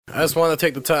I just want to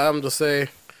take the time to say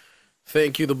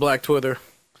thank you to Black Twitter.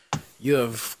 You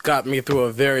have got me through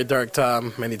a very dark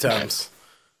time many times.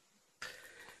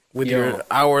 With your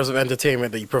hours of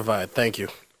entertainment that you provide. Thank you.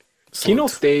 Kino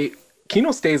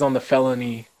stays on the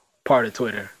felony part of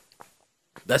Twitter.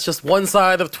 That's just one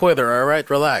side of Twitter, all right?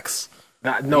 Relax.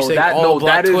 Black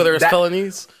Twitter is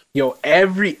felonies? Yo,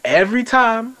 every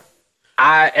time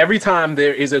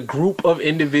there is a group of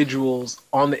individuals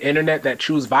on the internet that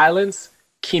choose violence,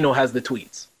 Kino has the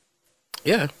tweets.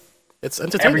 Yeah. It's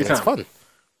entertaining. It's fun.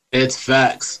 It's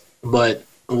facts. But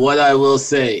what I will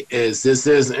say is this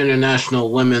is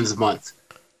International Women's Month,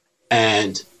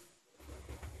 and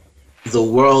the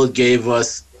world gave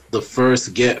us the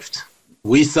first gift.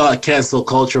 We thought cancel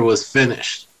culture was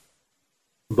finished,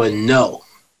 but no,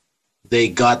 they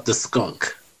got the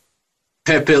skunk.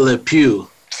 Pepe Le Pew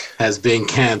has been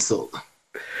canceled.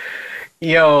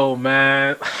 Yo,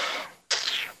 man.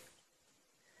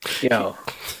 Yo.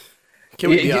 Can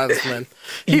we be honest, man?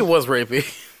 He was rapey.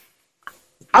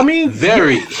 I mean,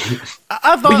 very.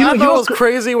 I thought it was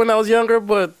crazy when I was younger,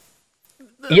 but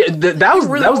yeah, that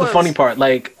was the funny part.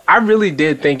 Like, I really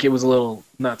did think it was a little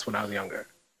nuts when I was younger.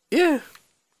 Yeah,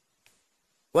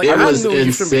 like it was knew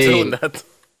you shouldn't be doing that.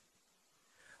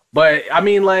 But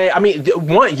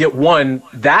one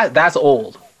that's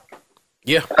old.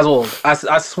 Yeah, that's old. I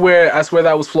swear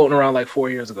that was floating around like 4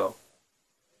 years ago.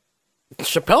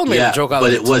 Chappelle made a joke out of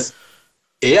it. But it was.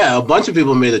 Yeah, a bunch of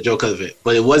people made a joke of it,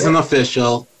 but it wasn't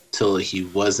official till he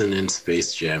wasn't in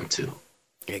Space Jam 2.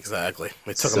 Exactly.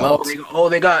 They took him out.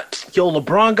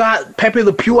 LeBron got Pepe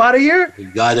Le Pew out of here? He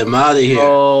got him out of here.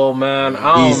 Oh, man.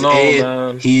 I don't know,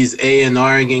 man. He's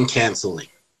A&Ring and canceling.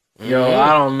 Yo,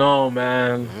 I don't know,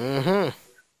 man. Mm-hmm.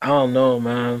 I don't know,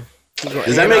 man.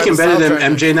 Does that make him better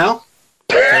than MJ now?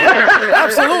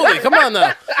 Absolutely. Come on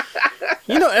now.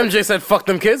 You know MJ said, fuck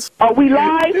them kids. Are we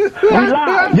live? We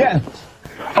live. Yes.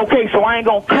 Okay, so I ain't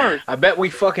gonna curse. I bet we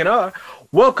fucking are.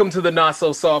 Welcome to the Not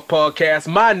So Soft podcast.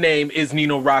 My name is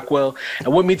Nino Rockwell,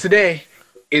 and with me today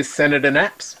is Senator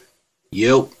Naps.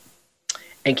 Yo.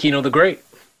 And Kino the Great.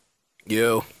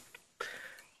 Yo.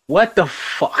 What the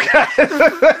fuck?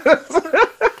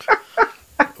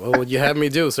 What would you have me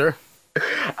do, sir?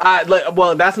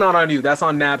 Well, that's not on you. That's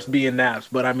on Naps being Naps,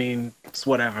 but I mean, it's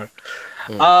whatever.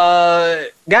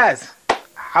 Guys,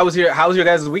 how was your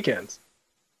guys' weekends?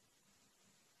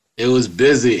 It was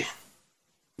busy,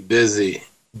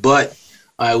 but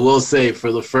I will say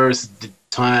for the first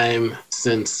time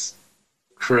since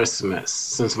Christmas,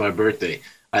 since my birthday,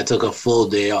 I took a full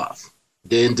day off.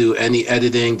 Didn't do any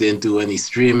editing, didn't do any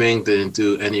streaming, didn't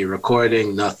do any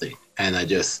recording, nothing. And I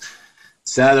just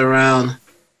sat around.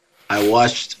 I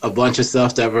watched a bunch of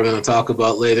stuff that we're going to talk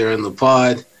about later in the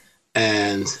pod.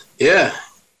 And yeah,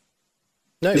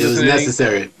 it was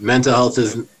necessary. Mental health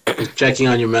is... Checking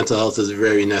on your mental health is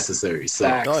very necessary. So.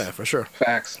 Facts. Oh, yeah, for sure.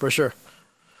 Facts. For sure.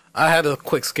 I had a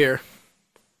quick scare.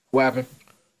 What happened?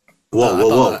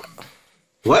 Whoa.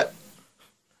 What?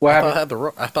 What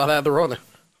happened? I thought I had the Rona.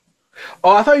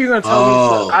 Oh, I thought you were going to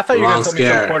tell me. I thought you were going to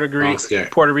tell me some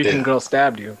Puerto Rican girl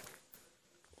stabbed you.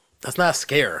 That's not a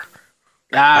scare.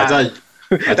 I thought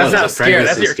that's not a scare.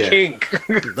 That's your kink.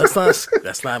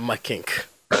 That's not my kink.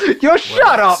 Yo,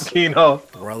 shut up, Kino.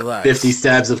 Relax. 50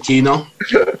 stabs of Kino.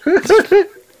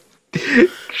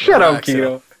 Shut up,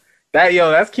 Kino.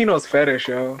 That's Kino's fetish,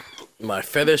 yo. My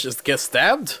fetish is to get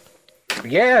stabbed?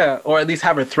 Yeah, or at least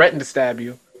have her threaten to stab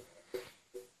you.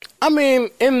 I mean,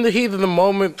 in the heat of the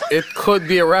moment, it could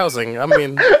be arousing. I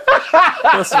mean,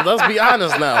 let's be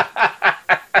honest now.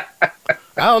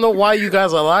 I don't know why you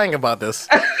guys are lying about this.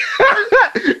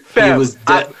 Fam,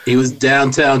 he was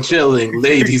downtown chilling,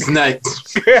 ladies' night.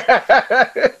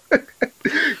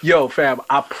 Yo, fam,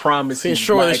 I promise you.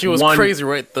 Sure that she was crazy,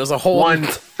 right? There's a whole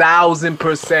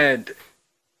 1000%.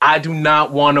 I do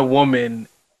not want a woman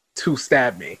to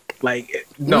stab me. Like,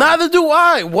 no. Neither do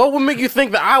I. What would make you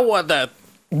think that I want that?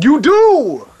 You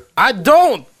do. I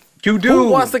don't. You do. Who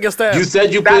wants to get stabbed? You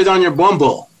said you put it on your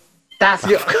Bumble. That's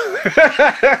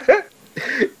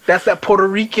that's that Puerto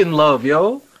Rican love,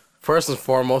 yo. First and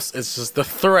foremost, it's just the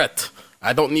threat.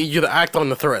 I don't need you to act on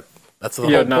the threat. That's the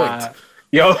whole point.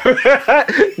 Yo,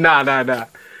 nah.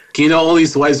 Kino only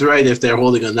swipes right if they're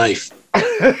holding a knife.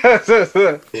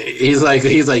 he's like,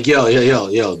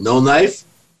 yo, no knife?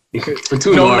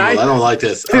 Too normal. Knife? I don't like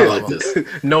this.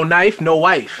 No knife, no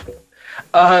wife.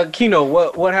 Kino,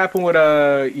 what happened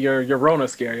with your Rona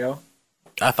scare, yo?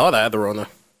 I thought I had the Rona,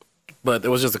 but it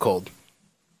was just a cold.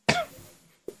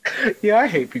 Yeah, I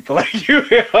hate people like you.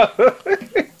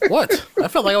 What? I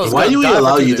felt like I was. Why do we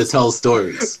allow you to tell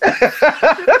stories?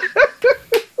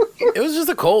 It was just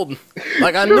a cold.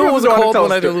 Like I knew it was a cold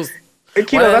when I didn't lose. Hey,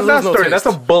 Kino, that's not a story. That's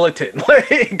a bulletin. Like,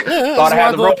 Yeah, thought that's I why had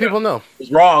I the let wrong. people know. It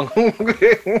was wrong.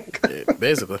 Yeah,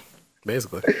 basically.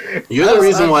 You're the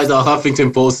reason why the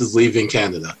Huffington Post is leaving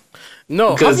Canada.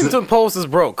 No, Because- Huffington Post is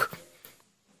broke.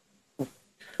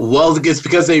 Well, it's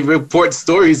because they report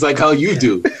stories like how you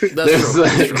do. There's true.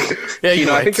 like Yeah, You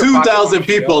know, I right. think you're 2,000 pocket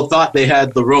people thought they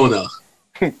had the Rona.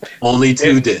 Only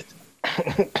 2 did.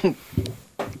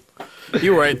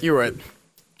 You're right.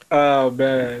 Oh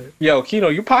man, yo, Kino,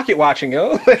 you pocket watching,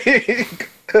 yo.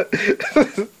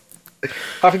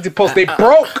 Huffington Post, they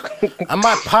broke. Am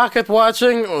I pocket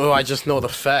watching? Oh, I just know the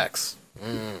facts.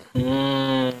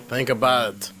 Think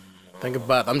about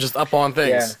it. I'm just up on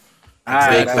things.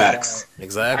 Fake facts.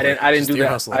 Exactly. I didn't Just do your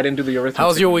that. hustling. I didn't do the arithmetic. How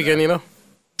was your weekend, It It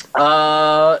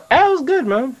was good,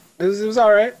 man. It was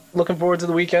all right. Looking forward to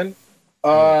the weekend.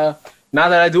 Not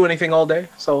that I do anything all day,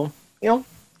 so just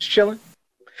chilling.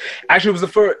 Actually, it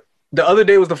was the other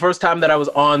day was the first time that I was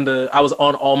on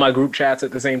all my group chats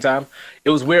at the same time. It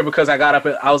was weird because I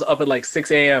was up at like 6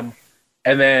 a.m.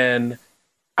 and then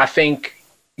I think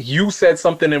you said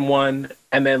something in one,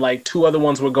 and then like 2 other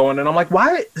ones were going, and I'm like,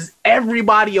 why is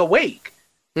everybody awake?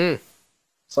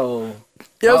 So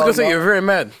Yeah, I was gonna say you were very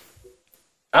mad.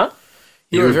 huh?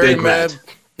 You were were very big mad. mad.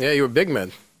 Yeah, you were big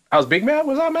mad I was big mad.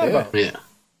 What was I mad about? Yeah.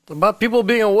 about people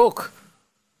being awoke.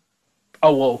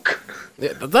 Awoke.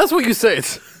 Yeah, that's what you said.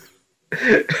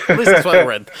 At least that's what I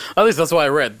read.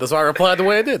 That's why I replied the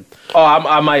way I did. Oh,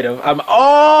 I might have.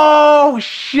 Oh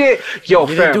shit, yo, You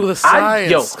fam. didn't do the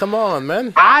science. Come on,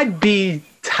 man. I'd be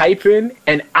typing,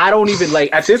 and I don't even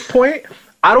like at this point.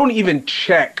 I don't even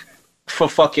check for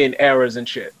fucking errors and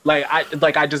shit.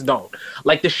 I just don't.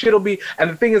 Like the shit'll be, and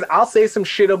the thing is, I'll say some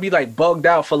shit'll be like bugged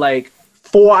out for like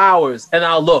 4 hours, and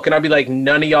I'll look, and I'll be like,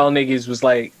 none of y'all niggas was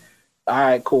like, all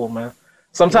right, cool, man.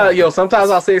 Sometimes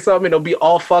I'll say something, and it'll be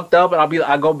all fucked up, and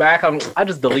I go back, I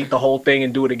just delete the whole thing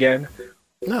and do it again.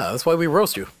 Nah, that's why we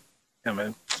roast you. Yeah,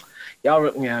 man. Y'all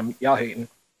hating. Yeah,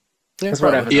 That's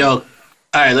probably. whatever. Yo, all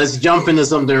right, let's jump into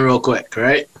something real quick,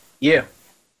 right? Yeah.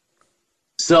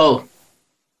 So,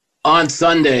 on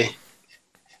Sunday,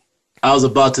 I was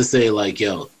about to say, like,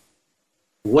 yo,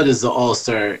 what is the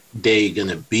All-Star Day going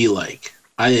to be like?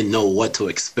 I didn't know what to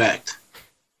expect.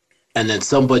 And then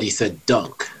somebody said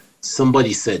dunk.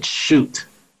 Somebody said shoot.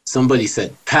 Somebody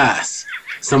said pass.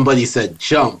 Somebody said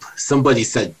jump. Somebody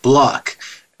said block.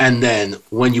 And then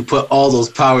when you put all those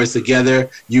powers together,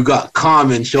 you got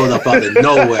Common showed up out of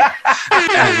nowhere.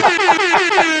 And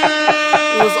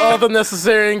It was all the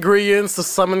necessary ingredients to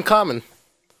summon Common.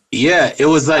 yeah, it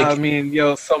was like, I mean,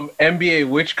 some NBA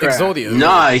witchcraft. Exodia.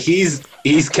 nah,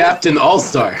 he's Captain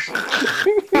All-Star.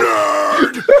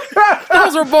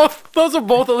 Those are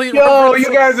both elite Yo, references.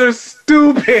 you guys are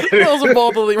stupid. Those are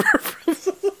both elite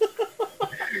references.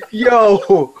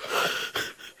 Yo.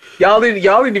 Y'all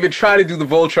didn't even try to do the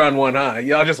Voltron one, huh?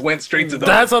 Y'all just went straight to the.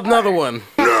 That's another one.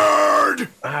 Alright,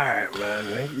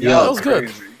 man. Yo, that was good.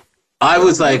 Crazy. I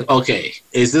was like, okay,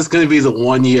 is this going to be the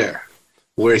 1 year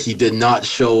where he did not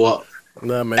show up?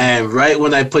 Nah, man. And right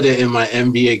when I put it in my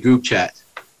NBA group chat,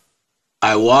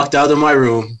 I walked out of my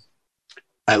room.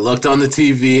 I looked on the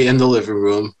TV in the living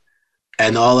room,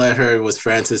 and all I heard was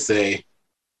Francis say,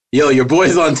 "Yo, your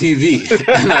boy's on TV."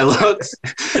 And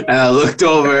I looked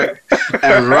over,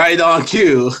 and right on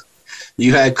cue,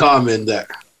 you had Common there.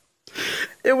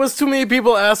 It was too many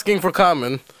people asking for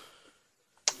Common.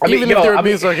 I mean, Even if they were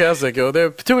being sarcastic, there were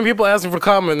too many people asking for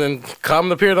Common, and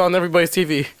Common appeared on everybody's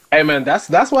TV. Hey man, that's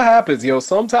what happens, yo.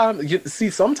 Sometimes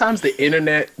the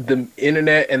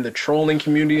internet and the trolling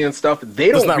community and stuff, they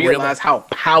Does don't not realize how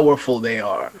powerful they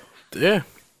are. Yeah.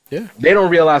 They don't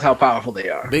realize how powerful they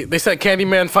are. They said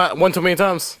Candyman won too many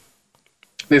times.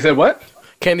 They said what?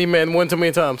 Candyman won too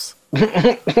many times.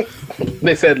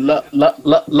 They said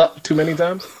too many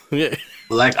times. Yeah.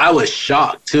 Like, I was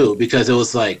shocked too, because it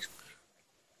was like,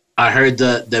 I heard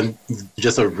them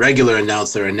just a regular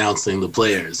announcer announcing the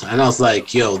players, and I was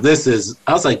like, "Yo, this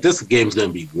game's gonna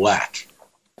be whack."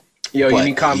 Yo, But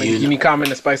you need comment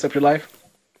to spice up your life.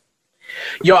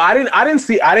 Yo, I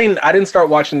didn't start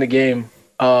watching the game.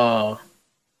 I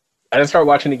didn't start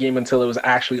watching the game until it was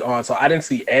actually on, so I didn't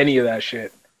see any of that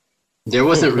shit. There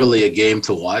wasn't really a game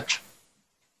to watch.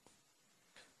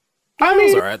 I It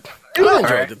was mean, alright.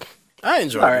 I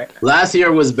enjoyed all it. right. Last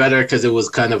year was better because it was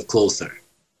kind of closer.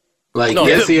 Like No,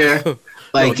 this thi- year,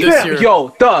 like this Yeah, year- yo,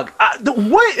 Doug,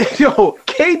 what? Yo,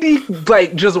 KD,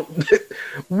 like, just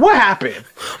what happened?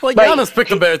 Like, Like, Giannis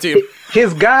picked a better team.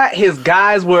 His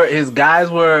guys were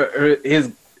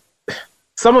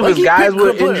some of Like, his he guys picked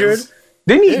were good players. injured.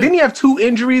 Didn't he have 2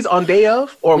 injuries on day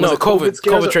of, or was No, it COVID?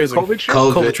 COVID tracing.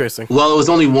 COVID tracing. Well, it was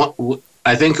only one.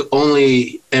 I think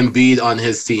only Embiid on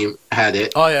his team had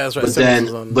it. Oh yeah, that's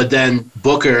right. But then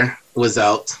Booker was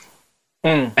out,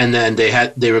 and then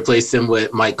they replaced him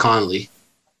with Mike Conley,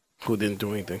 who didn't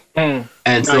do anything.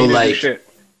 And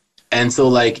so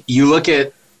like you look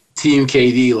at Team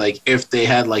KD, like if they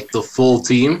had like the full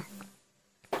team,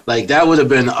 like that would have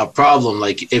been a problem.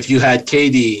 Like if you had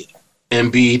KD,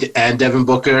 Embiid, and Devin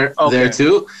Booker there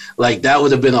too, like that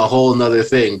would have been a whole nother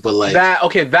thing. But like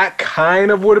that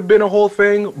kind of would have been a whole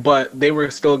thing, but they were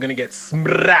still gonna get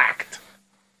smacked.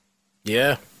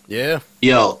 Yeah.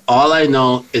 Yo, all I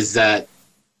know is that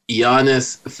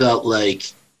Giannis felt like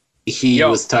he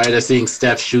was tired of seeing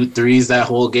Steph shoot threes that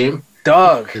whole game.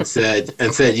 Doug and said,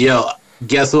 yo,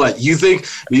 guess what? You think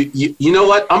you know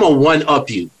what? I'm gonna one up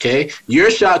you, okay? Your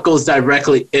shot goes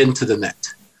directly into the net.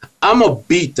 I'm gonna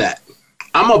beat that.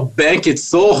 I'm gonna bank it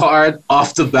so hard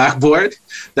off the backboard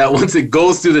that once it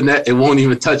goes through the net, it won't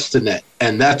even touch the net.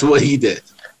 And that's what he did.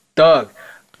 Doug,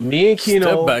 me and Keno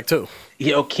Step back too.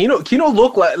 Yo, Keno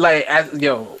looked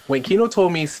when Keno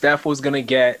told me Steph was gonna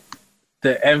get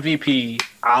the MVP,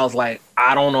 I was like,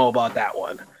 I don't know about that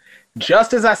one.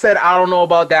 Just as I said, I don't know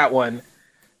about that one,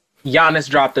 Giannis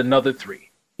dropped another 3.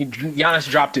 Giannis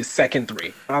dropped his second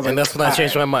 3. And that's when I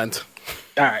changed my mind.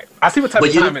 All right, I see what type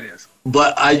of time it is.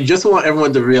 But I just want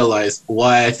everyone to realize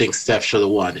why I think Steph should have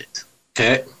won it.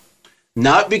 Okay,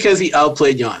 not because he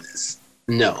outplayed Giannis.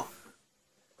 No.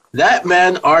 That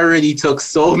man already took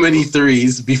so many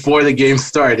threes before the game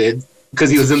started because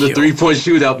he was in the 3-point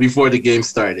shootout before the game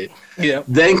started. Yeah.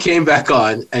 Then came back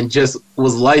on and just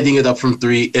was lighting it up from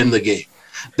 3 in the game.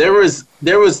 There was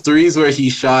threes where he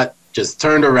shot, just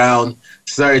turned around,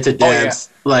 started to dance.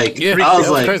 I was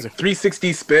like, crazy.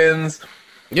 360 spins.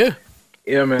 Yeah.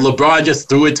 Yeah, man. LeBron just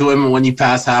threw it to him when he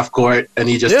passed half court and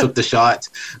he just took the shot.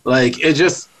 Like it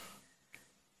just.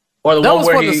 Or the one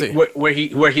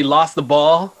where he lost the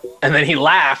ball and then he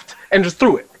laughed and just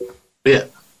threw it. Yeah.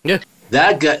 Yeah.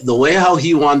 That guy, the way how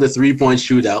he won the 3-point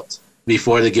shootout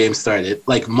before the game started,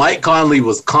 like Mike Conley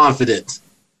was confident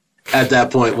at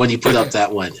that point when he put up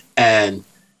that one. And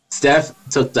Steph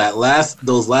took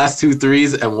those last 2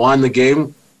 threes and won the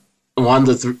game, won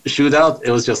the shootout.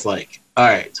 It was just like, all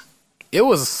right. It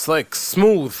was like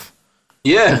smooth.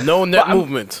 Yeah. No net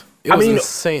movement. It was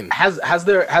insane. Has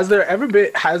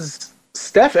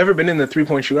Steph ever been in the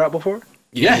 3-point shootout before?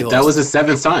 Yeah, that was his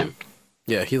 7th time.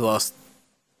 Yeah, he lost.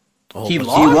 He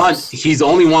won. He's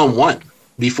only won 1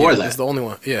 before that. That's the only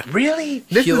one. Yeah. Really?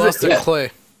 He lost to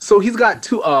Clay. So he's got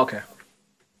 2. Oh, okay.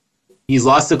 He's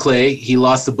lost to Clay. He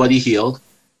lost to Buddy Hield.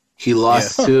 He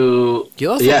lost to. He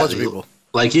lost to a bunch of people.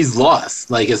 Like he's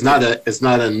lost. Like it's not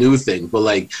a new thing. But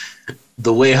like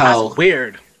the way how that's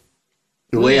weird.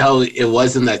 The way how it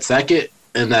was in that second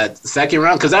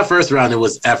round, because that first round it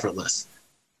was effortless.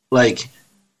 Like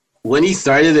when he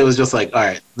started, it was just like, all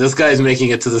right, this guy's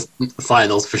making it to the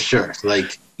finals for sure.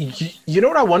 Like, you know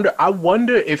what I wonder? I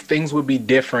wonder if things would be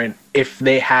different if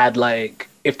they had like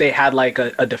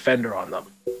a defender on them.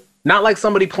 Not like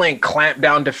somebody playing clamp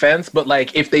down defense, but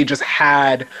like if they just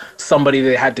had somebody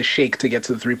they had to shake to get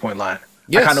to the 3-point line.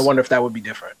 Yes. I kind of wonder if that would be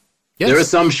different. Yes. There are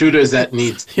some shooters that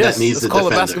needs the defenders. It's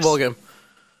called a basketball game.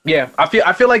 Yeah,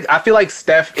 I feel like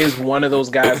Steph is one of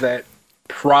those guys that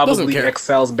probably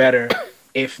excels better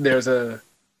if there's a.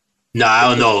 No, I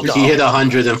don't know. No. He hit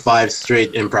 105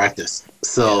 straight in practice.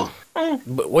 So,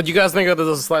 but what do you guys think of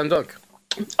the slam dunk?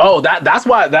 Oh, that's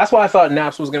why I thought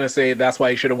Naps was gonna say that's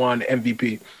why he should have won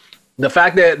MVP. The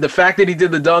fact that he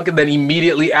did the dunk and then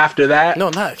immediately after that. No,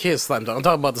 not his slam dunk. I'm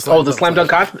talking about the slam dunk. Oh, the slam dunk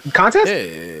contest?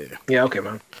 Yeah. Yeah, okay,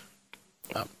 man.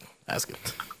 Ask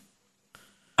it.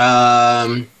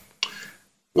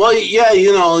 Well, yeah,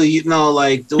 you know,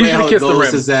 like the way how it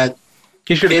goes is that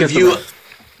he should have kissed the rim.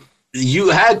 You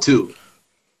had to.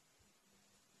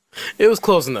 It was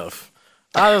close enough.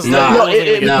 No.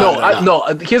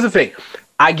 Here's the thing.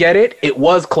 I get it. It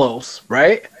was close,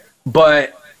 right?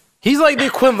 But he's like the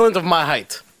equivalent of my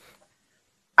height.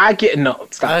 I get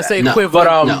stop. I say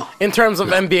equivalent, but in terms of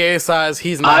NBA size,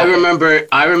 he's not. I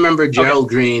remember Gerald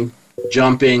Green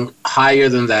jumping higher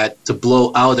than that to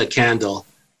blow out a candle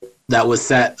that was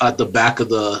set at the back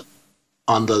of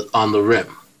on the rim,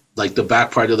 like the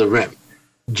back part of the rim.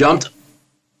 Jumped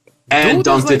and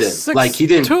dunked it in. Like he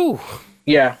didn't. 6'2".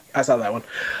 Yeah, I saw that one.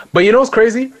 But you know what's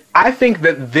crazy? I think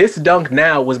that this dunk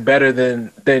now was better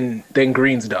than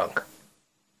Green's dunk.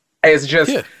 It's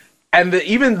just, and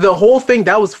even the whole thing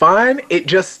that was fine. It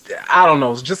just, I don't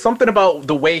know, it's just something about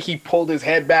the way he pulled his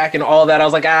head back and all that. I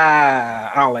was like,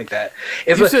 I don't like that.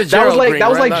 That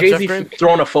was like Jay-Z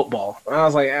throwing a football. I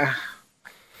was like,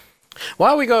 Why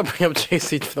are we gonna bring up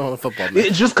Jay-Z throwing the football? Man?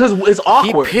 It's just because it's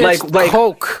awkward. He pitched like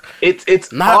coke,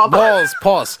 it's not awkward. balls.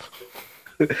 Pause.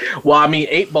 Well, I mean,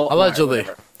 8 balls. Allegedly.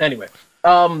 Anyway,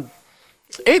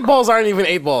 8 balls aren't even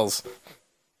 8 balls.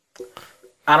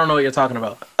 I don't know what you're talking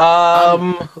about.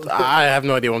 I have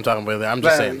no idea what I'm talking about. I'm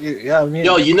just saying. Yeah, I mean,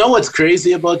 Yo, you know what's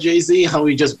crazy about Jay-Z? How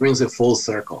he just brings it full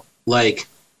circle. Like,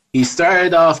 he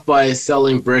started off by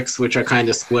selling bricks, which are kind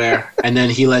of square, and then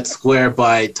he let Square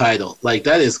buy Tidal. Like,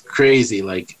 that is crazy.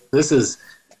 Like, this is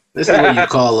what you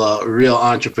call a real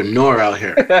entrepreneur out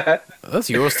here. That's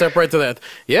your step right to that.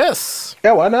 Yes.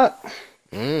 yeah, why not?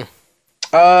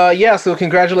 Yeah. So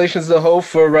congratulations to Ho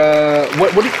for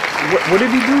what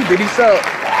did he do? Did he sell?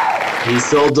 He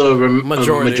sold the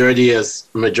Majority.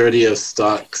 majority of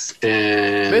stocks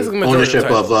and Basically majority ownership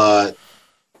of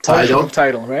Tidal,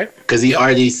 Title, right? because he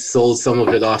already sold some of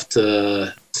it off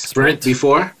to Sprint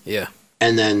before, Yeah.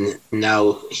 and then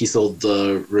now he sold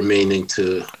the remaining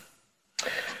to.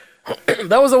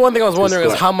 That was the one thing I was wondering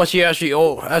is Square. how much he actually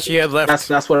had left.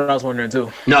 That's what I was wondering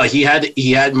too. No, he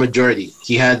had majority.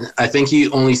 I think he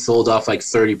only sold off like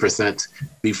 30%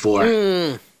 before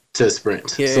to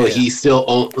Sprint. Yeah, so yeah. he still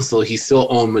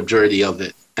owned majority of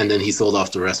it, and then he sold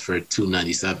off the rest for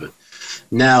 $297.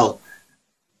 Now,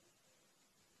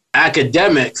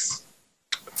 academics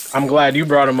I'm glad you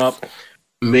brought him up.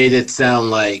 made it sound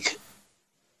like,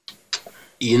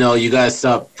 you guys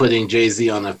stop putting Jay-Z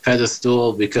on a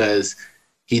pedestal because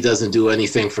he doesn't do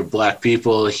anything for black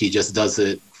people. He just does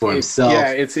it for himself.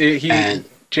 Yeah, And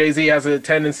Jay-Z has a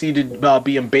tendency to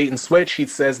be in bait and switch. He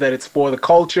says that it's for the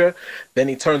culture, then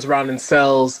he turns around and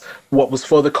sells what was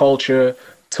for the culture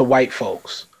to white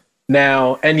folks.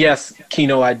 Now, and yes,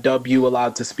 Kino, I dub you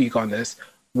allowed to speak on this.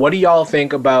 What do y'all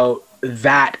think about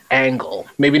that angle?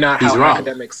 Maybe not He's how wrong.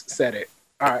 academics said it.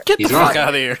 All right. Get the He's fuck wrong. out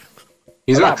of here.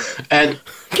 he's wrong. And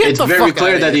Get it's the very fuck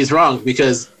clear outta that here. he's wrong,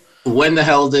 because when the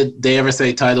hell did they ever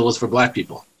say Tidal was for black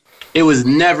people? It was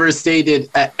never stated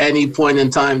at any point in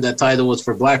time that Tidal was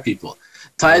for black people.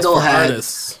 Tidal For had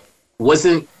artists.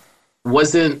 wasn't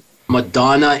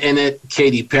Madonna in it.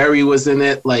 Katy Perry was in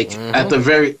it. Like at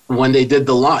the when they did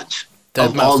the launch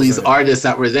of Deadmau5 all was these in it. artists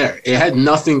that were there, it had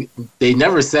nothing. They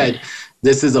never said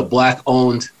this is a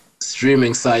black-owned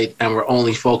streaming site and we're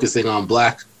only focusing on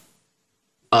black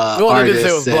Well, they artists. did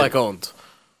say it was and- black owned.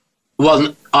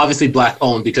 Well, obviously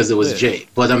black-owned because it was Yeah. Jay.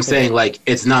 But I'm saying like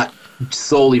it's not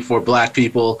solely for black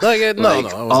people. No, it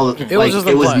was- all, it was just a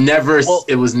it was black. never Well-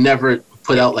 it was never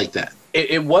put out like that.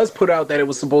 It was put out that it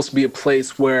was supposed to be a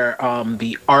place where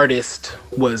the artist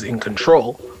was in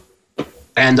control.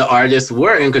 And the artists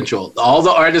were in control. All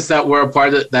the artists that were a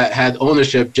part of that had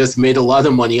ownership just made a lot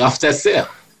of money off that sale.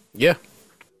 Yeah.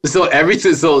 So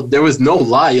there was no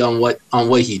lie on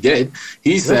what he did.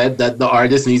 He said that the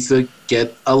artist needs to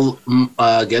get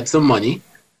some money,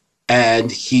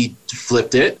 and he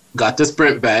flipped it, got the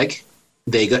Sprint bag.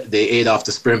 They ate off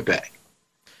the Sprint bag.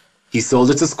 He sold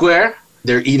it to Square.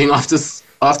 They're eating off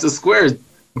the Square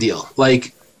deal.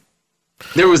 Like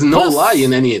there was no Plus- lie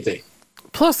in anything.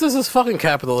 Plus, this is fucking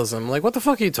capitalism. Like, what the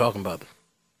fuck are you talking about?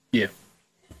 Yeah.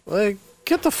 Like,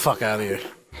 get the fuck out of here.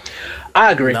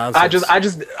 I agree. Nonsense.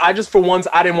 I just for once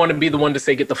I didn't want to be the one to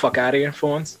say get the fuck out of here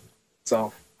for once.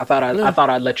 So I thought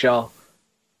I'd let y'all.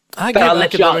 I give I'll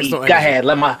let y'all academics eat. no Go energy. ahead.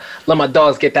 Let my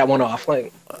dogs get that one off.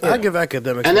 Like I give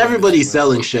academics And no everybody's energy, man.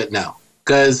 selling shit now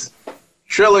because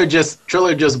Triller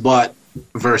just bought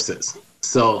Versus.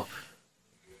 So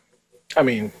I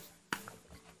mean,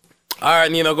 All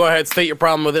right, Nino, go ahead. State your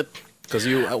problem with it, because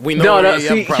we know no. you have a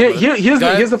See, problem with it. here's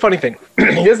Go ahead. the funny thing.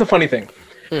 Here's the funny thing.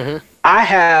 I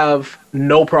have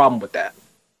no problem with that.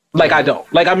 Like I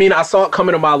don't. Like I mean, I saw it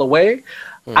coming a mile away.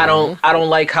 I don't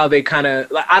like how they kind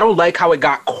of. Like, I don't like how it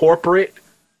got corporate.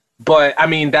 But I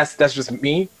mean, that's just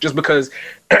me. Just because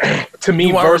to me,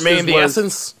 You want to Versus remain the was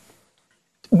essence?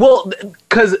 well,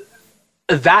 because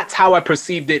that's how I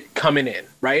perceived it coming in,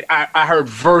 right? I heard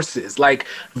Versus. Like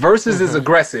Versus is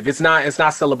aggressive. It's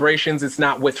not celebrations. It's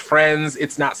not with friends.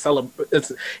 It's not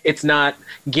it's not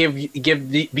give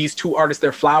these two artists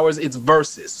their flowers. It's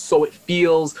Versus. So it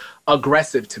feels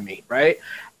aggressive to me, right?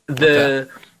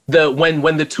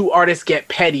 When the two artists get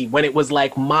petty, when it was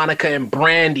like Monica and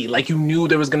Brandy, like you knew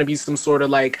there was gonna be some sort of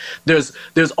like there's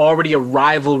already a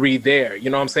rivalry there. You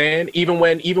know what I'm saying? Even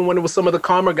when it was some of the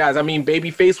calmer guys, I mean,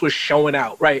 Babyface was showing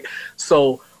out, right?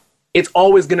 So it's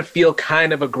always gonna feel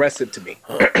kind of aggressive to me.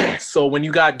 So when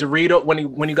you got Dorito,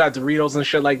 when you got Doritos and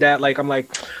shit like that, like I'm like,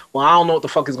 well, I don't know what the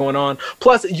fuck is going on.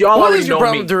 Plus, y'all What already is your know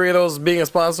problem me. with Doritos being a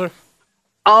sponsor?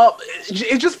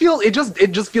 It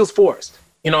just feels forced.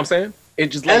 You know what I'm saying? It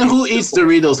just and who eats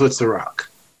Doritos with Ciroc?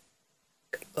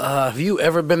 Have you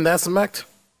ever been that smacked?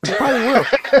 You probably will.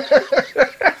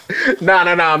 No.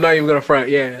 I'm not even gonna front.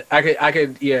 Yeah, I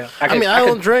could. Yeah, I mean, I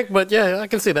don't drink, but yeah, I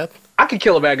can see that. I could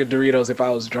kill a bag of Doritos if I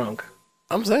was drunk.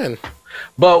 I'm saying.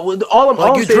 But all Like,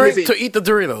 I'm you saying drink is to eat the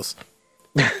Doritos.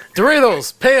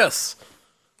 Doritos, pay us.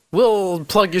 We'll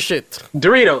plug your shit.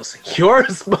 Doritos,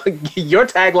 your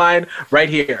tagline right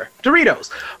here.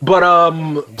 Doritos. But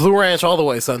Blue Ranch all the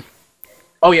way, son.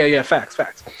 oh yeah, facts.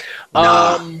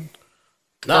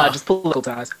 Nah. Just political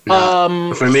ties.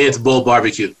 Nah. For me, it's Bull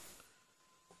Barbecue.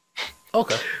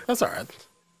 Okay, that's all right.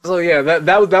 So yeah,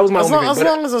 that was my As only long, thing.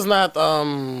 as long as it's not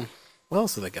what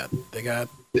else do they got? They got.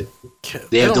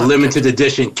 They have the limited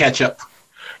edition ketchup.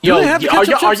 Yo, they have the are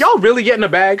ketchup y'all, are chips? y'all really getting a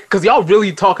bag? Because y'all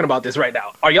really talking about this right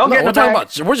now. Are y'all No, getting we're a bag?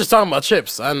 talking about. We're just talking about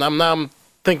chips, and I'm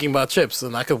thinking about chips,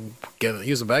 and I could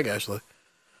use a bag actually.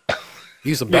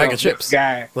 Use a bag of chips,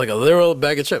 Guy. like a literal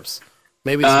bag of chips.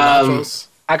 Maybe some nachos.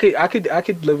 I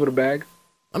could live with a bag.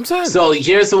 I'm saying. So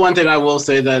here's the one thing I will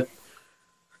say that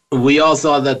we all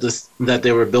saw that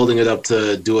they were building it up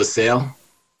to do a sale.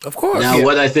 Of course. Now,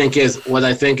 what I think is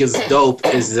dope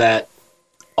is that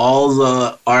all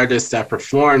the artists that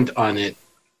performed on it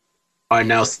are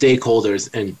now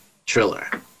stakeholders in Triller.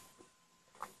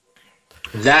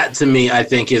 That to me, I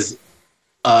think, is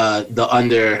the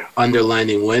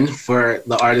underlining win for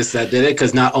the artists that did it,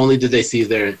 because not only did they see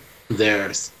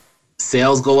their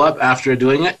sales go up after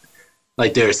doing it,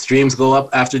 like their streams go up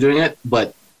after doing it,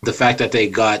 but the fact that they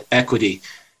got equity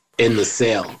in the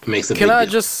sale makes a big Can I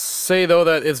deal. just say though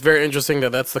that it's very interesting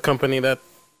that that's the company that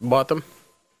bought them?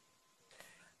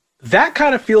 That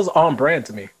kind of feels on brand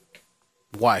to me.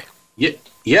 Why?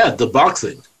 Yeah, the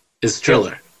boxing is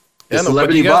Triller. The Yeah, no, but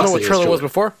celebrity you guys know boxing what is Triller was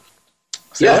before?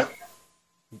 Yeah.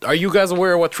 Are you guys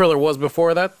aware of what Triller was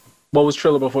before that? What was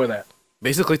Triller before that?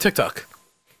 Basically TikTok.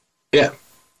 Yeah.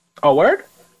 Oh, word?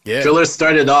 Yeah. Triller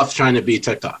started off trying to be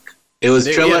TikTok. It was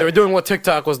They Triller. were doing what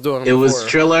TikTok was doing. It was before.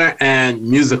 Triller and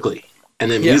Musically,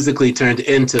 and then Yeah. Musically turned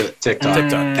into TikTok,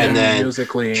 and then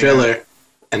Musically, Triller,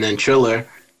 and then Triller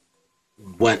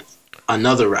went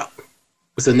another route.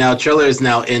 So now Triller is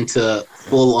now into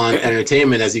full-on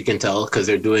entertainment, as you can tell, because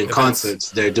they're doing concerts,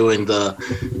 they're doing the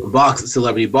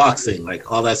celebrity boxing,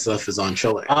 like all that stuff is on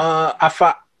Triller. I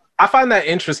find that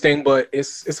interesting, but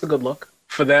it's a good look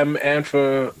for them and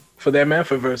for them and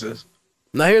for Versus.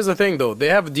 Now here's the thing though, they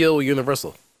have a deal with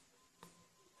Universal.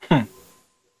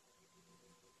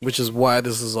 Which is why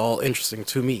this is all interesting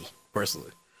to me,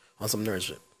 personally. On some nerd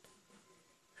shit.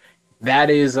 That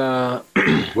is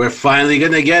We're finally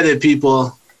gonna get it,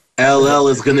 people. LL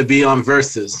is gonna be on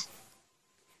Versus.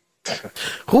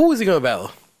 Who is he gonna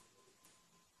battle?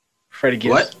 Freddie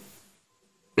Gibbs. What?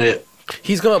 Yeah.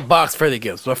 He's gonna box Freddie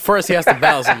Gibbs, but first he has to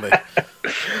battle somebody.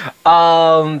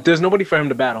 There's nobody for him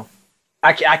to battle.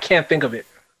 I can't think of it.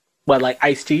 What, like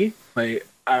Ice-T? Like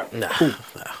Nah,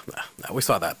 we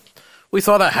saw that. We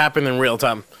saw that happen in real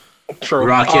time. True.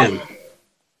 Rakim.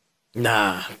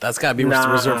 Nah, that's gotta be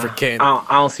reserved for Kane. I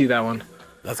don't see that one.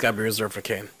 That's gotta be reserved for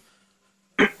Kane.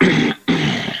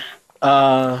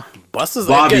 Busta's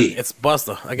Bobby. again, it's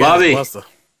Busta. Again, Bobby. it's Busta.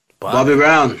 Bobby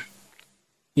Brown.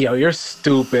 Yo, you're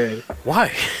stupid.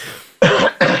 Why?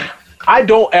 I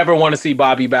don't ever want to see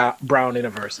Bobby Brown in a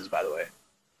Versus, by the way.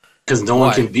 Because no Why?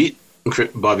 one can beat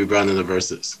Bobby Brown in the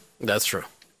Versus. That's true.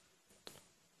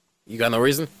 You got no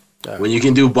reason? When you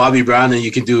can do Bobby Brown and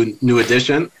you can do New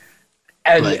Edition,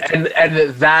 And Like- and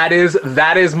that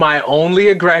is my only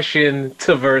aggression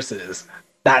to Versus.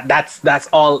 That's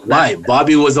all. why?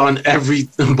 Bobby was on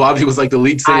Bobby was like the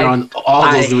lead singer on all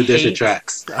I those New Edition hate-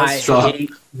 tracks. I So-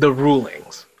 hate the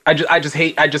rulings. I just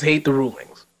hate the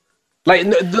rulings. Like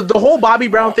the whole Bobby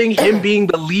Brown thing, him being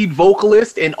the lead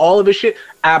vocalist and all of his shit,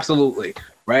 absolutely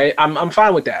right. I'm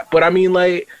fine with that. But I mean,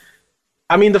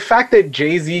 the fact that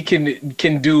Jay-Z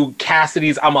can do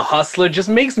Cassidy's "I'm a Hustler" just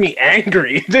makes me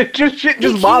angry. That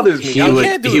just bothers me. He can't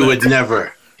would. do He that. would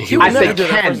never. He would I would never said do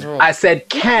that, first of can. all. I said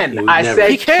can. would I never. said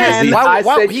He can't. can. Why, I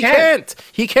said he can. can't.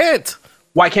 He can't.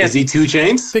 Why can't? Is he 2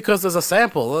 Chainz? Because there's a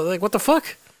sample. Like, what the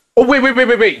fuck? Oh wait!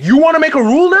 You want to make a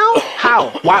rule now? How?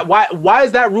 Why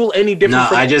is that rule any different? No,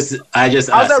 from I just How's asked,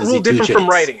 that is rule he 2 different from Chainz?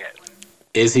 writing it?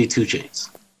 Is he 2 Chainz?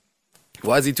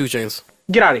 Why is he 2 Chainz?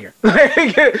 Get out of here.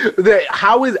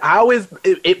 How is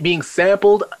it being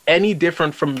sampled any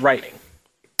different from writing?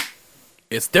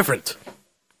 It's different.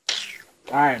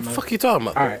 All right, man. What the fuck are you talking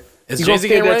about? All right. Is You gonna Jay-Z stay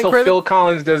getting there writing till credit? Phil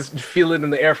Collins does "Feel It in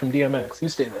the Air" from DMX. You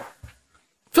stay there.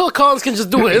 Phil Collins can just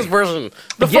do his version.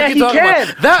 The Yeah, fuck you he talking can,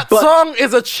 about? That but- song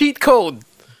is a cheat code.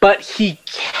 But he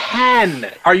can.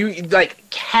 Are you like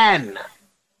can?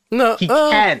 No, He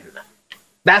can.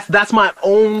 That's my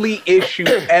only issue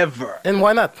ever. And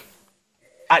why not?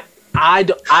 I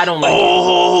don't like.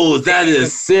 Oh, that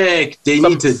is sick. They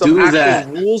need to some do actual that.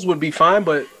 Rules would be fine,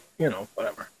 but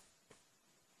whatever.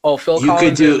 Oh, Phil You Collins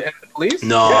could do. and the Police?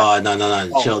 No, Yeah.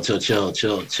 no. Oh.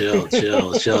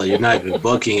 Chill. You're not even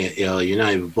booking it, yo. You're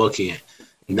not even booking it.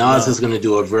 Nas is gonna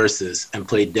do a versus and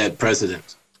play Dead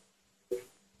President. And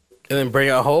then bring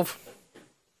out Hove?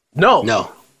 No.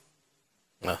 No,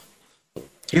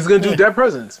 He's gonna do Dead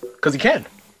Presidents because he can.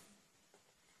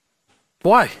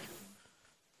 Why?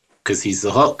 because he's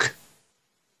the hook.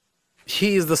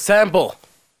 He's the sample.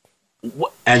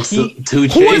 And He- Two Who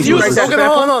Chains is you was right a there?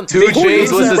 Okay, hold on. 2 Who Chainz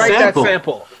did was you a write sample. that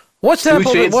sample? What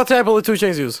sample? Chainz- What sample did 2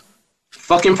 Chainz use?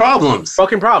 Fucking Problems.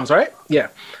 Fucking Problems, right? Yeah.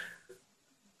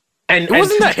 And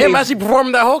Wasn't that him 2 Chainz actually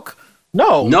performing that hook?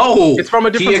 No. No, It's from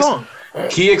a different song.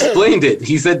 He explained it.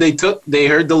 He said they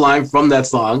heard the line from that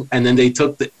song, and then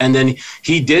and then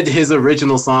he did his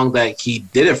original song that he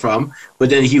did it from, but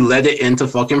then he led it into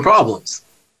Fucking Problems.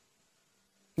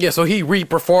 Yeah, so he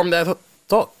re-performed that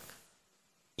hook.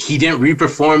 He didn't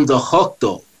re-perform the hook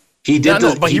though. He did,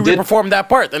 But he re-performed that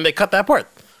part, and they cut that part.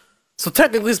 So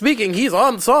technically speaking, he's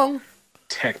on the song.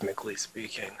 Technically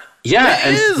speaking. yeah, It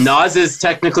and is. Nas is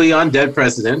technically on Dead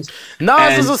President. Nas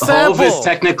and is a Hov sample. is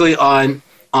technically on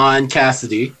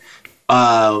Cassidy.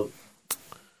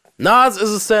 Nas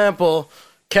is a sample.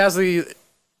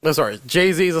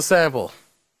 Jay-Z is a sample.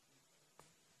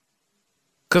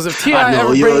 Because if T.I. I know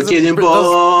ever you're brings getting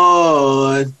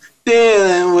bored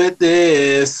dealing with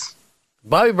this.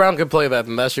 Bobby Brown could play that,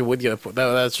 and that shit would get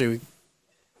that shit.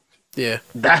 Yeah,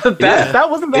 That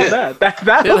wasn't Yeah. that bad.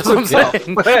 That yeah, that's what I'm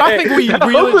saying. I think we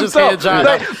really just hated John.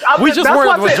 We just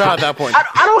weren't with John at that point.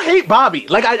 I don't hate Bobby.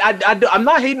 Like I'm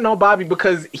not hating on Bobby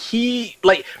because he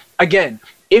again.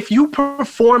 If you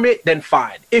perform it, then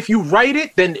fine. If you write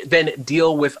it, then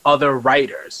deal with other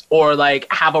writers or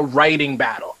have a writing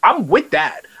battle. I'm with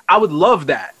that. I would love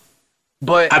that.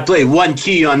 But I played one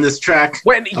key on this track.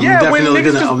 when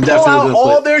niggas just pull out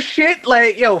all their shit,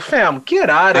 yo, fam, get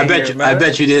out of here, man. I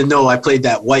bet you didn't know I played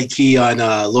that white key on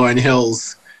Lauryn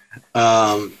Hill's.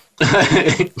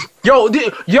 Yo,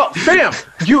 fam,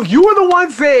 you were the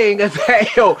one saying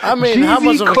that I mean, how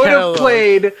much of a could have catalog?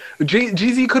 played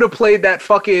Jeezy could have played that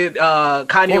fucking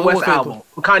Kanye What West could- album,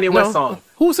 Kanye West song.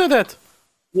 Who said that?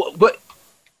 But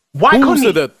why Who couldn't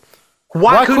said he? that?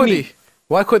 Why couldn't he?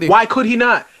 Why could he? Why could he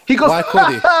not? He goes, Why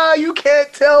could he? you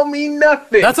can't tell me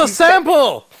nothing. That's a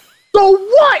sample. So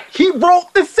what? He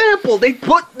wrote the sample. They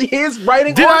put his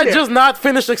writing Did on I there. just not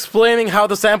finish explaining how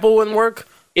the sample wouldn't work?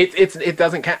 It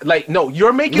doesn't count. No,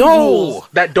 you're making No. rules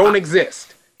that don't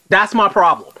exist. That's my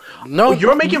problem. No,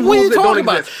 You're making what are rules you that don't talking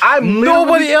about? exist. I'm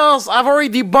Nobody literally- else. I've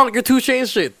already debunked your 2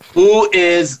 Chainz shit. Who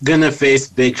is gonna face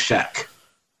Big Shaq?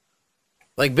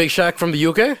 Like Big Shaq from the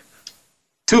UK.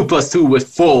 2 + 2 with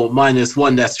 4 -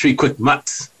 1. That's 3 quick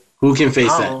mutts. Who can face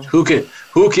Oh. that?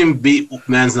 Who can beat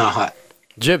Man's Not Hot?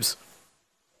 Jibs.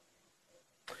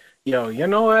 Yo, you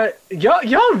know what?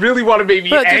 Y'all really want to make me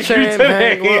But the angry chain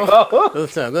today. hang yo.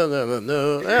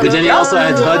 No. But then he also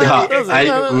had Hud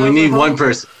Hop. We need one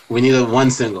person. person. We need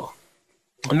one single.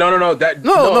 No. No,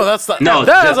 that's not. No,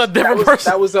 that that- is a different That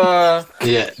person. was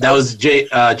Yeah, that was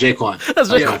Jaquan. That's That's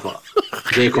Jaquan. my fault.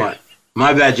 Jaquan.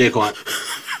 My bad, Jaquan.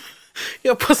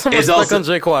 Yo, put some It's respect also- on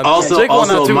Jaquan. also- Jaquan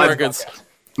also had 2 my- records.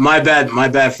 My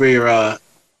bad for your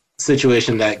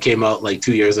situation that came out like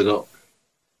 2 years ago.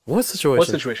 What situation? what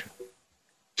situation?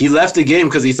 He left the game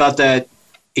because he thought that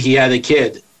he had a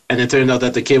kid, and it turned out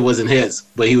that the kid wasn't his,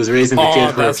 but he was raising the Oh,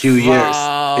 kid for a that's few years.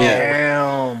 foul. Yeah.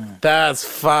 Damn. That's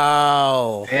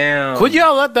foul. Damn. Could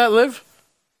y'all let that live?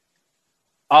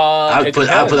 I it put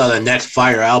depends. out a next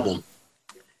fire album.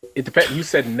 It depends. You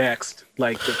said next. All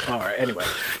right. Anyway,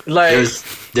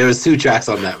 There was 2 tracks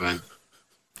on that, man.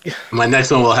 My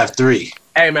next one will have 3.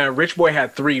 hey man, Rich Boy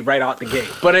had 3 right out the gate.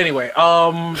 But anyway,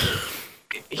 I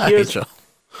here's hate y'all.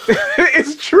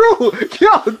 it's true.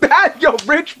 Yo,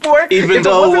 Rich Boy. if Even it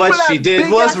though wasn't what for that she did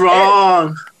big was ass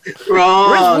wrong.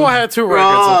 Wrong. Rich Boy had 2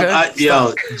 wrong. records,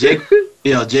 okay?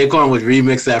 Jaquan would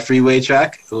remix that Freeway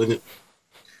track.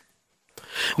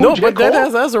 No, J. but Cole?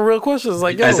 that's a real question. It's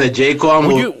like, yo, I said Jaquan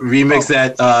will you- remix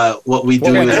that what we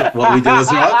did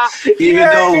was wrong. Even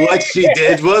Yeah. though what she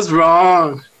did was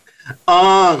wrong.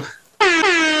 I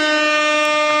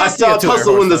saw Yeah, 2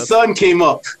 Tussle when the records, sun came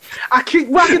up. I keep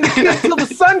rocking the shit till the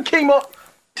sun came up.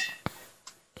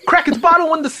 Crack his bottle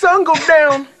when the sun goes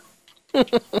down.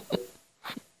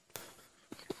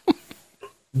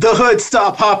 The hood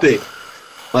stop hopping.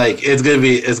 Like it's gonna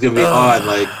be on.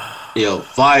 Like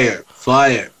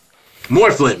fire,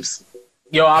 more flames.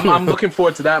 Yo, I'm looking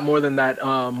forward to that more than that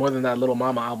Little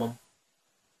Mama album.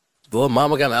 Lil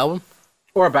Mama got an album?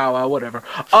 Or Bow Wow, whatever.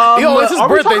 Yo, it's his are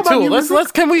we birthday talking about too. new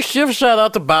music? Can we shift shout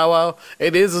out to Bow Wow?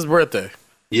 It is his birthday.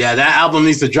 Yeah, that album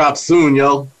needs to drop soon,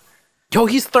 yo. Yo,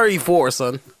 he's 34,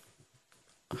 son.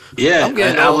 Yeah, I'm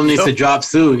getting that album old, needs yo. to drop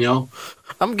soon, yo.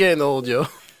 I'm getting old, yo.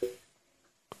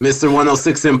 Mr.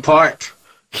 106 in Park.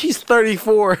 He's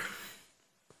 34.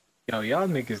 Yo, y'all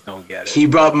niggas don't get it. He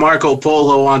brought Marco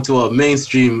Polo onto a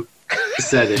mainstream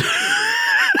setting.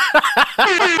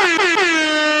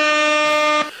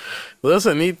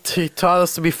 Listen, he taught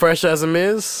us to be fresh as him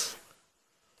is.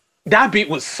 That beat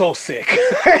was so sick.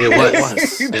 It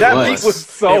was. That beat was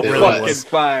so It really fucking was.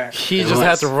 fire. He It just was.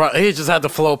 had to run. He just had to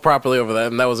flow properly over that,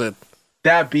 and that was it.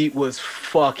 That beat was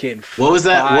fucking What was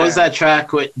that? fire. What was that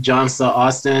track with Johnston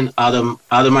Austin? Out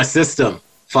of my system.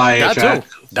 Fire That track. too.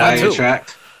 That Fire too. track.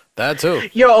 That too.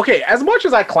 Yo, okay, as much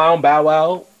as I clown Bow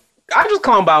Wow, I just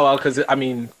clown Bow Wow because, I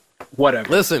mean, whatever.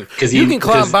 Listen, 'Cause you he- can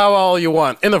clown 'cause- Bow Wow all you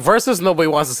want. In the verses, nobody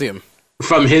wants to see him.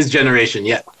 From his generation,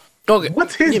 yeah. Okay,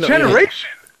 What's his you know, generation?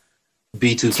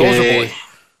 B2K, Soulja Boy.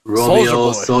 Romeo, Soulja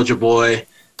Boy. Soldier Boy.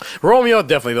 yeah. Romeo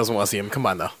definitely doesn't want to see him. Come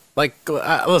on now. Like,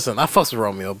 listen, I fucks with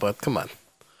Romeo, but come on.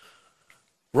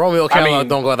 Romeo catalog mean-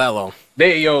 don't go that long.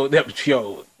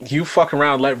 Yo, you fuck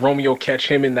around, let Romeo catch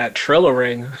him in that Triller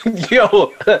ring. Yo.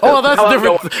 Oh, that's Bow Wow different. don't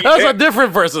wanna be That's there. a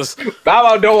different versus. Bow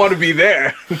Wow don't want to be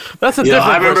there. That's a Yo, different.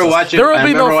 I remember versus. watching- There will I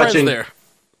be no remember friends watching- there.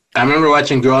 I remember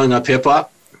watching Growing Up Hip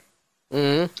Hop,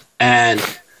 Mm-hmm. and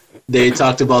they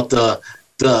talked about the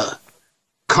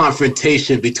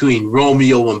confrontation between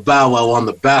Romeo and Bow Wow on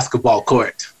the basketball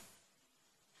court.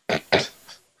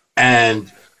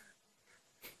 And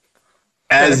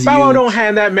as Bow Wow you, don't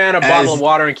hand that man a bottle as- of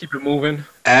water and keep it moving.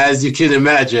 as you can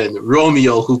imagine,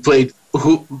 Romeo, who played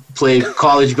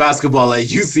college basketball at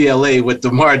UCLA with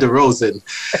DeMar DeRozan,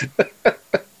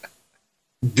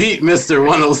 beat Mr.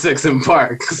 106 in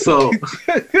Park. So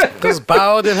Because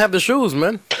Bow Wow didn't have the shoes,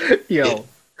 man. Yo.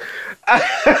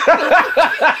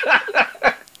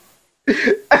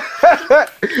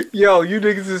 Yo, you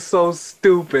niggas is so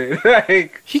stupid.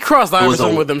 Like, He crossed was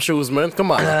Iverson a- with them shoes, man.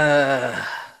 Come on.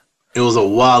 it was a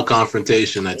wild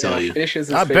confrontation, I tell you. fish is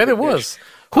his I bet favorite it dish. was.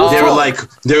 Who's They were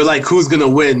taller? like, who's gonna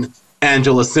win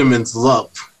Angela Simmons' love?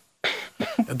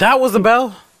 That was the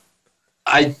bell.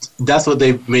 That's what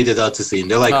they made it out to seem.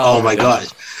 They're like, Oh, oh my gosh,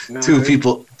 No, two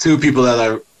people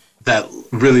that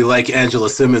really like Angela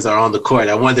Simmons are on the court.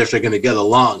 I wonder if they're gonna get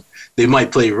along. They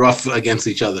might play rough against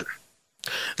each other.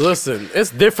 Listen,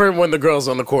 it's different when the girl's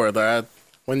on the court. All right?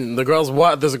 When the girls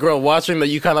there's a girl watching that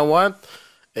you kind of want.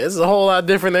 It's a whole lot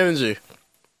different energy.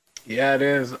 Yeah, it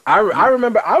is. I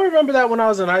remember that when I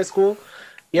was in high school.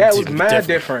 Yeah, it was It's mad different.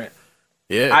 different.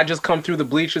 Yeah. I just come through the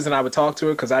bleachers and I would talk to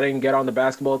her because I didn't get on the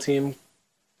basketball team.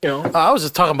 You know. I was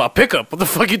just talking about pickup. What the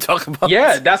fuck you talking about?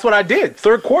 Yeah, that's what I did.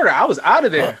 Third quarter, I was out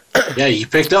of there. Yeah, you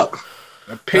picked up.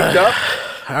 I picked up.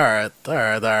 All right.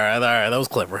 That was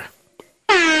clever.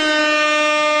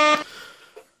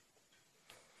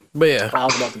 But yeah, I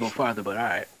was about to go farther, but all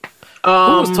right.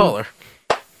 who was taller?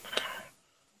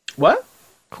 What?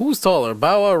 Who's taller,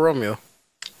 Bow Wow or Romeo?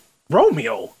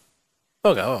 Romeo.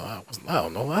 Okay, I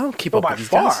don't know. I don't keep Oh, up by with these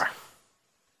far. guys.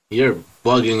 You're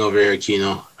bugging over here,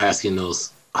 Kino, asking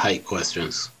those height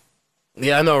questions.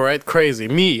 Yeah, I know, right? Crazy.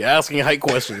 Me asking height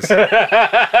questions.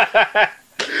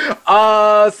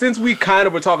 Since we kind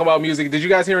of were talking about music, did you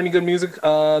guys hear any good music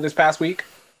this past week?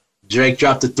 Drake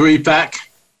dropped a 3-pack.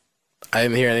 I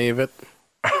didn't hear any of it.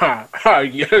 Yeah,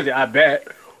 I bet.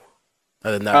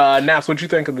 I did not. Naps, what you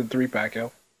think of the 3-pack,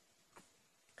 yo?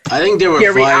 I think they were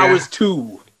Scary fire. Hours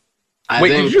 2. I Wait,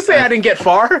 think, did you say I didn't get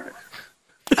far?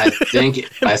 I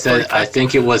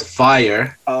think it was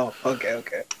fire. Oh,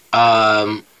 okay.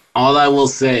 All I will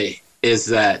say is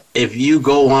that if you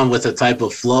go on with a type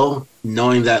of flow,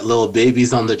 knowing that Lil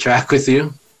Baby's on the track with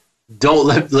you, don't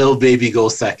let Lil Baby go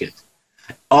second.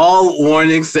 All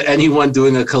warnings to anyone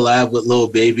doing a collab with Lil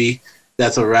Baby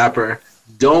that's a rapper,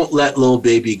 don't let Lil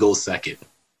Baby go second.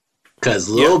 Because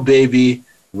Lil Baby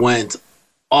went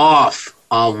off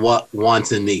on what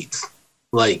wants and needs.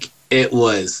 Like, it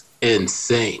was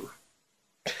insane.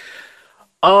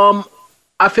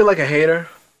 I feel like a hater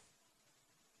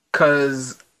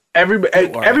because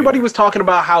everybody was talking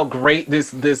about how great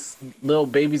this Lil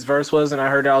Baby's verse was, and I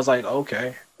heard it, I was like,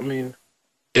 okay. I mean,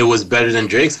 It was better than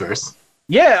Drake's verse.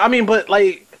 yeah, I mean, but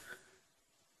like,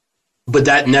 But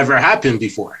that never happened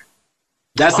before.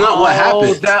 That's not what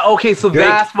happened. Okay, so Drake-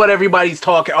 that's what everybody's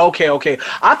talking. Okay.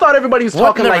 I thought everybody was What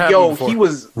talking never like, yo, happened before? he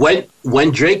was.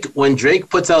 when Drake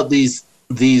puts out these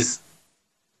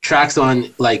tracks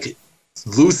on like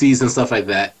Lucy's and stuff like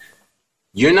that,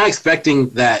 you're not expecting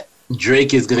that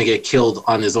Drake is gonna get killed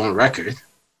on his own record.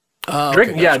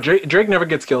 Drake never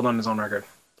gets killed on his own record.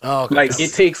 Oh, okay. Like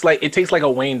it takes like a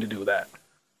Wayne to do that.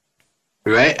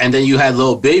 right? And then you had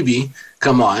Lil Baby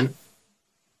come on,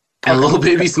 and Lil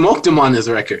Baby smoked him on his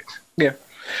record. Yeah.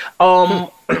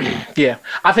 Yeah.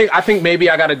 I think maybe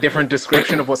I got a different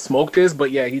description of what smoked is,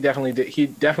 but yeah, he definitely did. He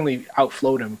definitely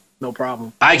outflowed him. No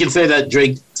problem. I can say that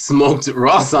Drake smoked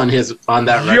Ross on that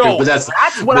record, Yo, but that's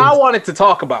what I wanted to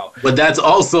talk about. But that's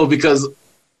also because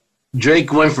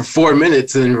Drake went for 4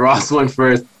 minutes and Ross went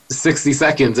for 60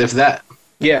 seconds, if that.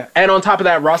 Yeah, and on top of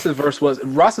that, Ross's verse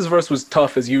was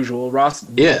tough as usual. Ross,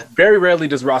 Yeah. very rarely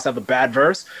does Ross have a bad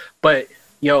verse, but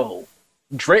yo,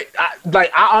 Drake,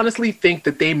 I honestly think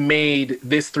that they made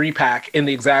this 3-pack in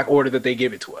the exact order that they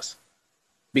gave it to us,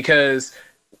 because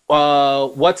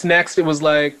What's Next? It was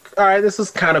like, all right, this is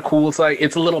kind of cool. It's like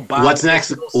it's a little box. What's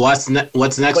Next? What's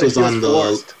next was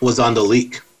on the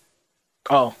leak.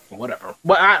 Oh, whatever.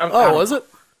 But was it?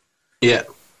 Yeah,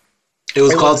 it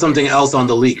was called something else on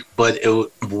the leak, but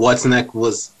What's Next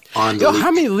was on the leak.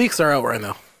 How many leaks are out right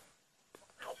now?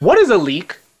 What is a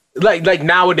leak? Like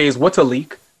nowadays, what's a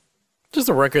leak? Just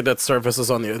a record that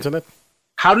surfaces on the internet.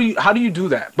 How do you do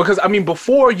that? Because I mean,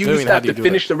 before you used to have to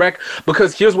finish the record.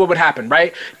 Because here's what would happen,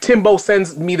 right? Timbo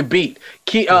sends me the beat.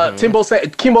 Timbo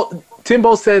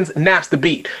sends Naps the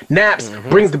beat. Naps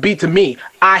brings the beat to me.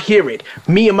 I hear it.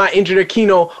 Me and my engineer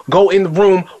Kino go in the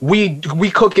room. We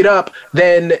cook it up.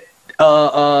 Then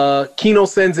Kino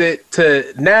sends it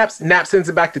to Naps. Naps sends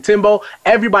it back to Timbo.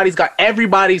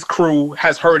 Everybody's crew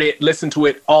has heard it, listened to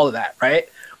it, all of that, right?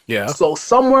 Yeah. So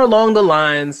somewhere along the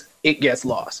lines, it gets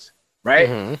lost.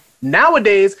 Right?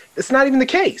 Nowadays, it's not even the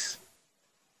case.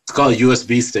 It's called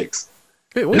USB sticks.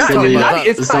 Wait, why is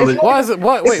it?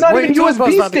 Wait,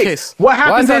 USB sticks. What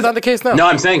happens? Why is that not the case now? No,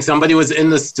 I'm saying somebody was in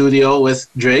the studio with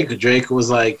Drake. Drake was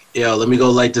like, "Yo, let me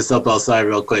go light this up outside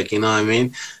real quick." You know what I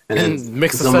mean? And then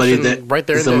mix somebody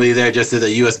there just did a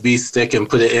USB stick and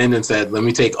put it in and said, "Let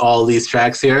me take all these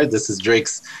tracks here. This is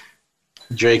Drake's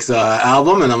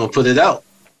album, and I'm gonna put it out."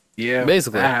 Yeah,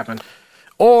 basically that happened.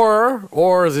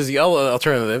 Or is this the other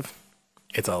alternative?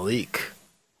 It's a leak.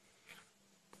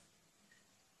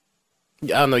 I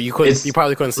don't know. You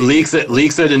probably couldn't see leaks.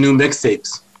 Leaks are the new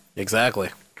mixtapes. Exactly.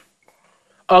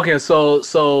 Okay, so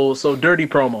dirty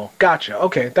promo. Gotcha.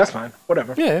 Okay, that's fine.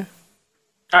 Whatever. Yeah.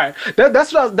 All right.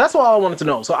 That's all I wanted to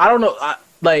know. So I don't know.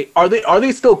 Are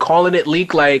they still calling it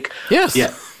leak? Like yes.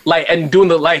 Yeah. Like and doing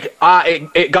the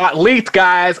it got leaked,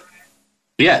 guys.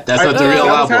 Yeah, that's not the real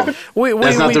album.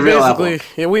 That's not the real album.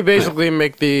 Yeah, we basically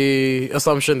make the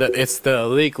assumption that it's the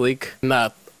leak,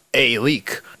 not a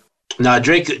leak. No,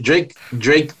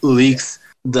 Drake leaks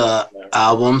the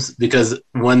albums because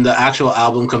when the actual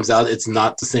album comes out, it's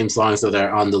not the same songs that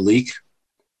are on the leak.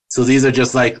 So these are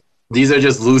just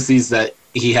loosies that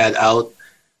he had out.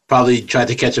 Probably tried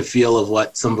to catch a feel of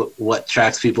what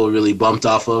tracks people really bumped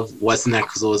off of. What's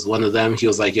Next was one of them. He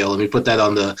was like, "Yo, let me put that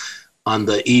on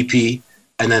the EP."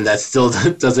 And then that still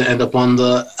doesn't end up on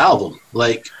the album.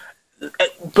 Like,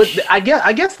 but I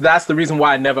guess that's the reason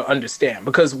why I never understand,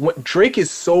 because Drake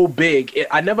is so big.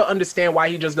 I never understand why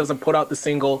he just doesn't put out the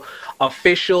single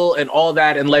official and all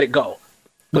that and let it go.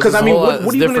 Because I mean, what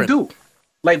are you gonna do?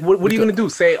 Like, what are you gonna do?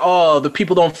 Say, oh, the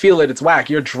people don't feel it. It's whack.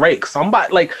 You're Drake.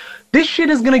 Somebody like this shit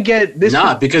is gonna get this.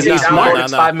 Because he's smart.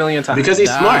 5 million times. Because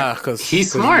he's smart.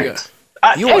 He's smart.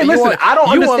 I don't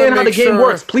understand how the game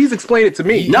works. Please explain it to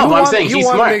me. No, I'm saying he's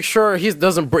smart. Make sure he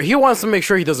doesn't break. He wants to make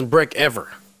sure he doesn't break ever.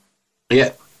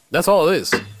 Yeah, that's all it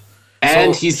is.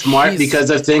 And he's smart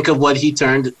because think of what he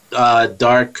turned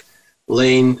Dark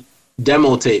Lane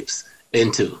demo tapes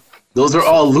into. Those are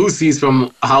all loosies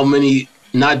from how many?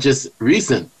 Not just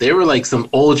recent. They were like some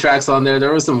old tracks on there.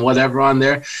 There was some whatever on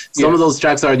there. Some of those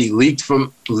tracks already leaked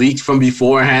from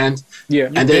beforehand. Yeah,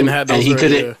 and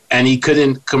he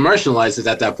couldn't commercialize it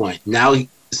at that point. Now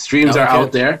streams are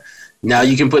out there. Now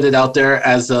you can put it out there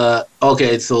as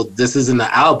so this isn't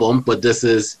the album, but this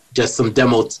is just some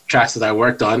demo tracks that I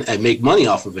worked on and make money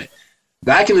off of it.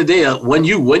 Back in the day, when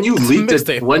you leaked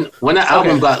it, when an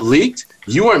album got leaked,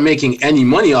 you weren't making any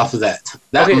money off of that.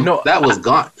 That was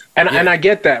gone. And I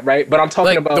get that, right? But I'm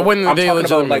talking about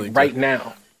right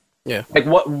now. Yeah. Like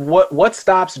what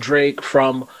stops Drake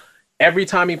from every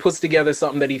time he puts together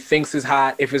something that he thinks is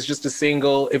hot, if it's just a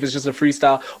single, if it's just a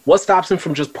freestyle, what stops him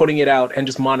from just putting it out and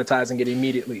just monetizing it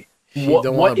immediately?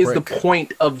 What is the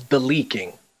point of the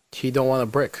leaking? He don't want to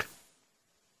brick.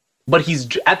 But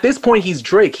at this point he's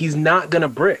Drake. He's not gonna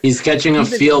brick. He's catching a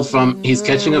feel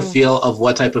of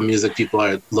what type of music people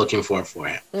are looking for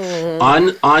him.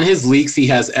 On his leaks, he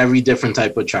has every different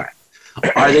type of track.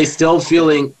 Are they still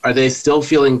feeling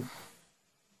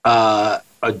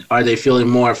are they feeling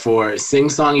more for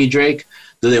sing-songy Drake?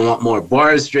 Do they want more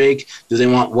bars Drake? Do they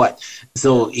want what?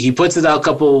 So he puts it out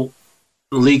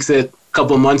leaks it a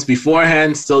couple months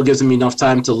beforehand, still gives him enough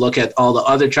time to look at all the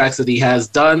other tracks that he has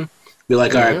done. Be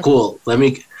like, all right, cool. Let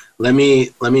me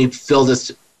fill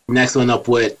this next one up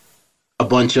with a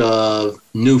bunch of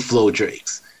new flow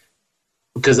Drakes.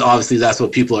 Because obviously that's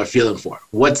what people are feeling for.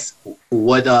 What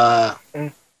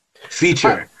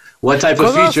feature? What type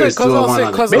of features do I want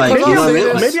on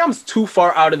it? Maybe I'm too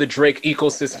far out of the Drake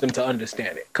ecosystem to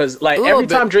understand it. Because like every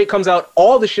time Drake comes out,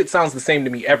 all the shit sounds the same to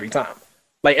me every time.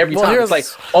 Like every time it's like,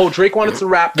 oh, Drake wanted to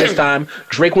rap this time.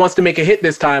 Drake wants to make a hit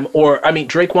this time. Or I mean,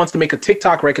 Drake wants to make a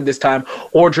TikTok record this time.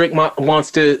 Or Drake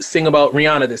wants to sing about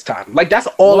Rihanna this time. Like that's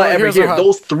all I ever hear.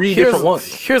 Those three different ones.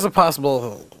 Here's a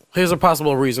possible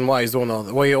reason why he's doing all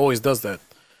that. Why he always does that.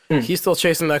 He's still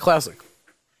chasing that classic.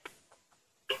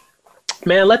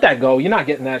 Man, let that go. You're not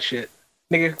getting that shit,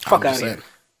 nigga. Fuck out of here.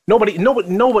 Nobody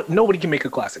can make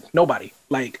a classic. Nobody.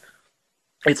 Like,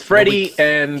 it's Freddie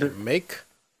and make.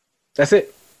 That's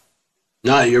it.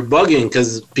 No, you're bugging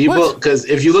because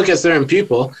if you look at certain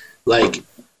people, like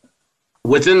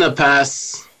within the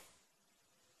past,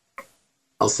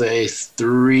 I'll say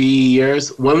 3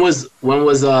 years. When was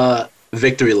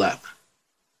Victory Lap?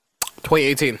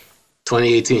 2018.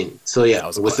 2018. So yeah,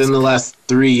 within the last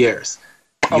 3 years.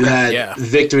 You had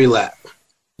Victory Lap.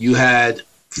 You had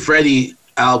Freddie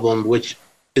album, which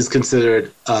is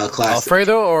considered a classic.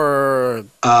 Alfredo or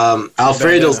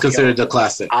Alfredo's considered a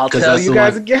classic. I'll tell you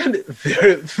guys again.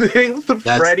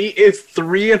 Freddie is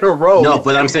 3 in a row. No,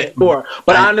 but I'm saying 4.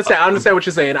 But I understand what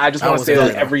you're saying. I just want to say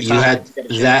that every time. You had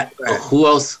that. Who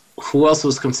else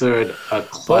was considered a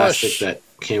classic that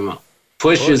came out?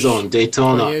 Push's own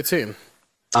Daytona. 2018.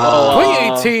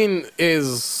 2018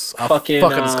 is a fucking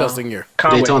disgusting year.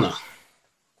 Conway. Daytona.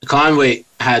 Conway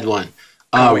had one.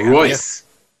 Royce.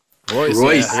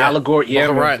 Royce. Yeah. Allegory. Yeah,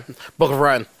 Book of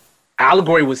Ryan.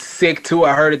 Allegory was sick too.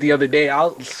 I heard it the other day.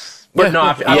 But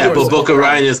Book of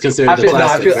Ryan is considered a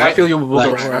classic. I feel you with Book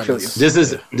of Ryan. I feel you. This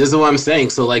is what I'm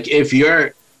saying. So like, if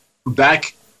you're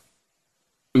back,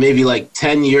 maybe like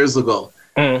 10 years ago,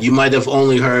 you might have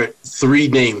only heard 3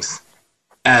 names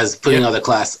as putting out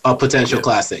a potential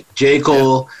classic: J.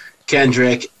 Cole,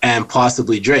 Kendrick, and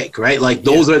possibly Drake. Right? Like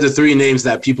those are the 3 names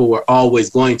that people were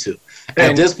always going to.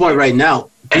 At this point, right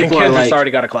now, people are like, already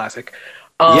got a classic.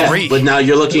 But now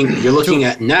you're looking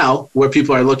at now where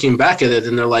people are looking back at it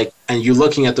and they're like, and you're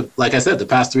looking at like I said, the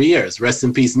past 3 years. Rest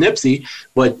in peace, Nipsey.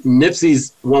 But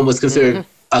Nipsey's one was considered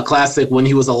a classic when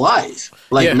he was alive,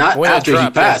 like not after he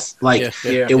passed. Like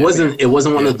it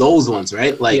wasn't one of those ones,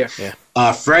 right? Like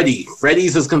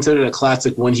Freddie's is considered a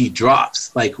classic when he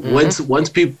drops. Like once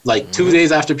people, like 2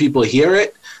 days after people hear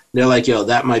it, they're like, yo,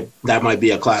 that might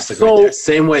be a classic right there.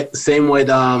 Same with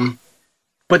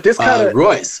but this kind of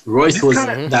Royce was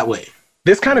that way.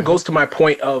 This kind of goes to my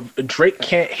point of Drake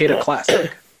can't hit a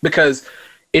classic because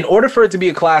in order for it to be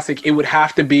a classic, it would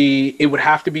have to be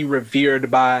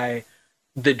revered by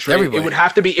the Drake. Everybody. It would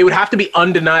have to be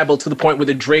undeniable to the point where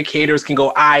the Drake haters can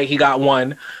go, he got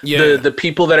one. Yeah. The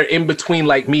people that are in between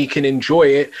like me can enjoy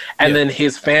it, and then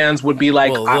his fans would be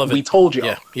like, we told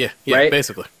you. Yeah. Right?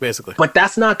 Basically. But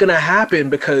that's not gonna happen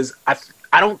because I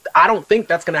don't think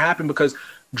that's gonna happen because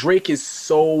Drake is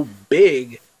so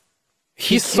big.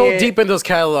 He's so deep into his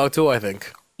catalog too, I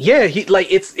think. Yeah, he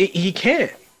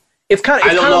can't. It's kind of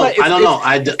I don't know.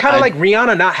 It's kind of like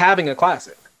Rihanna not having a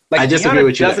classic. Like I disagree Rihanna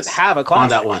with you. Doesn't have a classic on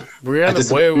that one.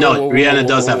 Rihanna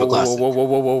does have a classic. What's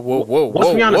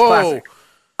Rihanna's classic?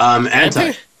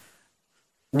 Anti.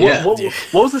 What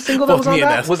was the single that was on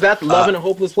that? Was that Love in a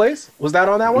Hopeless Place? Was that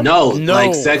on that one? No.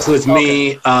 Like Sex with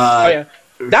Me.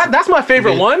 That's my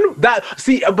favorite one.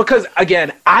 Because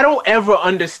again, I don't ever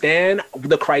understand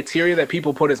the criteria that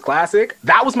people put as classic.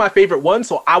 That was my favorite one.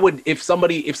 So I would, if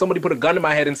somebody put a gun to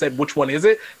my head and said which one is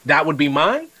it, that would be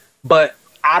mine. But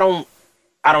I don't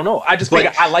know. I just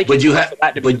think I like it for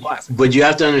that to be classic. But you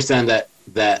have to understand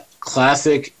that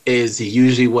classic is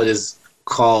usually what is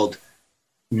called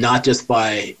not just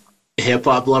by hip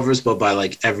hop lovers, but by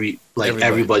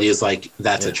everybody is like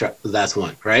that's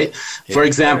one, right? Yeah. For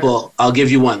example, I'll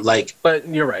give you one. But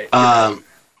you're right.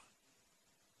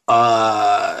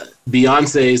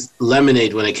 Beyonce's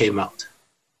Lemonade when it came out,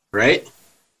 right?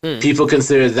 People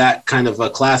consider that kind of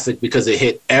a classic because it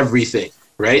hit everything,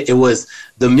 right? It was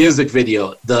the music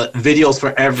video, the videos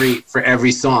for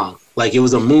every song. Like it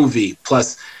was a movie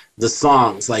plus the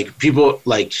songs. Like people,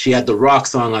 like she had the rock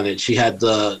song on it. She had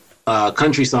the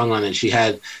country song on it. She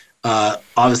had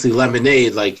obviously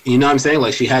Lemonade. Like, you know what I'm saying?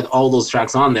 Like she had all those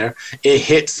tracks on there. It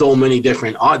hit so many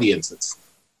different audiences,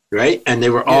 right? And they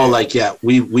were all like,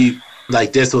 we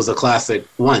like this was a classic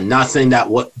one. Not saying that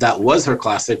that was her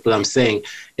classic, but I'm saying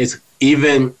it's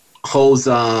even Ho's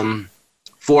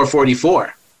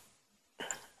 444.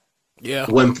 Yeah.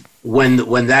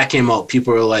 When that came out,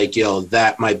 people were like, "Yo,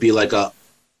 that might be like a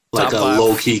Top 5.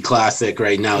 low key classic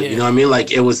right now." Yeah. You know what I mean?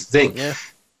 Like it was thing. Yeah.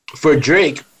 For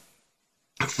Drake,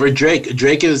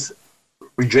 Drake is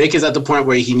at the point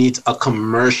where he needs a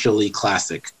commercially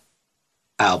classic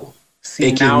album. See,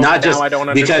 It cannot now I don't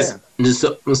understand.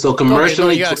 So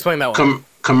commercially, you gotta explain that one.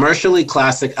 Commercially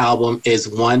classic album is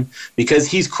one because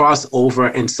he's crossed over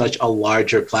in such a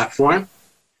larger platform.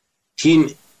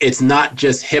 It's not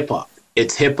just hip hop.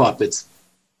 It's hip hop. It's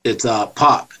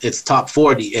pop. It's top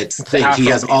 40. It's thing. He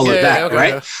has all of that, okay,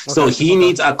 right? okay. So he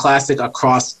needs a classic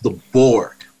across the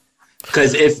board.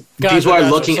 Because if people are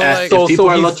looking So, at, like- if people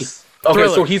are he's- looking, Okay,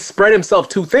 Thriller. so he's spread himself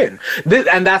too thin,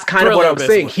 and that's kind of what Thriller, I'm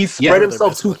saying. basically. He's spread Yeah.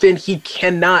 himself too thin. He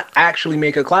cannot actually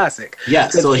make a classic. yeah.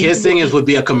 So Because his thing is would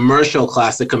be a commercial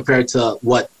classic compared to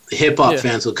what hip hop Yeah.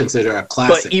 fans would consider a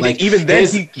classic. But even Like, even then,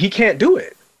 his- he can't do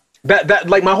it. That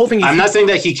like my whole thing. Is I'm not saying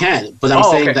that he can, but I'm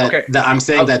saying okay. that I'm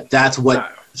saying that that's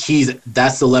what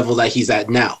that's the level that he's at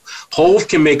now. Hove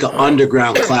can make an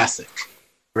underground classic,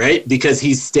 right? Because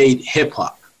he's stayed hip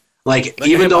hop. Like a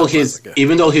even though hip-hop classic, yeah.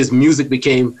 even though his music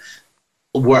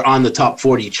were on the top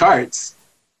 40 charts,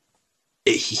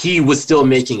 he was still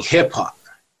making hip hop.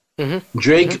 Mm-hmm.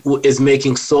 Drake is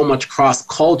making so much cross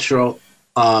cultural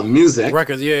music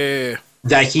Records, yeah.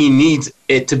 that he needs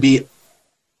it to be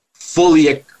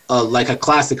fully like a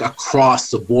classic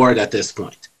across the board at this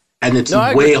point. And it's No,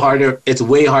 I way agree. harder. It's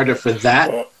way harder for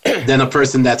that than a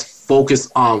person that's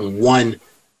focused on one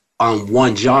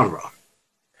genre.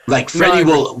 Like Freddie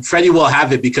will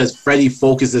have it because Freddie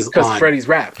focuses on Freddie's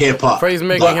rap. hip hop. Freddie's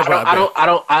making But hip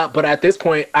hop. but at this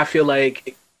point, I feel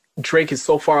like Drake is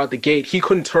so far out the gate, he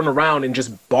couldn't turn around and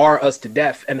just bar us to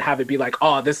death and have it be like,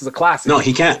 oh, this is a classic. No,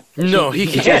 he can't. No, he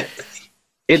can't.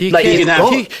 It, He like, can't. it's have-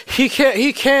 gone.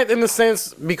 He can't in the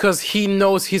sense because he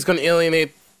knows he's going to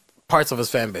alienate parts of his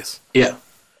fan base. Yeah.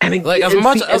 And it- Like as and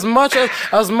much see,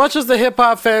 as much as the hip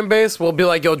hop fan base will be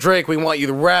like, yo, Drake, we want you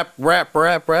to rap,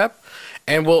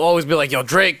 and we'll always be like, yo,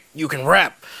 Drake, you can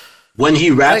rap. When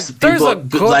he raps, Like, there's people a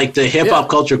good- like the hip hop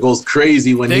culture goes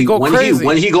crazy when They go crazy.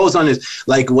 when he goes on his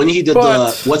when he did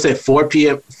But- the what's it 4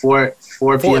 p.m.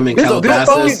 in this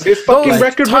Calabasas. fucking Like,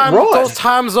 record with time, Ross. those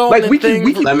time zone Like and we can,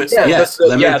 things. Lemon- yeah, yes, the-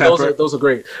 lemon yeah, pepper. those are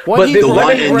great. When But he- the when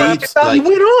one he in raps, Needs, he like-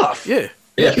 went off. Yeah.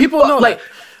 Yeah. People know like that.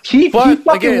 he But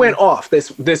fucking again- went off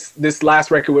this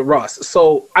last record with Ross.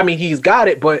 So I mean, he's got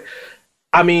it, but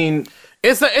I mean,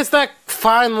 It's that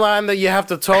fine line that you have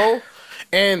to toe,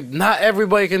 and not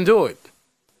everybody can do it.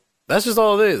 That's just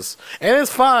all it is, and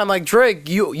it's fine. Like Drake,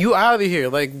 you out of here.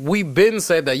 Like we been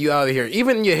said that you out of here.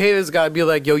 Even your haters gotta be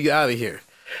like, yo, you out of here,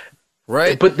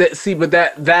 right? but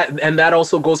that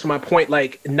also goes to my point.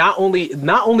 Like not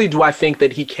only do I think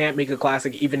that he can't make a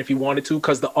classic even if he wanted to,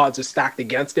 because the odds are stacked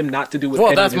against him. Not to do with well,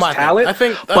 any that's of his my talent.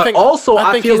 thing. I think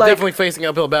feel he's like definitely facing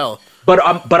uphill battle. But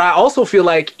I also feel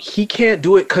like he can't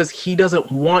do it because he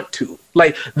doesn't want to.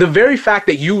 Like the very fact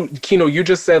that you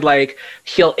just said like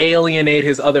he'll alienate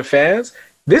his other fans.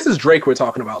 This is Drake we're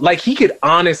talking about. Like he could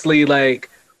honestly like.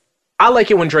 I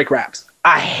like it when Drake raps.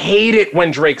 I hate it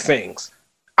when Drake sings.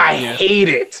 I hate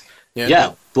it.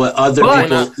 Yeah, but other But-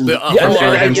 people Yeah,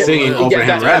 prefer him yeah, singing yeah, over yeah, him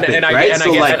and- rapping, and I right? get-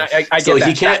 So and I like, get so that.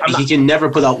 he can't. I'm not- He can never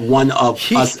put out one of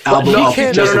us album he of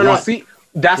can't- just no. one. See,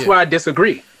 that's where I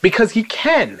disagree because he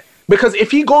can. Because if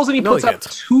he goes and he No, puts he out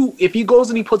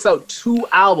can't. two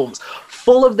albums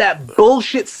full of that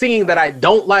bullshit singing that I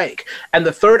don't like, and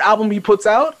the third album he puts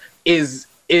out is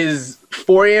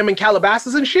 4 a.m. in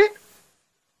Calabasas and shit,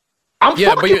 I'm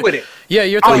fucking with it. Yeah,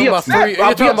 you're I'll talking be about upset. three. You're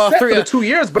I'll be talking about upset three for the 2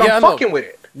 years, but Yeah, I I'm know. fucking with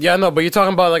it. Yeah, no, but you're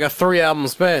talking about like a 3 album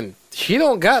spin. He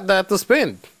don't got that to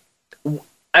spin.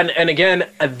 And again,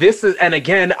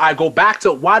 I go back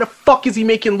to why the fuck is he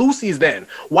making Lucy's then?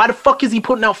 Why the fuck is he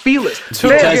putting out feelers?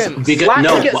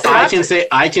 I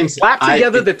can Slap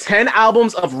together the 10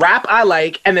 albums of rap I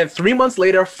like, and then 3 months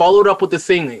later followed up with the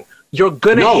singing. You're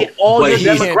gonna hit all your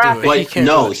demographics. But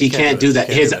he can't do that.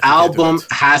 His album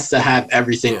has to have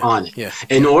everything on it. Yeah.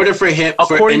 In order for him,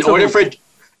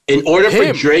 in order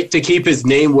for Drake to keep his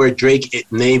name where Drake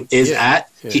name is at,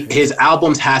 his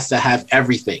albums has to have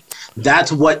everything.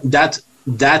 That's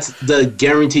the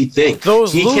guaranteed thing.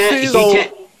 Those he Lucy's,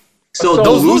 can't. So those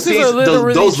those Lucy's are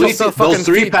literally just to fucking those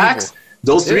 3 feed packs. people.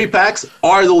 Those 3 packs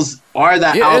are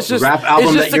that rap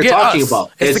album that you're talking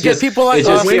about. It's to get people like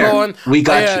us going. We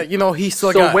got you. You know, he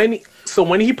still got.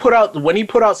 When he put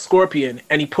out Scorpion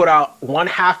and he put out one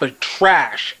half of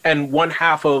trash and one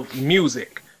half of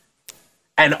music,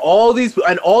 and all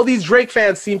these Drake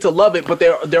fans seem to love it, but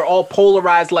they're all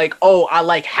polarized. Like, oh, I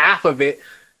like half of it.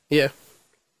 Yeah.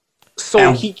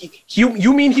 So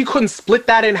you mean he couldn't split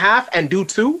that in half and do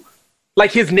two?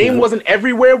 Like his name wasn't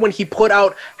everywhere when he put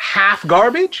out half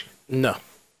garbage? No.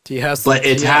 He has but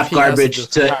it's half garbage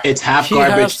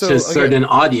to certain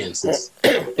audiences.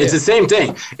 It's the same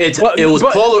thing.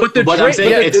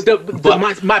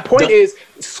 My point is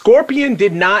Scorpion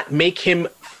did not make him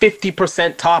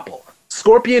 50% topple.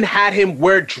 Scorpion had him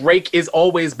where Drake is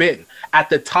always been, at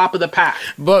the top of the pack.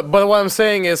 But what I'm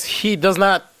saying is he does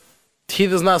not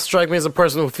strike me as a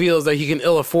person who feels that he can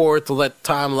ill afford to let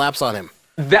time lapse on him.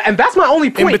 And that's my only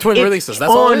point. In between releases,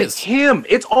 that's all it is.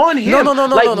 It's on him.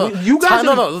 No. You guys,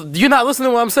 you're not listening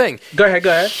to what I'm saying. Go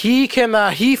ahead. He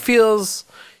cannot. He feels.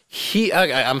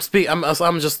 I'm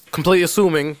just completely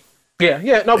assuming.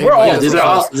 Yeah. No, we're all. Yeah, this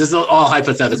is all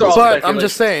hypothetical. But I'm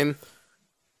just saying.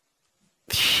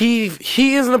 He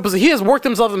is in a position. He has worked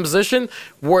himself in a position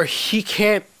where he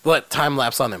can't let time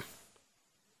lapse on him.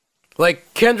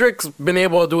 Like Kendrick's been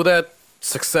able to do that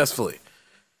successfully.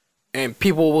 And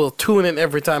people will tune in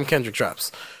every time Kendrick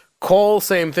drops. Cole,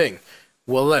 same thing.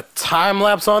 Will let time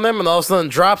lapse on them, and all of a sudden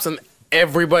drops, and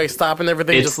everybody stopping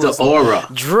everything. It's just the aura.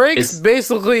 Drake's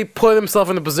basically put himself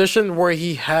in a position where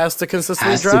he has to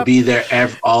consistently drop. Has to be there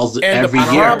every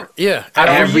year. Yeah,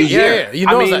 every year. You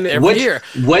know that every year.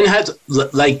 When has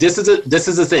this is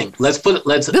the thing. This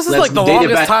is like the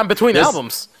longest time between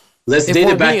albums. Let's date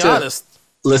it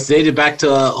back to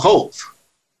Hove.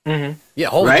 Mm-hmm. Yeah,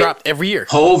 Hove dropped every year.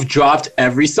 Hove dropped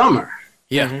every summer.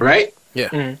 Yeah. Right? Yeah.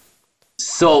 Mm-hmm.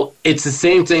 So it's the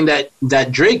same thing that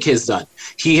Drake has done.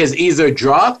 He has either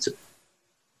dropped,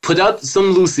 put out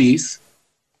some loosies,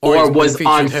 or was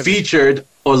on featured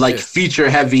or feature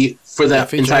heavy for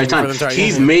that entire time.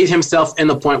 He's made himself in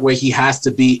the point where he has to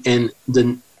be in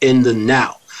the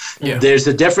now. Yeah. There's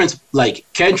a difference. Like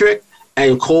Kendrick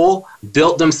and Cole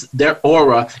built their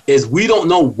aura is we don't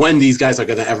know when these guys are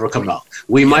going to ever come out.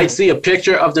 We might see a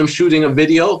picture of them shooting a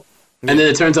video, and then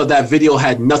it turns out that video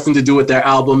had nothing to do with their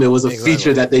album. It was a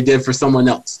feature that they did for someone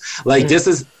else. Like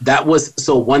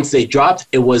so once they dropped,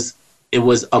 it was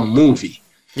a movie.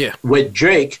 Yeah. With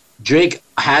Drake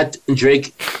has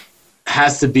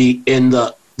to be in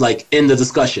the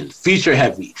discussion, feature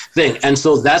heavy thing. And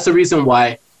so that's the reason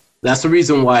why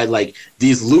like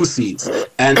these loosies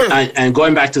and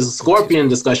going back to the Scorpion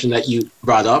discussion that you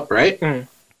brought up, right? Mm.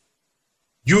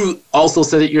 You also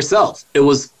said it yourself. It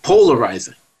was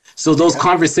polarizing. So those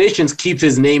conversations keep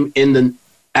his name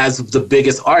as the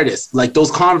biggest artist. Like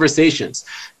those conversations,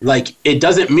 like it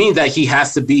doesn't mean that he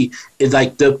has to be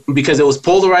because it was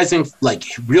polarizing. Like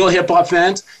real hip hop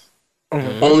fans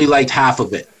only liked half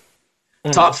of it.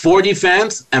 Mm-hmm. Top 40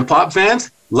 fans and pop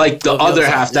fans like the other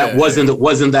half that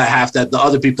wasn't that half that the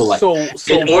other people like. So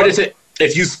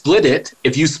if you split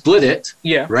it,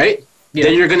 right? Yeah.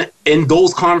 Then you're gonna in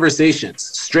those conversations,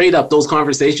 straight up those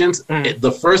conversations.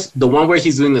 The one where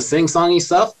he's doing the sing-songy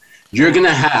stuff, you're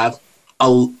gonna have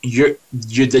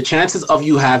the chances of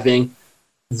you having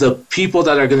the people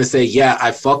that are gonna say, yeah,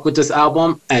 I fuck with this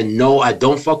album, and no, I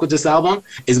don't fuck with this album,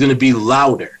 is gonna be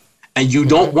louder. And you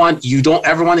don't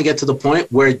ever want to get to the point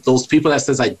where those people that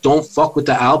says I don't fuck with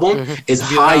the album is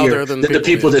higher than the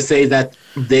people that say that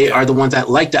they are the ones that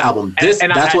like the album.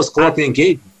 That's what Scorpion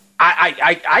gave me.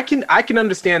 I can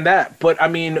understand that, but I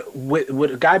mean, with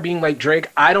a guy being like Drake,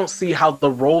 I don't see how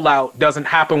the rollout doesn't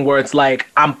happen where it's like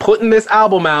I'm putting this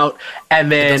album out,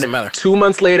 and then 2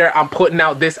 months later I'm putting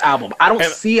out this album. I don't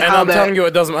see how that. Telling you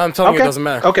it doesn't. I'm telling you it doesn't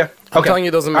matter. Okay. I'm telling you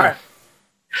it doesn't matter.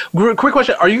 All right. Quick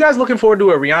question: are you guys looking forward to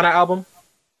a Rihanna album?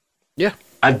 Yeah,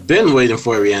 I've been waiting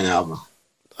for a Rihanna album,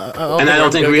 and I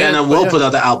don't think Rihanna will put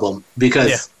out the album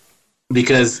because she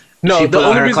put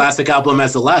out her classic album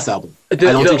as the last album. I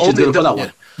don't think she's gonna put out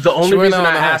one. The only reason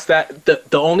I asked that,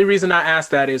 the only reason I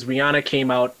asked that is Rihanna came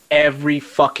out every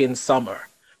fucking summer.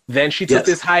 Then she took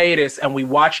this hiatus, and we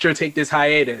watched her take this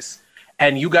hiatus,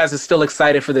 and you guys are still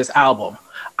excited for this album.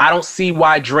 I don't see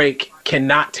why Drake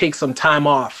cannot take some time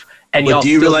off. And but do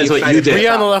you realize what you did?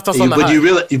 Rihanna left us on the high.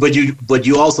 But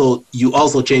you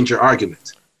also changed your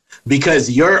argument,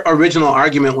 because your original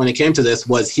argument when it came to this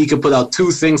was he could put out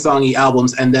 2 sing-songy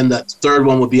albums and then the third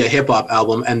one would be a hip-hop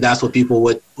album, and that's what people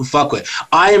would fuck with.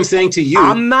 I am saying to you,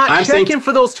 I'm not checking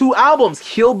for those 2 albums.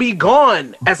 He'll be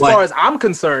gone as far as I'm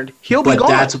concerned. He'll be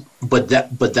gone. But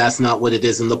that's not what it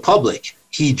is in the public.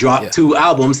 He dropped 2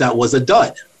 albums that was a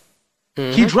dud.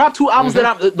 Mm-hmm. He dropped 2 albums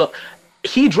that look.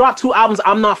 He dropped 2 albums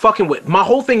I'm not fucking with. My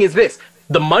whole thing is this.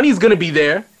 The money's going to be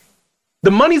there. The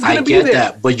money's gonna be get there.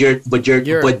 that, but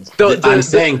I'm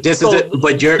saying this so is it.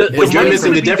 But you're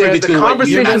missing the difference between the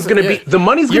conversation's gonna be. The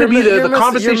money's gonna be there. The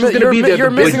conversation's gonna be there.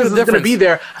 The business is gonna be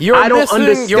there. I don't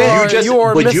understand.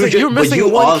 You're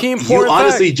missing one key important You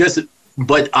honestly just.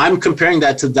 But I'm comparing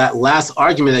that to that last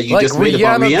argument that you just made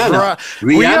about Rihanna.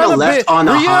 Rihanna left on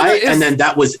a high, and then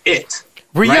that was it.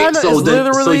 Rihanna is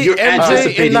literally you're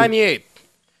MJ in '98.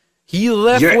 He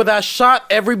left with that shot.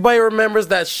 Everybody remembers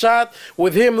that shot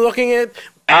with him looking at.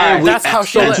 That's how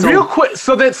she left. Real quick.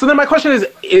 So then my question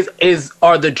is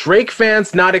are the Drake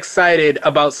fans not excited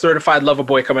about Certified Lover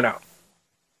Boy coming out?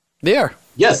 They are.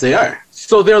 Yes, they are.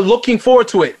 So they're looking forward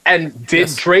to it. And did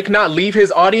Drake not leave his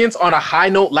audience on a high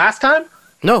note last time?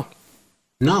 No.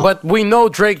 But we know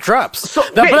Drake drops. So, I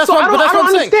don't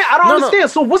understand. I don't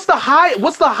understand. So what's the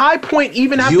high point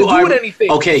even have to do with anything?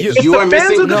 Okay, if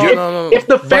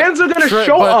the fans are gonna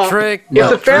show up, if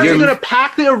the fans are gonna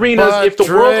pack the arenas, if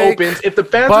the world opens, if the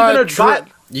fans are gonna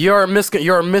you're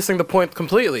missing the point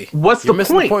completely. What's the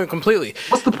point?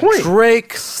 What's the point?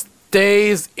 Drake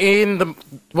stays in the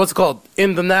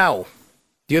in the now.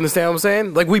 Do you understand what I'm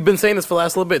saying? Like, we've been saying this for the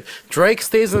last little bit. Drake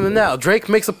stays in the now. Drake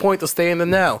makes a point to stay in the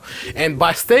now. And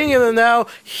by staying in the now,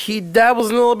 he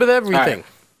dabbles in a little bit of everything.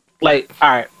 I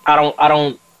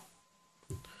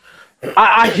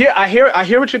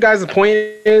hear what your guys' point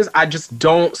is. I just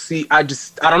don't see. I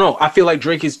don't know. I feel like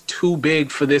Drake is too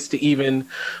big for this to even,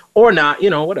 or not.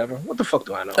 Whatever. What the fuck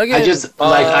do I know? Again, I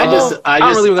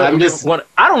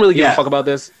don't really give a fuck about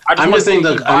this. I'm just saying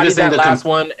the last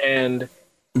one and.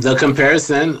 The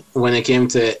comparison when it came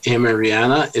to him and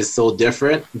Rihanna is so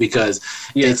different because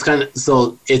it's gonna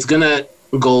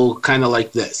go kind of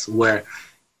like this, where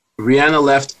Rihanna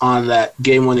left on that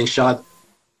game-winning shot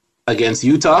against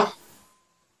Utah,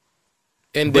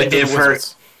 and then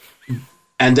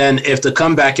if the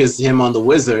comeback is him on the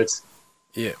Wizards,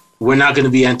 we're not going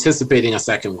to be anticipating a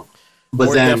second one.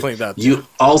 But then you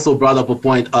also brought up a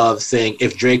point of saying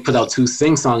if Drake put out 2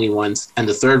 sing-songy ones and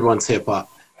the third one's hip-hop,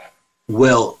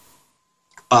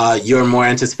 you're more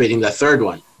anticipating that third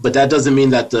one. But that doesn't mean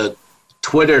that the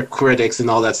Twitter critics and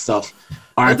all that stuff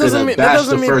aren't going to bash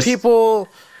the first people.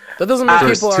 That doesn't mean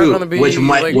people aren't going to be which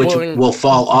will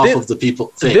fall off of the people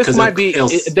thing. This might be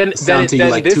then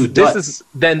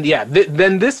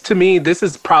this to me, this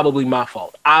is probably my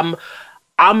fault.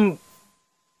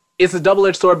 It's a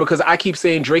double-edged sword because I keep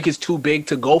saying Drake is too big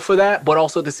to go for that, but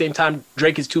also at the same time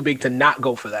Drake is too big to not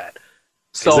go for that.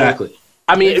 So exactly.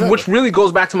 I mean, which really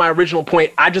goes back to my original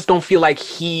point. I just don't feel like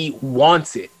he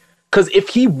wants it. Because if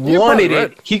he wanted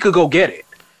it, he could go get it.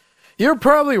 You're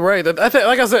probably right. I think,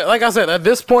 like I said, at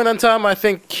this point in time, I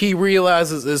think he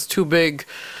realizes it's too big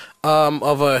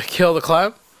of a kill to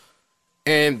climb.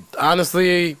 And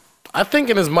honestly, I think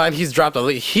in his mind he's dropped at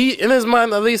least. He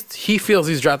feels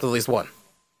he's dropped at least one.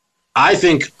 I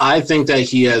think that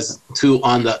he has 2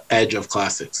 on the edge of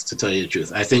classics. To tell you the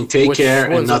truth, I think Take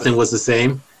Care and Nothing Was the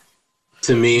Same.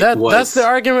 To me, that's the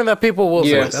argument that people will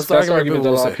say. That's the argument that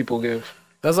a lot of people give.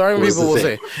 That's the argument people will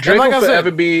say. Drake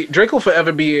will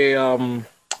forever be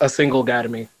a single guy to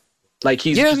me. Like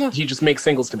he just makes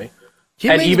singles to me.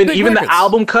 And even the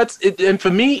album cuts, and for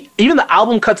me, even the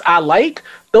album cuts I like,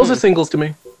 those are singles to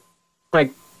me. Like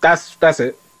that's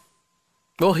it.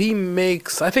 Well,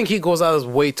 I think he goes out of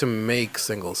his way to make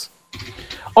singles.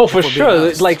 Oh, for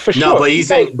sure. Like for sure. No, but he's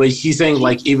saying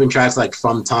like even tracks like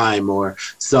From Time or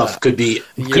stuff could be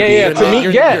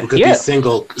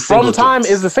single. From Time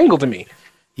is the single to me.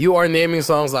 You are naming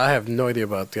songs I have no idea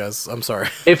about, guys. I'm sorry.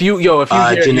 If you hear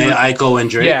Jhené Aiko and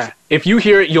Drake. Yeah, if you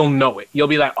hear it, you'll know it. You'll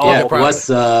be like, oh, yeah, what's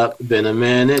up? Been a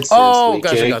minute since we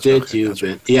kicked it. You've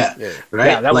been, right?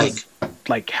 Yeah, that was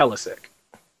like hella sick.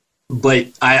 But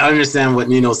I understand what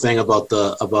Nino's saying about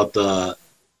the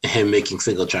him making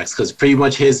single tracks, because pretty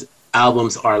much his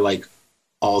albums are like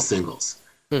all singles.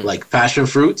 Like Passion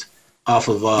Fruit off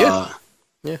of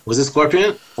was it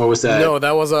Scorpion or was that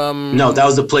that was that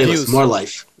was the playlist Views. More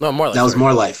Life. No, More Life. That was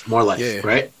More Life,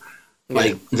 right?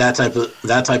 Like that type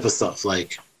of stuff.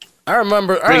 Like I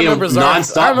remember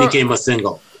Nonstop became a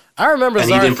single. I remember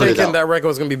Zara thinking that record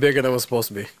was gonna be bigger than it was supposed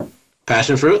to be.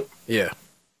 Passion Fruit? Yeah.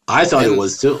 I thought it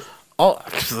was too. Oh,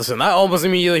 listen, I almost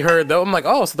immediately heard that. I'm like,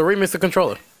 oh, so the remix of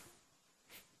Controller.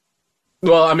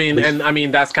 Well, I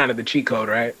mean, that's kind of the cheat code,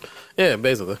 right? Yeah,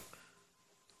 basically.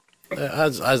 I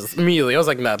just immediately, I was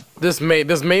like, nah, this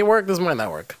may work, this might not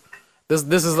work. This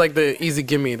is like the easy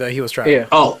gimme that he was trying. Yeah.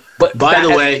 Oh, but by the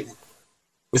way,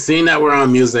 seeing that we're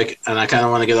on music, and I kind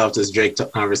of want to get off this Drake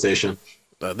conversation.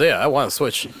 I want to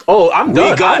switch. Oh, I'm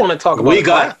done. I want to talk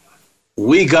about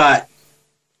we got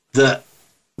the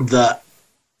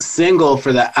single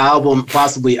for the album,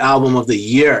 possibly album of the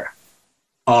year,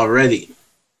 already.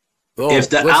 Oh, If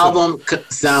the listen, album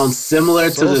sounds similar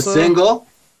to the Sosa? single,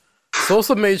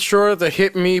 Sosa made sure to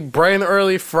hit me bright and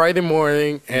early Friday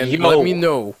morning and Yo. let me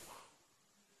know.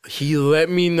 He let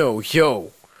me know,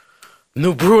 yo,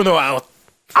 new Bruno out.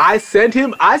 I sent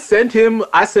him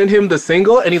the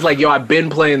single, and he's like, "Yo, I've been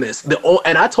playing this."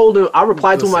 And I told him, I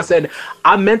replied to him, I said,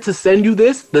 "I meant to send you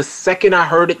this the second I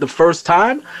heard it the first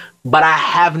time, but I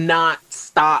have not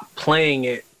stopped playing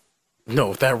it.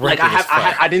 No, that record Like is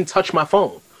fire. I didn't touch my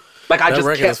phone. Like I That just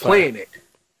record kept is fire. playing it.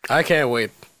 I can't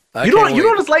wait. You know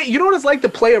what it's like? You know what it's like to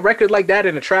play a record like that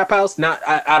in a trap house?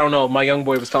 I don't know. My young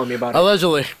boy was telling me about it.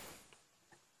 Allegedly.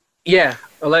 Yeah,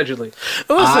 allegedly.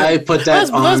 Listen, I put that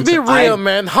on. let's be real, I-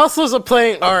 man. Hustlers are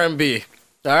playing R&B.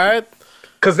 All right.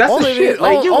 Because that's Only the shit.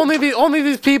 Like, yo, only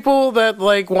these people that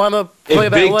like want to play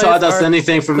if that Big life taught us are-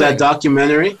 anything from that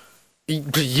documentary,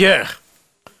 Yeah,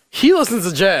 he listens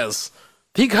to jazz.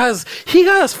 He got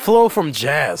his flow from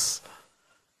jazz.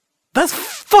 That's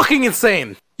fucking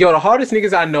insane. yo, the hardest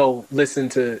niggas I know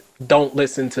don't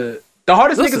listen to. The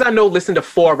hardest Listen. niggas I know listen to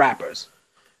 4 rappers.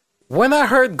 When I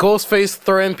heard Ghostface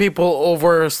throwing people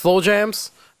over slow jams,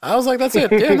 I was like, that's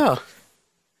it. Yeah, no.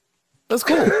 That's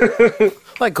cool.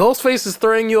 Like, Ghostface is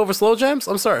throwing you over slow jams?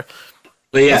 I'm sorry.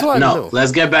 but yeah, That's what I no. knew.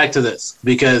 Let's get back to this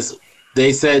because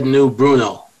they said new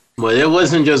Bruno, but it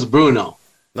wasn't just Bruno.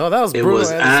 No, that was It Bruno.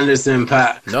 was Anderson. Anderson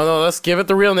 .Paak. No, let's give it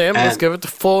the real name. Let's And give it the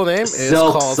full name. It's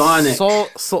Silk called Sonic. Silk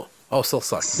Sonic.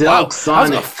 Silk Wow, I was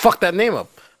Sonic. gonna fuck that name up.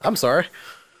 I'm sorry.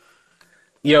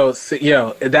 That's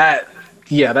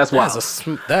wild.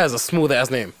 That is a smooth ass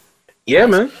name. Yeah,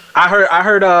 man. I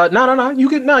heard. No.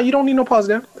 You don't need no pause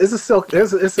there. It's a silk.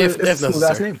 It's a smooth ass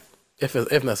necessary. name. If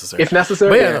necessary. If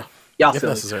necessary. But yeah, yeah. no. Y'all If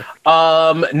silly. necessary.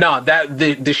 No, that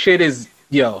the shit is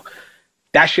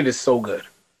that shit is so good.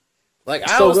 Like,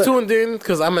 I So was good. tuned in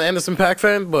because I'm an Anderson .Paak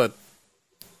fan, but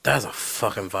that's a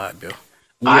fucking vibe, yo.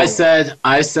 I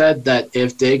said that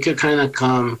if they could kind of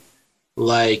come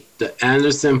like the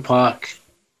Anderson .Paak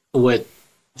with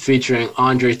featuring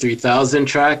Andre 3000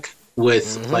 track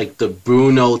with like the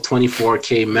Bruno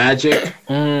 24K Magic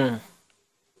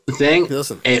thing,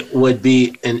 Listen. it would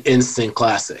be an instant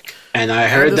classic. And I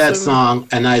heard that Anderson- song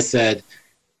and I said,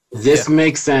 this Yeah.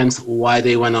 makes sense why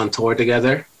they went on tour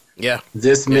together. Yeah.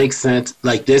 This makes sense.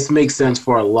 Like, this makes sense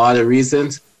for a lot of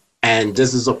reasons. And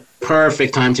this is a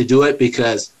perfect time to do it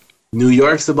because New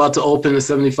York's about to open to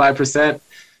 75%.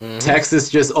 Texas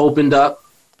just opened up.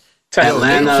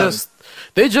 Atlanta.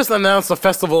 They just announced a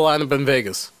festival lineup in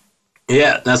Vegas.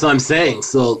 Yeah, that's what I'm saying.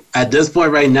 So at this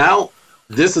point right now,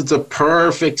 this is the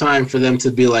perfect time for them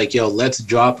to be like, yo, let's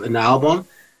drop an album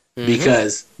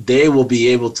because they will be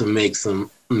able to make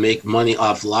money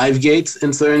off live gates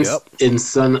in certain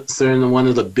certain one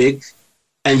of the big,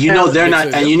 and you know they're not,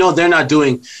 and you know they're not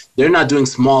doing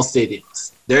small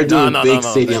stadiums. They're doing big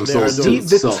stadiums.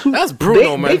 So That's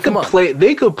Bruno, man. They Come could on. play.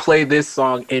 They could play this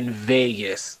song in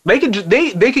Vegas. They could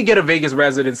get a Vegas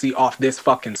residency off this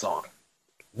fucking song.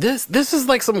 This is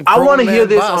like some. I want to grown hear man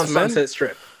this bops, on man. Sunset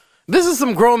Strip. This is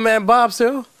some grown man bops,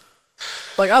 yo.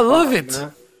 Like, I love it.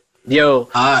 Man. Yo,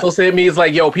 so say me is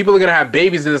like, yo, people are gonna have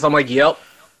babies in this. I'm like, yep.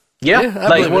 Yeah, I Like,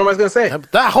 believe what it. am I gonna say?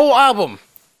 That whole album,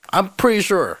 I'm pretty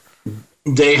sure.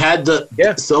 they had the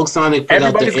Silk Sonic put out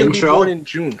Everybody's the gonna be born intro, in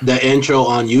June. the intro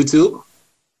on YouTube.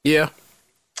 Yeah.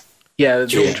 Yeah,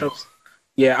 the intro.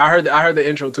 Yeah, I heard the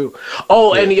intro too.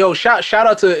 Oh, and yo, shout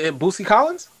out to Boosie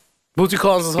Collins. Bootsy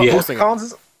Collins is Yeah. hosting it. Collins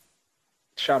is.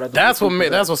 Shout out. To That's Boosie what made. for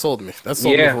That's that. what sold me. That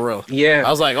sold me for real. Yeah. I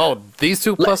was like, oh, these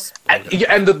two plus.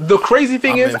 And the crazy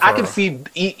thing I'm is, in I for can it. see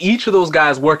each of those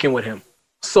guys working with him.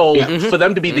 So for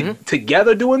them to be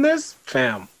together doing this,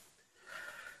 fam.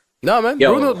 No, man.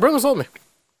 Yo. Bruno sold me.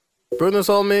 Bruno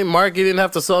sold me. Marky didn't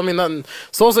have to sell me nothing.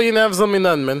 Sosa didn't have to sell me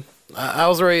nothing, man. I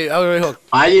was already hooked.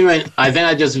 I think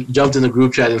I just jumped in the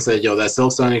group chat and said, yo, that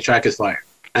Silk Sonic track is fire.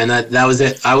 And that was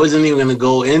it. I wasn't even gonna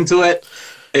go into it.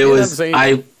 It You was didn't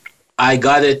have to say I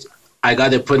got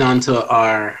it put onto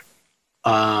our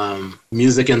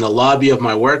music in the lobby of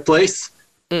my workplace.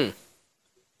 I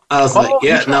was like,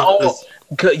 yeah, no.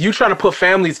 You trying to put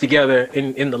families together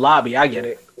in the lobby? I get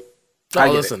it. I Oh,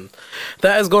 get listen.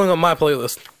 That is going on my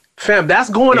playlist. Fam, that's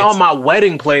going on my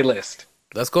wedding playlist.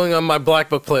 That's going on my Black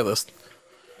Book playlist.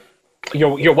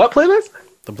 Your what playlist?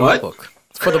 The Black Book.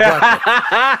 It's for the Black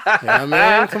Book. Yeah,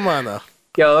 man. Come on now.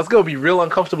 Yo, that's gonna be real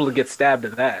uncomfortable to get stabbed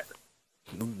at that.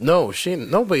 No,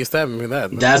 nobody's stabbing me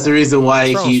that. That's the reason why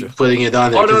What's wrong he's with you? putting it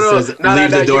on there. Oh, no, 'cause no. it says, No,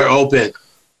 leave no, the door you- open.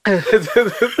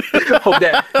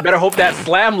 Hope that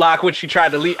slam lock when she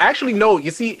tried to leave. Actually, no.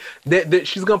 You see, that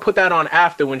she's gonna put that on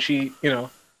after when she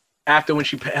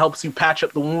helps you patch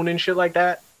up the wound and shit like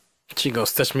that. She gonna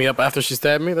stitch me up after she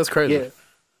stabbed me? That's crazy. Yeah.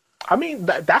 I mean,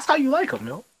 that's how you like them,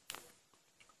 yo.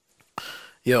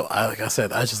 Yo, like I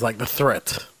said, I just like the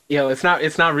threat. Yo, it's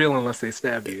not real unless they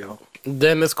stab you, yo.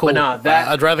 Then it's cool. But nah,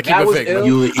 I'd rather keep that it was fake. ill.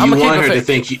 You I'ma keep want it her to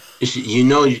fake.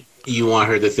 think you want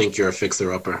her to think you're a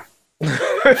fixer-upper.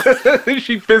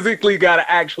 She physically gotta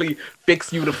actually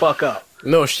fix you to fuck up.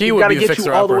 No, she You would gotta be a get fixer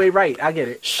you all the upper. way right. I get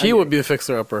it. She would be a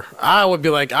fixer upper. I would be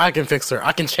like, I can fix her.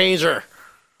 I can change her.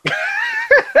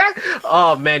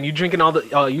 Oh man, you drinking all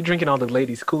the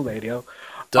ladies' Kool-Aid, yo.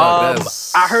 Dog,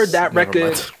 that's- I heard that never record.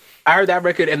 mind. I heard that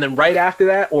record, and then right after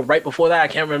that, or right before that, I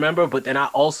can't remember. But then I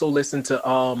also listened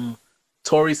to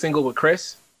Tory's single with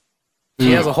Chris.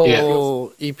 He has a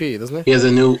whole Yeah. EP, doesn't he? He has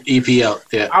a new EP out.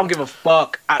 Yeah. I don't give a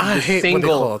fuck. I The hate what they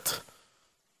call it.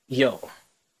 yo.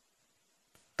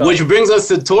 Which brings us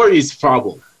to Tory's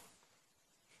problem.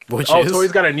 Which Oh, is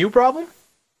Tory's got a new problem.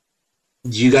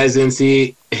 You guys didn't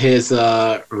see his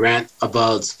rant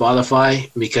about Spotify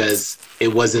because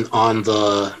it wasn't on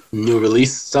the new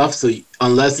release stuff. So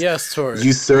unless yes, Tory.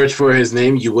 you search for his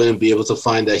name, you wouldn't be able to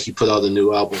find that he put out a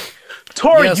new album.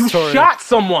 Tory, Yes, you Tory. shot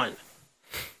someone.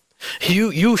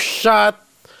 You shot.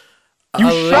 You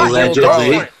a shot label Allegedly.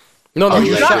 darling. someone. No, You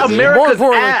you shot shot America's more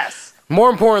importantly, ass. More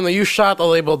importantly, you shot a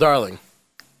label darling.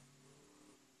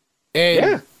 And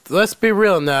Yeah. let's be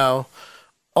real now.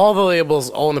 All the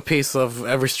labels own a piece of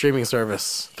every streaming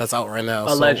service that's out right now.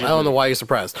 Allegedly. So I don't know why you're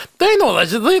surprised. They ain't no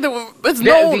allegedly. It's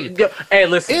known. Hey,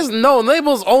 listen. It's known.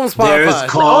 Labels own There's Spotify.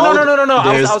 called, Oh no!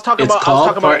 I was talking it's about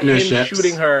called him partnerships.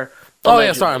 shooting her. Oh yeah,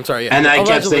 allegedly. sorry. I'm sorry. Yeah. And I kept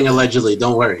Allegedly. saying allegedly.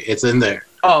 Don't worry, it's in there.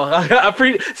 Oh,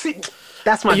 see,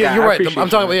 that's my. Yeah, guy. you're I right. appreciate I'm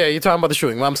talking you, about you're talking about the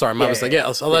shooting. I'm sorry, my Yeah, mistake. yeah,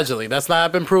 Yes, allegedly. That's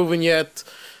not been proven yet.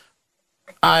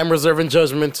 I'm reserving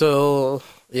judgment till.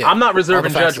 Yeah, I'm not all the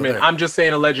reserving facts are judgment. there. I'm just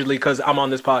saying allegedly because I'm on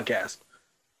this podcast.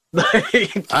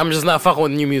 I'm just not fucking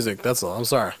with new music. That's all. I'm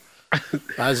sorry.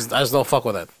 I just don't fuck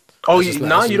with that. Oh, That's you, just not-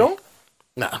 nah, that's you me. don't?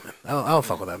 Nah, man. I don't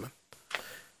fuck with that, man.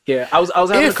 Yeah, I was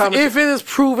having a If conversation. it is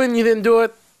proven you didn't do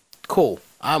it, cool.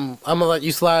 I'm gonna let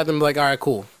you slide and be like, all right,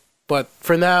 cool. But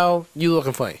for now, you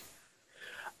looking funny.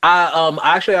 I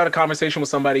actually had a conversation with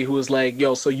somebody who was like,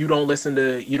 "Yo, so you don't listen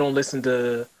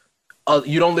to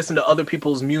other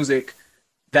people's music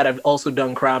that have also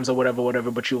done crimes or whatever,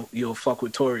 but you'll fuck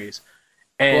with Tories."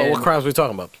 And Well, what crimes are we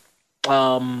talking about?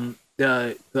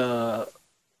 the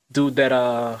dude that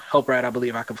helped write I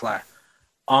Believe I Can Fly.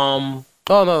 Oh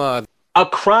no. A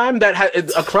crime that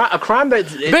has a crime that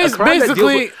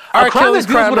Basically, R. a crime Kelly's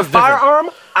that deals crime with a is different. firearm.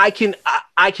 I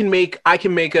can make a Let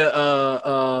me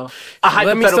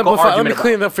hypothetical simplify. Let argument me about.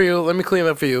 clean it up for you. Let me clean it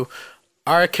up for you.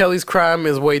 R. Kelly's crime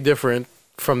is way different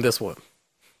from this one.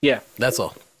 Yeah, That's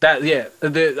all. that yeah.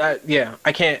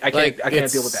 I can't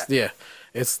It's- deal with that. Yeah,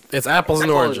 it's apples and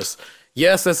That's all it oranges.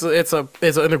 Yes,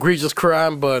 it's an egregious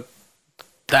crime, but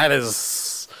that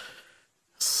is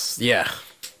yeah.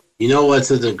 You know what's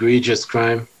an egregious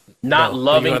crime? Not No, you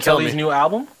loving gotta tell Kelly's me. new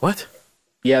album. What?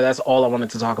 Yeah, that's all I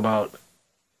wanted to talk about.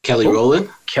 Kelly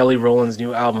Rowland? Kelly Rowland's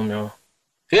new album, yo.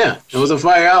 Yeah, it was a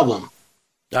fire album.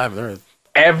 I haven't heard.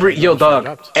 Every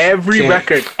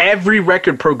Okay. every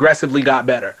record progressively got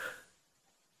better.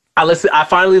 I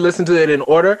finally listened to it in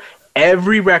order.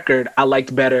 Every record I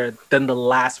liked better than the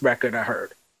last record I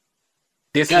heard.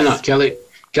 This Yeah, no, is Kelly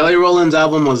Rowland's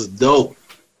album was dope.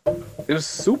 it was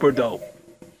super dope.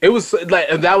 It was like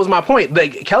that was my point.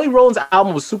 Like Kelly Rowland's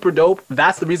album was super dope.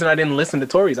 That's the reason I didn't listen to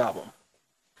Tory's album.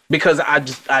 Because I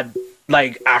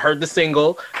heard the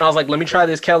single and I was like, let me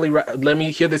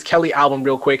hear this Kelly album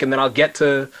real quick and then I'll get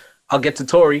to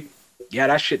Tory. Yeah,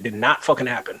 that shit did not fucking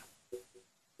happen.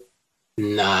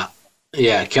 Nah.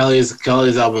 Yeah, Kelly's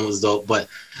album was dope, but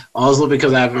also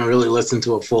because I haven't really listened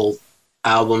to a full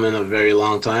album in a very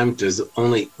long time,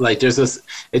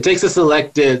 it takes a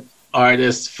selected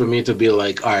artist for me to be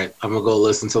like, all right, I'm gonna go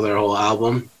listen to their whole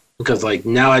album. Because like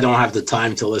now I don't have the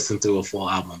time to listen to a full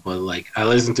album. But like I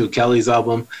listened to Kelly's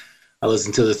album, I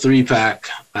listened to the 3-pack,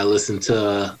 I listened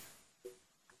to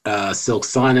Silk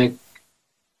Sonic,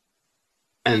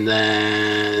 and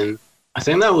then I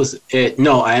think that was it.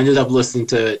 No, I ended up listening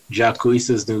to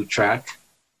Jacquees's new track.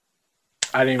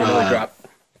 I didn't even know it dropped.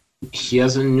 He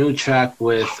has a new track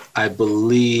with, I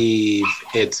believe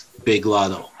it's Big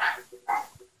Lotto.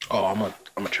 Oh, I'm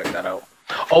gonna check that out.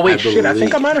 Oh wait, shit! I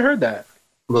think I might have heard that.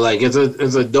 But like it's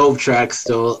a dope track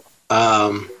still.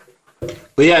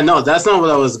 But yeah, no, that's not what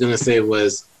I was gonna say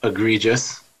was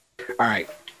egregious. All right,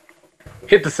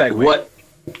 hit the segue.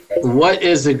 What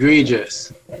is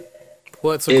egregious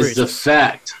What's is egregious? the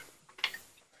fact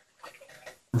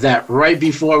that right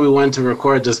before we went to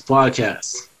record this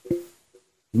podcast,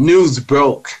 news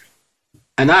broke.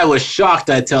 And I was shocked,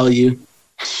 I tell you.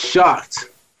 Shocked.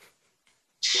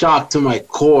 shocked to my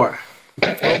core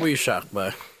What were you shocked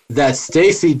by? that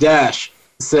Stacey Dash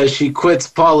says she quits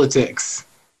politics.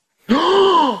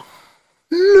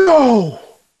 No.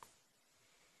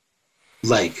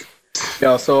 Like,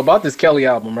 Yo, so about this Kelly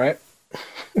album, right?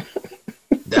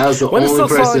 that was the When is only Silk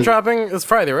Sonic person. dropping? It's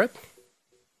Friday, right?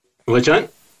 Which one?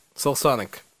 Silk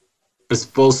Sonic. It's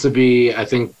supposed to be, I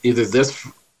think, either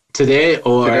today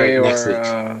or next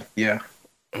week. Yeah.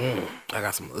 I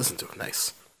got something to listen to.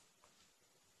 Nice.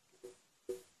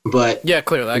 But Yeah,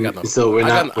 clearly I got nothing. so I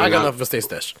got enough for Stacey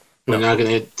Dash. we're not going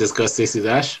to discuss Stacey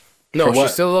Dash. No, For she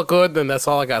what? still look good, and that's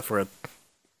all I got for it.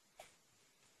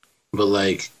 But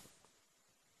like,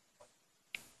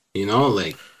 you know,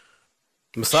 like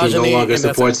she Misogyny. no longer and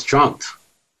that's supports Trump.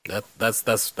 it.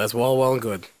 That's well and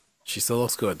good. She still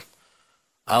looks good.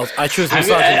 I choose Have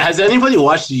misogyny. has anybody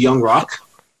watched Young Rock?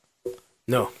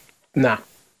 No. Nah.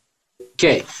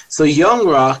 Okay, so Young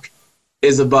Rock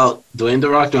is about Dwayne The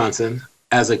Rock Johnson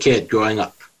as a kid growing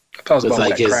up I thought it was With about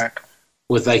like that his- crack.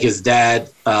 with like his dad.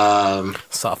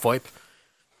 Soft wipe.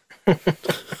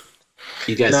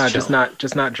 You guys, Nah, chill.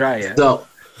 just not dry yet. So,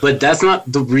 but that's not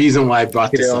the reason why I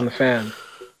brought Get this it up. on the fan.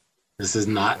 This is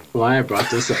not why I brought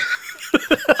this up.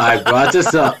 I brought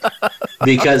this up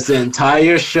because the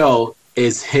entire show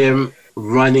is him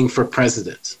running for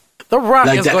president. The Rock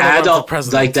Like is the going to run for adult,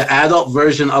 president. like the adult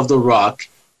version of The Rock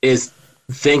is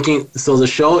thinking. So the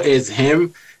show is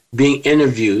him being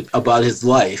interviewed about his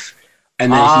life,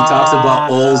 and then he talks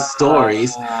about old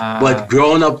stories. But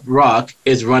grown-up Rock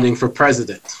is running for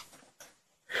president.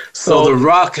 So The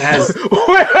Rock has.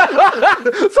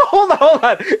 So hold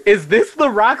on. Is this The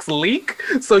Rock's leak?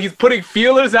 So he's putting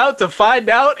feelers out to find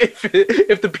out if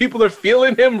the people are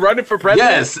feeling him running for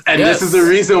president? Yes, and Yes. this is the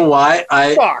reason why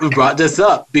I Fuck. brought this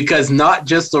up, because not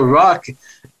just The Rock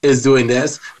is doing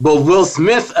this, but Will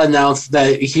Smith announced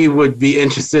that he would be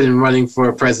interested in running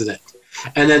for president.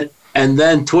 And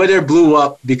then Twitter blew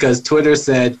up because Twitter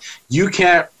said you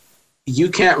can't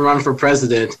run for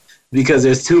president because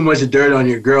there's too much dirt on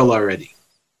your girl already.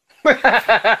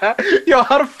 Yo,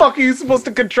 how the fuck are you supposed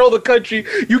to control the country?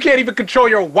 You can't even control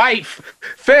your wife.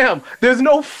 Fam, there's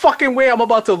no fucking way I'm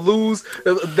about to lose,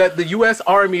 that the U.S.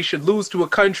 Army should lose to a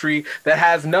country that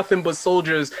has nothing but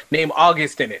soldiers named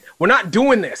August in it. We're not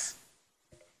doing this.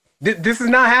 This is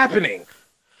not happening.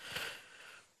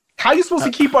 How are you supposed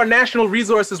to keep our national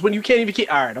resources when you can't even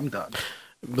keep... All right, I'm done.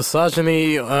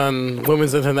 Misogyny on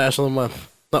Women's International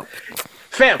Month. No.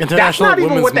 Fam, that's International not even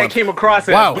Women's what that Month. came across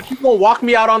as. Wow. But you gonna walk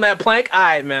me out on that plank? All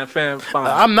right, man, fam, fine.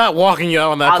 I'm not walking you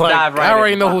out on that I'll plank. dive right I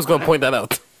already in. know who's going to point that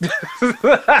out.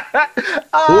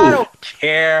 I don't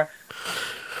care.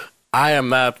 I am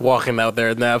not walking out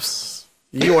there, Naps.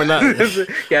 You are not.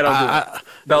 Yeah,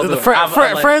 don't do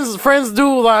it. Friends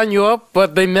do line you up,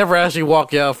 but they never actually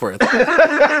walk you out for it.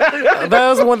 That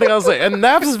is one thing I'll say. And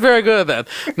Naps is very good at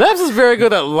that. Naps is very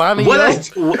good at lining you up.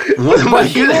 What am I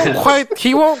He good won't at?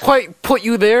 he won't quite put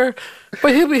you there,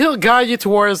 but he'll guide you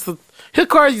towards the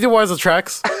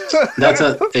tracks. That's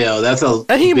a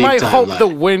And he big might time hope lie. the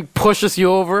wind pushes you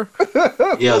over.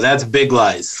 That's big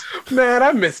lies. Man,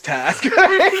 I miss Task.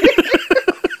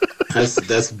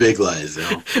 That's big lies,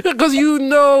 yo. Because you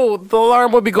know the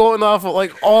alarm will be going off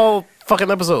like all fucking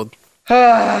episode.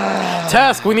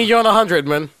 Task, we need you on 100,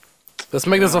 man. Let's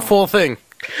make this a full thing.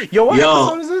 Yo, what Yo.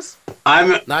 episode is this? I'm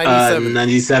 97.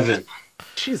 97.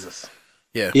 Jesus.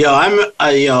 Yeah. Yo,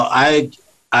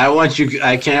 I want you.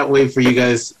 I can't wait for you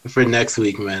guys for next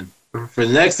week, man. For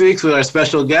next week with our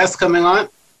special guest coming on,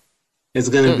 it's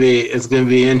gonna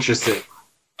be interesting.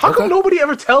 How come nobody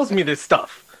ever tells me this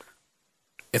stuff?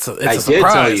 It's a I surprise. did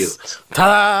tell you.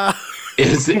 Ta-da!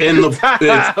 It's in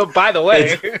the. By the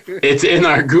way. It's in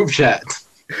our group chat.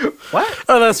 What?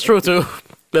 Oh, that's true too.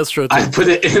 That's true too. I put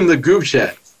it in the group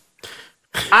chat.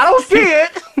 I don't see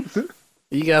it.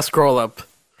 You gotta scroll up.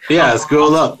 Yeah,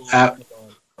 scroll up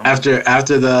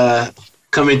after the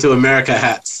Coming to America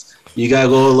hats. You gotta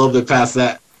go a little bit past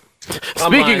that.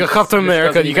 Speaking of Captain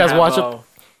America, you guys watch it?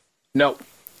 No.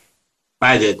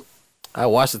 I did, I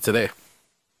watched it today.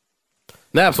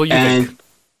 Naps, what you and think?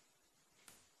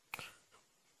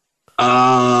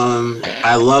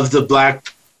 I love the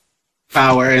black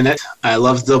power in it. I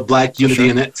love the black unity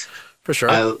in it. For sure.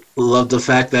 I love the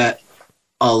fact that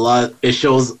it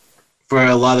shows for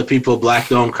a lot of people black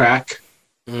don't crack.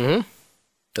 Mm-hmm.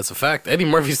 That's a fact. Eddie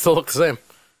Murphy still looks the same.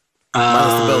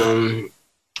 Minus the belly.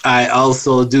 I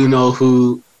also do know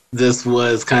who this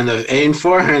was kind of aimed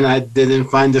for, and I didn't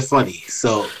find it funny.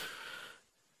 So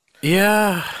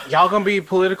Yeah. Y'all gonna be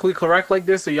politically correct like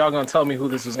this, or y'all gonna tell me who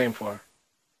this was aimed for?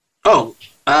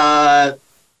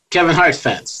 Kevin Hart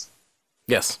fans.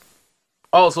 Yes.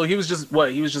 Oh, so he was just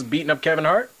what? He was just beating up Kevin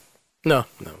Hart, No.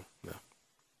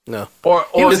 or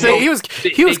He was they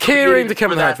catering created to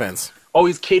Kevin for Hart that- fans. Oh,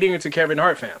 he's catering to Kevin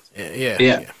Hart fans.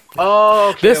 Yeah. Oh,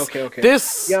 okay, This okay.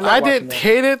 this Yeah, I'm not I watching didn't that.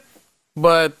 hate it,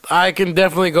 but I can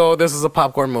definitely go. This is a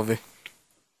popcorn movie.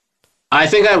 I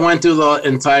think I went through the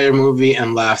entire movie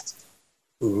and laughed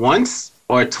once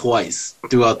or twice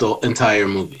throughout the entire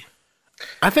movie.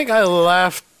 I think I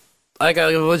laughed. Like I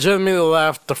legitimately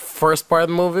laughed the first part of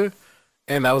the movie,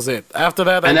 and that was it. After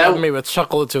that, I And got that- maybe a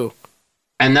chuckle or two.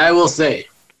 And I will say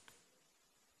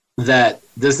that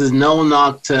this is no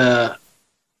knock to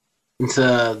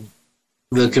the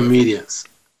comedians,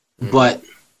 but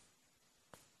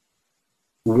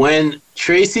when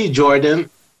Tracy Jordan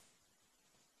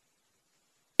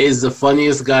is the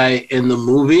funniest guy in the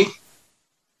movie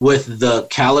with the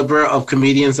caliber of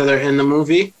comedians that are in the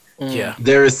movie, Yeah,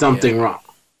 there is something wrong.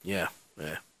 yeah.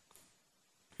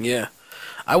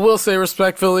 I will say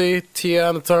respectfully,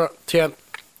 Tiana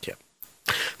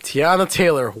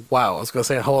Taylor. Wow, I was gonna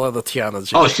say a whole other Tiana.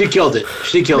 Oh, she killed it.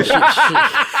 She killed it.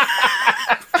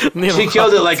 She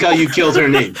killed it like how you killed her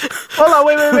name. Hold on,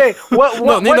 wait. What?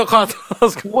 No, Nino what,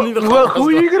 Contos. who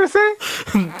are you gonna say?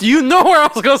 You know where I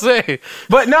was gonna say.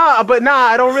 But nah,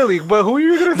 I don't really. But who are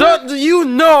you gonna say? You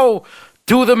know,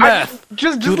 do the math.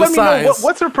 Just Do the let me know science.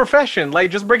 what's her profession. Like,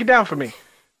 just break it down for me.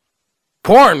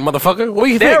 Porn, motherfucker. What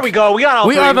do you think? There we go. We got all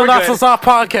We three. are the We're Not So good. Soft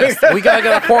podcast. We gotta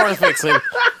get our porn fixing.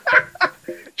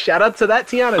 Shout out to that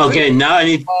Tiana. Okay, now I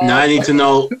need to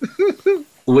know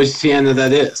which Tiana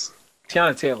that is.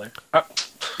 Tiana Taylor.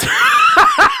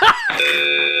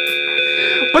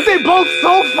 But they both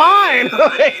so fine.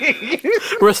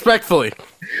 Respectfully,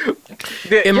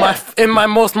 in my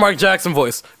most Mark Jackson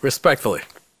voice. Respectfully.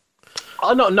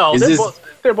 Oh no, Is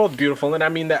they're both beautiful, and I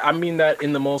mean that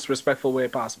in the most respectful way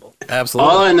possible. Absolutely.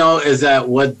 All I know is that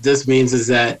what this means is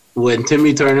that when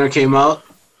Timmy Turner came out,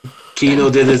 Kino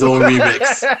did his own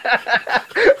remix.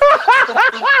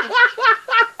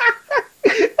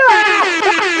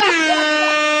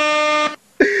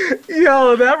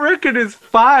 Yo, that record is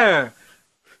fire.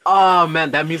 Oh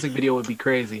man, that music video would be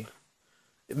crazy.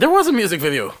 There was a music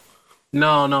video.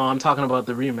 No, I'm talking about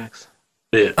the remix.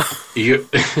 Yeah. You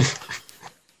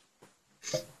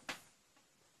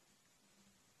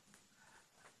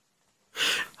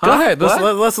Go ahead.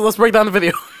 What? Let's break down the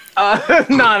video. No,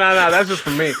 that's just for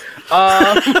me.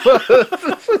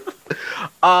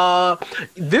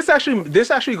 This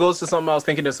actually goes to something I was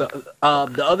thinking. The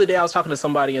other day I was talking to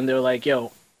somebody and they're like,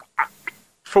 "Yo,"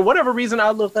 for whatever reason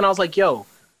I looked and I was like, "Yo,"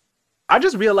 I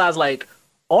just realized like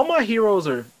all my heroes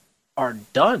are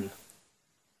done.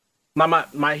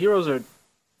 My heroes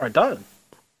are done.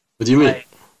 What do you mean? Like,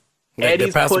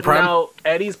 Eddie's past the prime?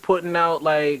 putting out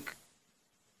like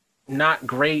not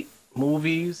great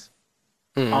movies.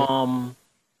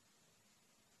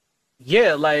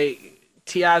 Yeah, like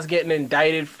T.I.'s getting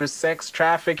indicted for sex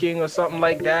trafficking or something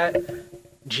like that.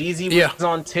 Jeezy was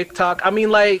on TikTok. I mean,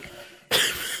 like,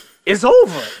 it's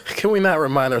over. Can we not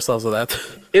remind ourselves of that?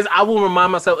 I will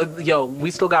remind myself, yo,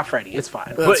 we still got Freddie. It's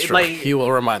fine. That's But true. like, He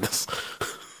will remind us.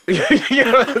 he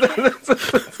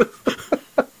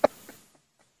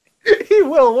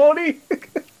will, won't he?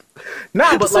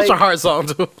 Nah, but It's such like, a hard song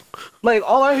too. like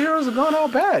all our heroes are going all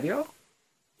bad, yo.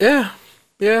 Yeah.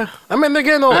 I mean, they're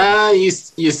getting old.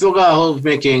 You still got Hope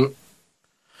making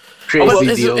crazy well,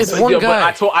 it's- deals. it's one Yeah,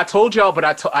 guy. But I told y'all,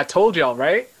 I told y'all,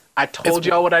 right? I told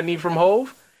y'all what I need from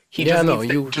Hove. He Yeah, just no,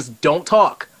 needs to, you- just don't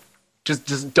talk.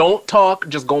 Just don't talk.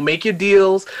 Just go make your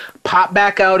deals. Pop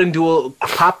back out and do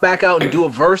a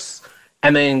verse,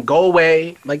 and then go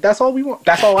away. Like that's all we want.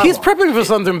 That's all He's want. prepping for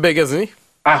something big, isn't he?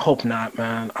 I hope not,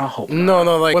 man. I hope not.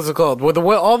 No, like what's it called? With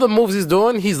all the moves he's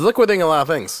doing, he's liquidating a lot of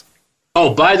things.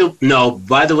 Oh, by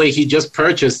the way, he just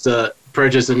purchased a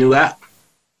new app.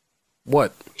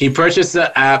 What? He purchased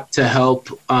the app to help.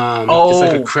 It's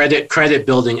like a credit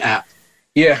building app,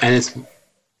 Yeah. and it's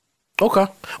Okay.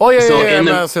 Oh yeah, so yeah. in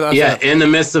I see the that. in the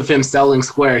midst of him selling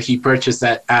Square, he purchased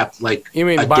that app like You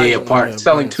mean a buying- day apart. yeah.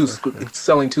 selling two square.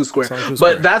 Selling two square.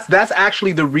 But that's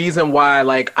actually the reason why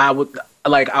I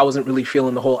wasn't really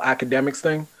feeling the whole academics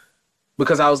thing,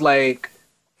 because I was like,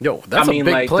 Yo, that's a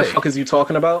big play. the fuck is you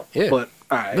talking about? Yeah. But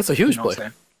all right, That's a huge you know what play.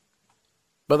 I'm saying?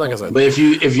 But like I said, But if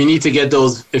you need to get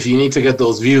those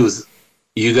views,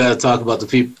 you gotta talk about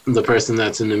the person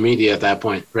that's in the media at that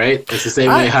point, right? It's the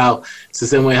same way how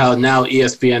now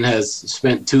ESPN has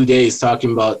spent 2 days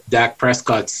talking about Dak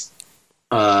Prescott's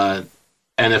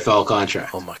NFL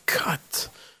contract. oh my god,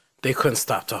 they couldn't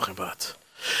stop talking about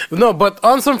it. No, but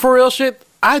on some for real shit,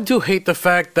 I do hate the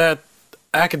fact that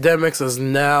academics is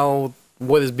now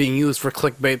what is being used for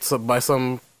clickbait by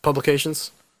some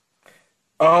publications.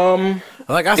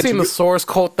 Like I seen the source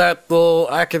quote that little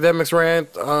academics rant.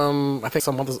 I think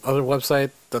some other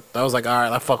website that I was like, all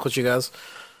right, I fuck with you guys.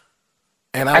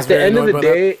 And I was at the end of the that.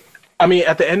 day, I mean,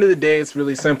 at the end of the day, it's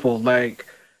really simple. Like,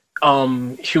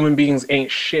 human beings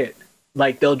ain't shit.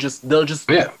 Like they'll just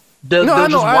Yeah. they'll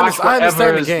just watch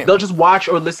whatever. They'll just watch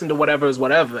or listen to whatever is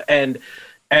whatever. And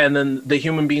then the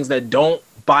human beings that don't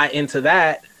buy into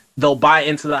that, they'll buy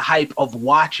into the hype of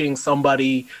watching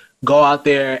somebody go out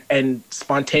there and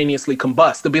spontaneously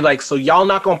combust. They'll be like, so y'all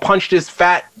not gonna punch this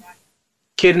fat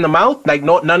kid in the mouth? Like,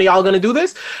 no, none of y'all gonna do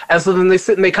this? And so then they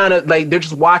sit and they kind of like, they're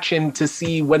just watching to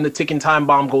see when the ticking time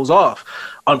bomb goes off.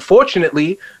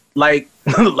 Unfortunately, like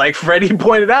like Freddie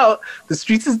pointed out, the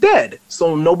streets is dead.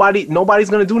 So nobody's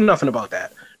gonna do nothing about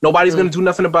that. Nobody's gonna do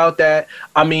nothing about that.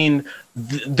 I mean,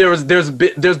 there's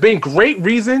been great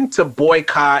reason to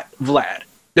boycott Vlad.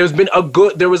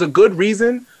 There was a good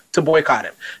reason to boycott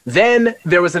him. Then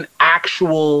there was an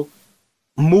actual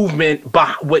movement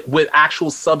with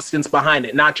actual substance behind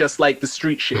it, not just like the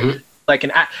street shit. Mm-hmm. Like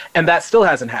and that still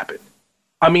hasn't happened.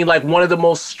 I mean, like one of the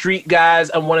most street guys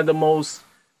and one of the most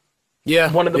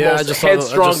most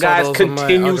headstrong guys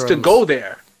continues to go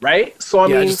there, right? So I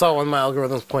mean, I just saw one of my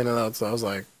algorithms pointed out, so I was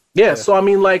like, So I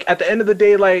mean, like at the end of the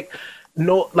day, like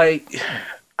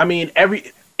I mean,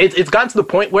 it's gotten to the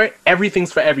point where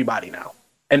everything's for everybody now.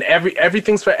 And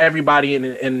everything's for everybody,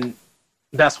 and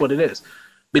that's what it is.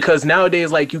 Because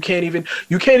nowadays, like you can't even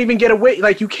get away.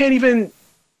 Like you can't even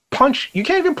punch a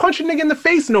nigga in the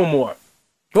face no more.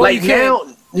 Well, like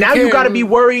now you got to be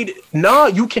worried. No,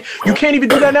 you can't even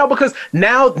do that now because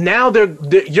now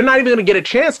you're not even gonna get a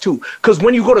chance to. Because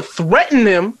when you go to threaten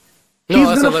him,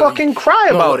 he's gonna fucking cry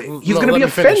about it. He's gonna be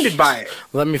offended by it.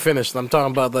 Let me finish. I'm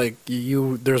talking about like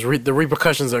the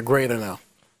repercussions are greater now.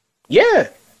 Yeah.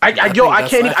 I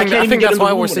can't even that's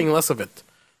why we're seeing less of it.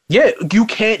 Yeah, you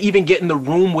can't even get in the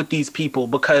room with these people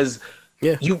because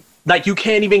you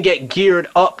can't even get geared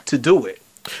up to do it.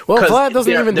 Well, Vlad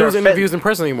doesn't even do his interviews in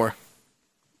person anymore.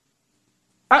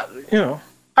 I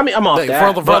mean, I'm off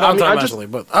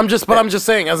that. I'm just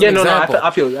saying as an example.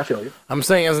 I feel you. I'm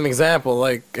saying as an example,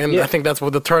 like, and I think that's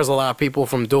what deters a lot of people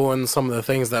from doing some of the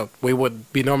things that we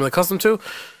would be normally accustomed to.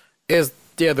 Is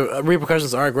the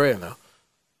repercussions are greater now.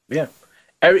 Yeah.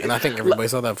 And I think everybody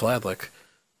saw that Vlad, like.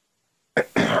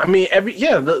 I mean,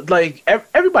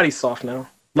 everybody's soft now.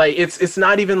 Like it's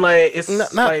not even like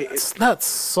it's not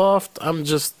soft. I'm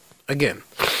just again.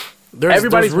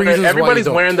 Everybody's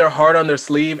wearing their heart on their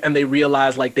sleeve, and they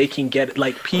realize like they can get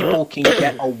people can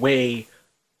get away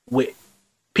with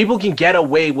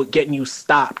getting you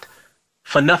stopped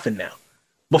for nothing now.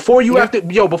 Before you had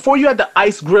to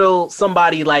ice grill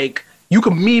somebody, like you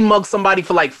could mean mug somebody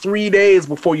for like 3 days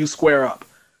before you square up.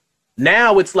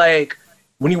 Now it's like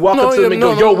when you walk up to them and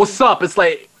go, "Yo, what's up?" It's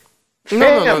like,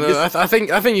 no. I think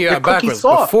you got backwards.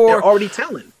 They're already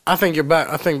telling. I think you're back.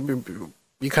 I think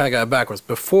you kind of got it backwards.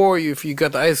 Before, if you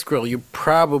got the ice grill, you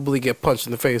probably get punched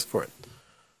in the face for it.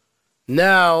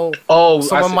 Now,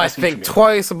 someone might think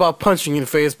twice about punching you in the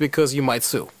face because you might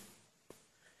sue.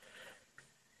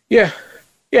 Yeah,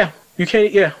 you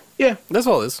can't. Yeah. That's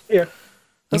all it is. Yeah,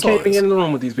 you can't even get in the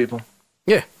room with these people.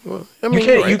 Yeah, well, I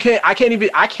mean, you can't. I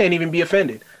can't even be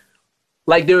offended.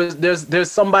 Like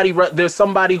there's somebody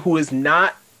who is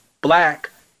not black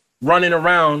running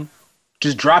around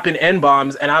just dropping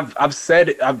N-bombs, and I've said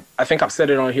it. I think I've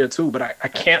said it on here too, but I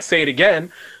can't say it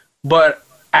again. But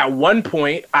at one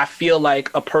point, I feel like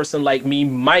a person like me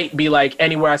might be like,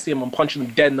 anywhere I see him, I'm punching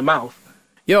him dead in the mouth.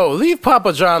 Yo, leave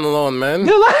Papa John alone, man.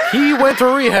 He went to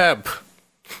rehab.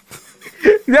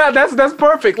 Yeah, that's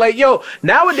perfect. Like, yo,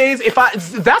 nowadays,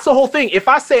 that's the whole thing. If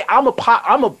I say I'm a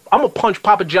punch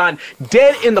Papa John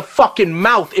dead in the fucking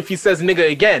mouth if he says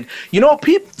nigga again, you know,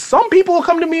 some people will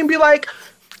come to me and be like,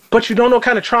 but you don't know what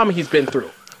kind of trauma he's been through.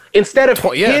 Instead of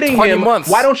hitting him,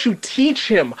 why don't you teach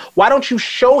him? Why don't you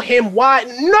show him why?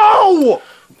 No!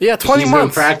 Yeah, 20 months. He's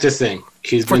been practicing.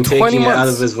 He's been taking it out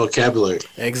of his vocabulary.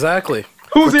 Exactly.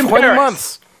 Who's in 20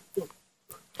 months?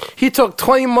 He took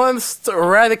 20 months to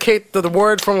eradicate the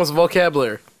word from his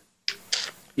vocabulary.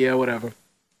 Yeah, whatever.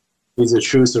 He's a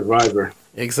true survivor.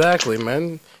 Exactly,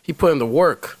 man. He put in the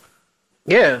work.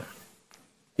 Yeah.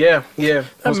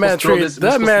 That man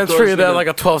treated that like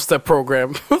a 12-step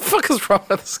program. What the fuck is wrong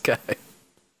with this guy?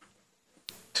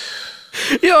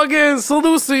 Yo, again,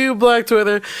 salute to you, Black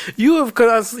Twitter. You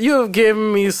have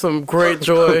given me some great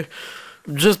joy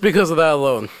just because of that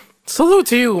alone. Salute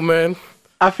to you, man.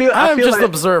 I'm just an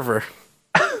observer.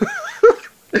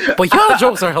 But y'all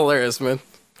jokes are hilarious, man.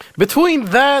 Between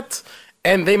that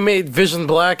and they made Vision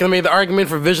black and they made the argument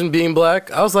for Vision being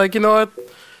black, I was like, you know what?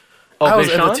 I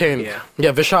was entertained.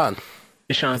 Yeah, Vishan.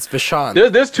 Vishan. It's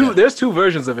Vishan. There's two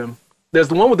versions of him. There's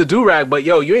the one with the do-rag, but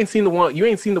yo, you ain't seen the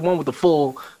one with the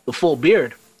full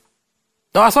beard.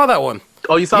 No, I saw that one.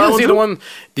 Oh, you saw You that didn't one see too? the one?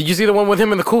 Did you see the one with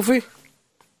him and the Kufi?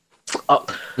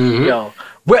 Yo.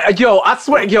 Yo, I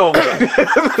swear, yo,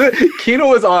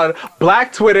 Kino is on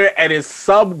Black Twitter and his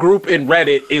subgroup in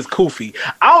Reddit is Kofi.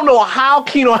 I don't know how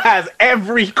Kino has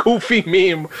every Kofi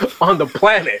meme on the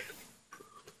planet.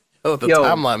 Oh, the Yo.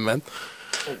 timeline, man.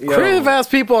 Yo. Creative ass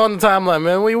people on the timeline,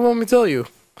 man. What do you want me to tell you?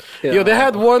 Yo. Yo, they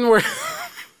had one where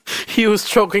he was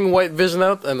choking White Vision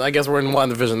out, and I guess we're in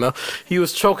WandaVision now. He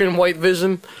was choking White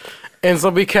Vision, and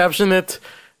somebody captioned it,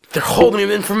 "They're holding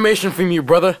information from you,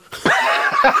 brother."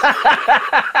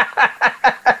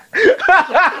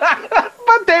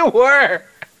 But they were.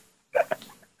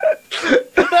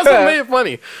 That's what made it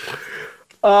funny.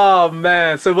 Oh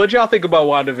man. So what y'all think about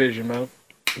WandaVision, man?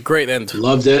 Great end.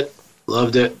 Loved it. Yeah.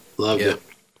 it.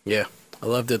 Yeah, I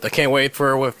loved it. I can't wait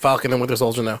for Falcon and Winter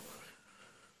Soldier now.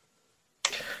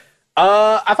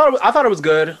 I thought it was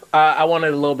good. I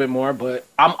wanted a little bit more, but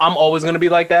I'm always gonna be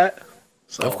like that.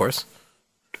 So Of course.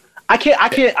 I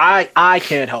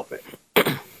can't help it.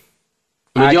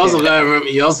 But you also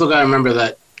gotta remember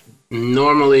that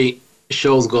normally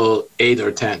shows go 8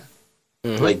 or 10.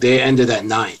 Like they ended at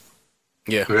 9,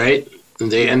 Yeah. right?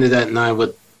 And they ended at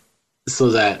 9 so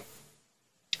that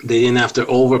they didn't have to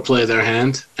overplay their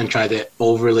hand and try to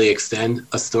overly extend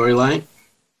a storyline.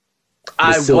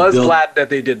 I still was build- glad that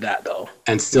they did that though.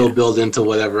 And still build into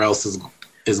whatever else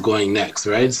is going next,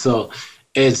 right? So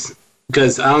it's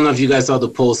because I don't know if you guys saw the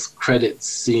post-credit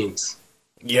scenes.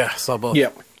 Yeah, saw both.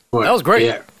 Yep. That was great.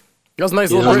 Yeah. That was a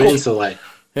nice You know little what I mean? bridge. So like,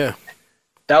 Yeah.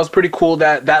 That was pretty cool.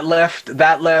 That left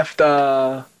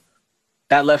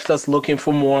us looking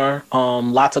for more.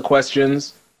 Lots of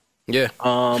questions. Yeah.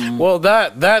 Well,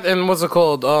 that and what's it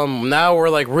called? Now we're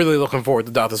like really looking forward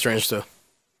to Doctor Strange too.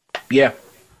 Yeah.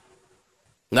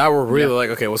 Now we're really like,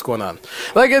 okay, what's going on?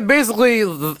 Like it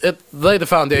laid the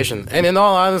foundation, and in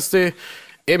all honesty,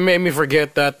 it made me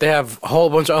forget that they have a whole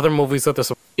bunch of other movies that they're.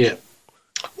 yeah.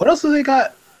 What else do they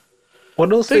got?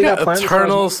 What else They got got planned?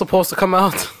 Eternals supposed to come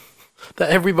out that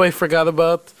everybody forgot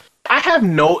about. I have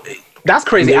no. That's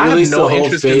crazy. They I have released no the whole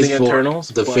interest in phase the 4, Eternals.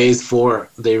 the but- phase 4.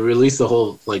 They released the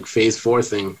whole like phase 4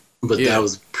 thing, but Yeah. that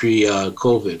was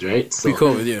pre-COVID, right? So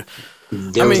Pre-COVID, yeah.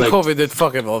 there I was mean, like COVID did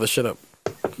fucking all this shit up.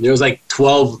 there was like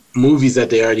 12 movies that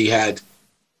they already had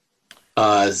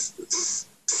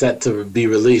set to be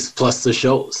released, plus the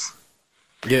shows.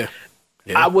 Yeah.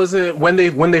 I wasn't when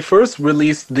they first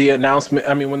released the announcement.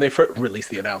 I mean, when they first released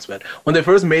the announcement, when they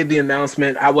first made the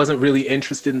announcement, I wasn't really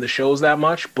interested in the shows that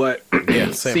much. But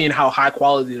Yeah, same. seeing how high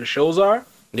quality the shows are,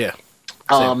 Yeah.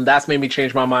 that's made me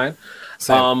change my mind.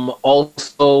 Same.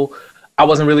 Also, I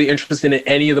wasn't really interested in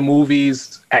any of the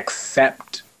movies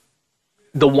except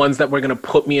the ones that were going to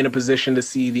put me in a position to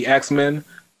see the X-Men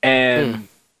and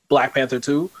Black Panther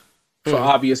 2 for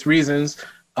obvious reasons.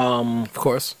 Of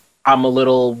course. I'm a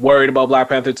little worried about Black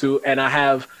Panther 2, and I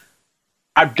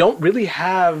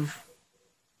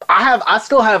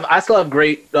still have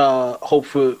great hope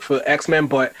for X-Men,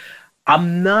 but I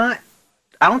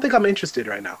don't think I'm interested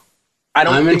right now. I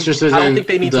don't think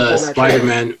they need to the pull that trigger.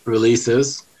 Spider-Man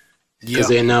releases because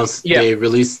they announced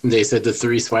they said the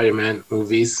 3 Spider-Man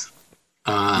movies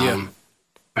are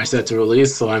set to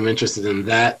release, so I'm interested in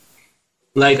that.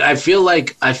 Like I feel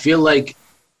like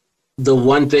the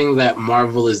one thing that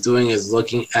Marvel is doing is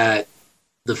looking at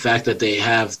the fact that they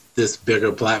have this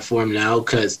bigger platform now,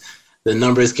 because the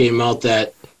numbers came out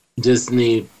that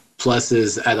Disney Plus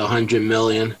is at 100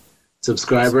 million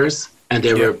subscribers, and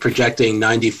they were projecting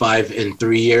 95 in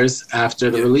 3 years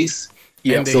after the release.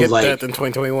 Yeah, and they so hit like, that in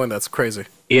 2021. That's crazy.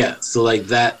 Yeah, so like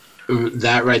that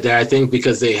right there, I think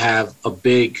because they have a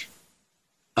big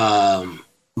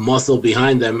muscle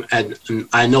behind them, and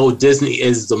I know Disney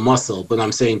is the muscle, but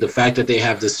I'm saying the fact that they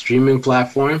have the streaming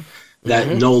platform that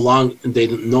they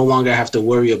no longer have to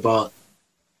worry about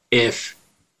if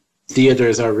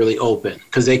theaters are really open,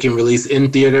 because they can release in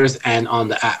theaters and on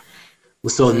the app.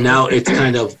 So now it's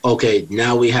kind of okay.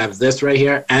 Now we have this right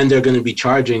here, and they're going to be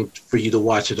charging for you to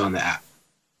watch it on the app,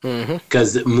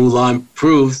 because Mulan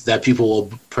proves that people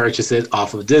will purchase it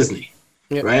off of Disney.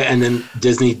 Yep. Right, and then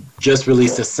Disney just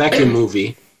released a second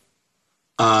movie.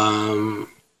 HBO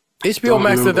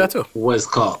Max did that too. What it's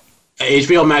called?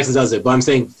 HBO Max does it, but I'm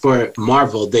saying for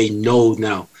Marvel, they know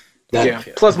now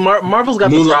that. Plus, Marvel's got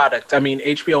the product. I mean,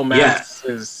 HBO Max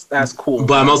that's cool.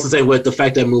 But I'm also saying with the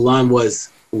fact that Mulan was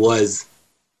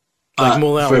like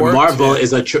Mulan for worked, Marvel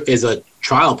is a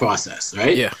trial process,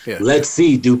 right? Yeah. Let's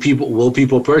see, will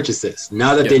people purchase this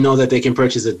now that they know that they can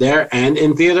purchase it there and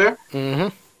in theater?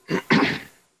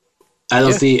 I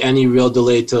don't Yeah. see any real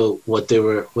delay to what they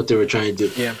were trying to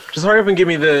do. Yeah, just hurry up and give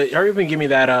me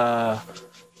that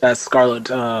Scarlet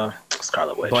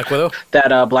Witch, Black Widow. that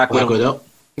Black Black Widow. Widow.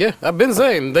 Yeah, I've been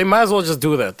saying they might as well just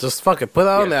do that. Just fuck it, put it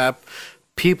on the app.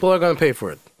 People are gonna pay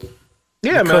for it.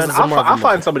 Yeah, Because man, it's a Marvel I'll movie.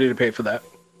 find somebody to pay for that.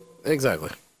 Exactly.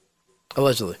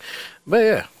 Allegedly. But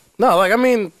yeah. No, like, I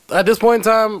mean, at this point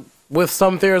in time, with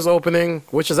some theaters opening,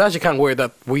 which is actually kind of weird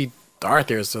that our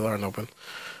theaters still aren't open.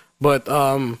 But,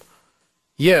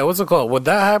 yeah, what's it called? With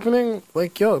that happening,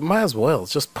 like, yo, might as well.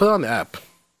 Just put it on the app.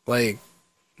 Like,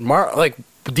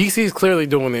 DC is clearly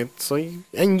doing it. So,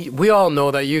 and we all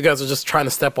know that you guys are just trying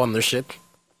to step on their shit.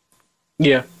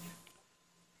 Yeah.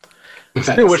 In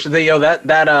fact, They wish they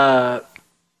that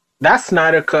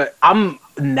Snyder cut. I'm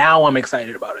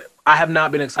excited about it. I have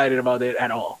not been excited about it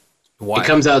at all. Why? it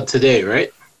comes out today,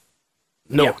 right?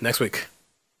 no, Yeah. next week.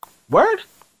 Word?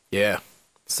 Yeah.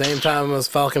 Same time as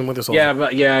Falcon Winter Soldier. Yeah,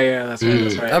 but yeah, that's right.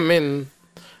 That's right. I mean,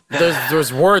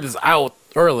 there's word is out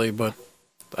early, but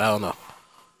I don't know.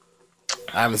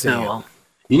 I haven't seen No, it. well,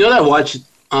 You know what I watched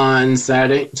on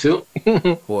Saturday too?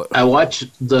 What? I watched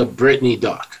the Britney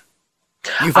doc.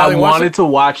 You I finally watched wanted it? to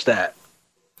watch that.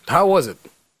 How was it?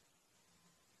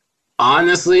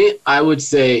 Honestly, I would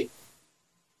say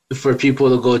for people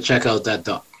to go check out that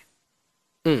doc.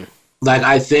 Like,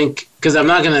 I think, because I'm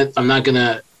not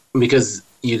gonna, because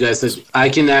you guys said I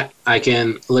can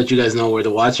let you guys know where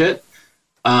to watch it.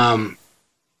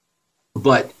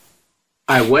 But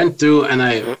I went through and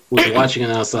I was watching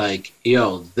and I was like,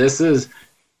 yo, this is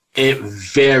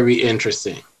very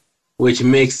interesting, which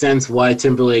makes sense why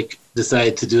Timberlake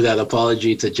decided to do that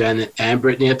apology to Janet and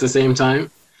Britney at the same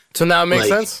time. So now it makes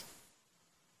Like, sense?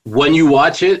 When you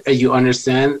watch it and you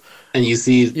understand and you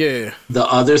see Yeah. the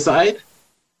other side,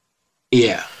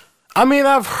 yeah. I mean,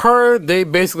 I've heard they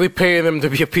basically pay them to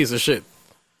be a piece of shit.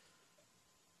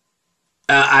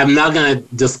 I'm not gonna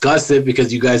discuss it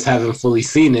because you guys haven't fully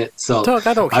seen it. So Doug,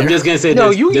 I don't I'm care. just gonna say No,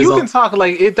 there's you a- can talk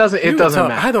like it doesn't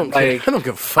matter. I don't care. Like, I don't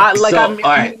give a fuck. like, So, I mean,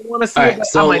 all right. you want to see All it, right, but I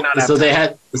so might not have time.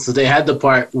 they had the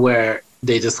part where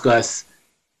they discuss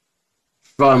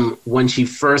from when she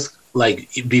first, like,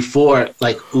 before,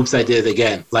 like, oops, I did it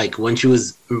again, like when she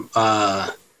was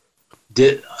what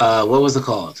was it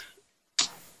called?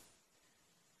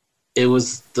 It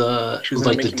was She was in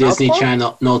like the Mickey Mouse Disney Club?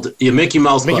 Channel, no, the Mickey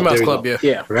Mouse Club. Mickey Mouse there you Club, go. yeah.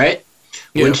 Yeah. Right.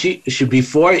 Yeah. When she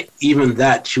before even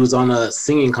that, she was on a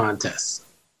singing contest.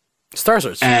 Star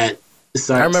Search. And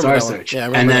Star remember that one. Search. Yeah, I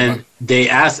and remember that then one. they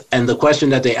asked, and the question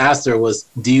that they asked her was,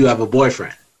 "Do you have a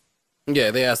boyfriend?"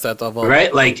 Yeah, they asked that of all.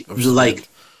 Right? Like,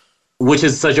 which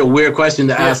is such a weird question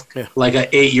to ask, yeah. like an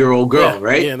 8-year-old girl, Yeah,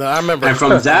 right? yeah, no, I remember. And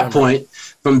from I that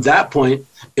remember. point,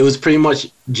 it was pretty much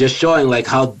just showing like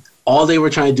how all they were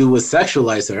trying to do was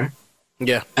sexualize her,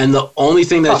 Yeah. and the only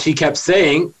thing that she kept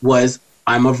saying was,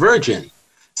 "I'm a virgin."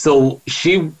 So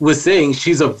she was saying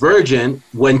she's a virgin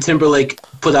when Timberlake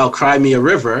put out "Cry Me a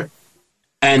River,"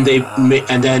 and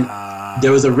and then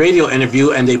there was a radio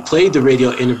interview, and they played the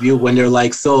radio interview when they're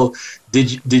like, "So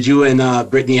did you and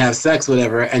Britney have sex,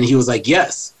 whatever?" And he was like,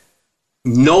 "Yes,"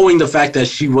 knowing the fact that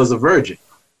she was a virgin.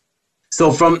 So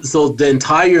the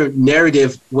entire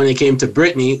narrative when it came to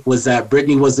Britney was that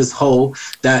Britney was this hoe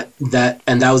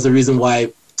and that was the reason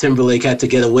why Timberlake had to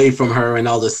get away from her and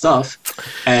all this stuff.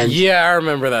 And Yeah, I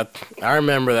remember that.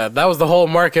 That was the whole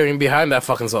marketing behind that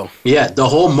fucking song. yeah, the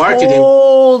whole marketing.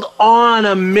 Hold on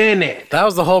a minute. That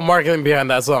was the whole marketing behind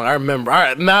that song. I remember. All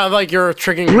right, now like you're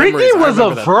triggering memories. Britney I was a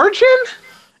remember that. virgin?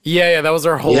 Yeah, that was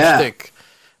her whole Yeah. shtick.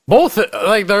 Both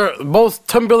they're both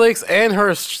Timberlake's and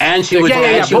her. And she would- Yeah,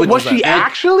 and she but would- was she and-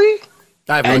 actually?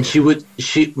 And she grew.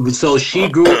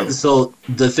 So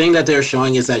the thing that they're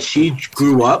showing is that she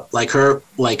grew up like her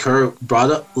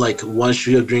brought up, like once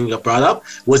she was brought up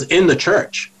was in the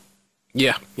church.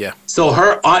 Yeah, yeah. So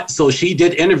her aunt, so she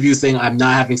did interviews saying, "I'm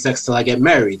not having sex till I get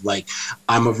married. Like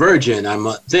I'm a virgin. I'm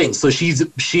a thing." So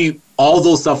she all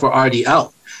those stuff were already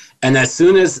out. And as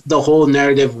soon as the whole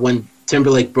narrative when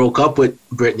Timberlake broke up with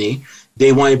Britney,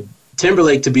 they wanted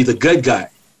Timberlake to be the good guy.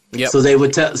 Yep. So they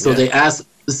would tell. So Yeah. they asked.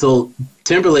 So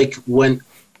Timberlake went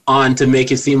on to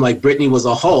make it seem like Britney was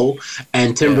a hoe,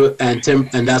 and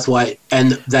and that's why,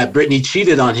 and that Britney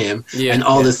cheated on him, Yeah, and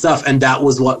all yeah. this stuff, and that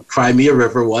was what Cry Me a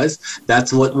River was.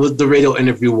 That's what the radio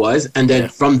interview was, and then Yeah.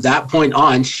 from that point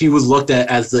on, she was looked at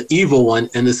as the evil one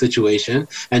in the situation,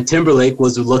 and Timberlake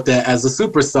was looked at as a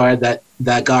superstar that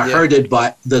got Yeah. hurted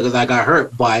by that got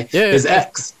hurt by Yeah, his yeah.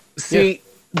 ex. See,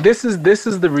 this is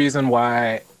the reason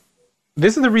why.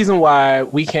 This is the reason why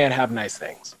we can't have nice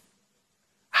things.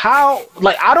 How,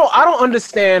 like, I don't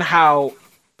understand how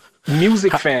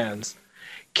music fans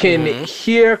can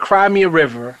hear "Cry Me a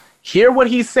River" hear what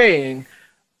he's saying,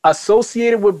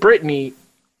 associate it with Britney,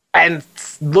 and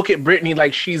look at Britney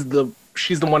like she's the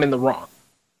one in the wrong.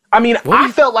 I mean,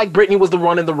 I felt like Britney was the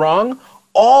one in the wrong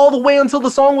all the way until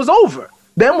the song was over.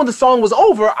 Then when the song was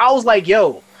over, I was like,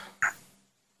 yo,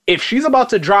 if she's about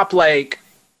to drop like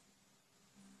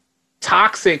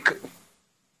Toxic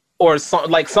or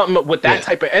something with that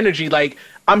type of energy, like,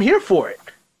 I'm here for it.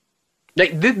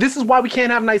 Like, this is why we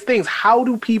can't have nice things. How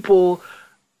do people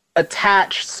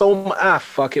attach so much?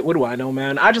 Fuck it. What do I know,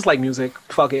 man? I just like music.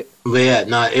 Fuck it. But yeah,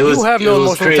 no, it was. You have it no was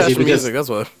emotional crazy attachment to because music. That's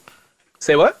what.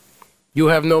 Say what? You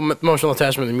have no emotional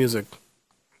attachment to music.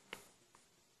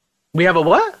 We have a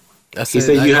what? He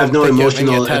said you have no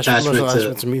emotional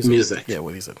attachment to music. Yeah,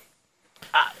 what he said.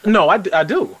 No, I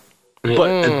do.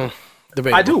 But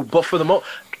Debatable. I do. But for the most,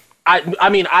 I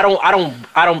mean, I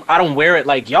don't wear it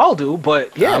like y'all do.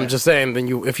 But yeah, I'm just saying. Then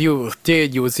if you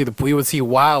did, you would see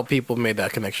why people made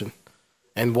that connection,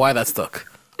 and why that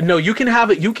stuck. No, you can have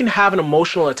it. You can have an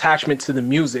emotional attachment to the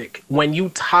music when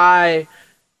you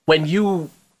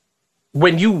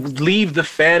leave the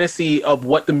fantasy of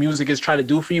what the music is trying to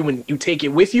do for you, when you take it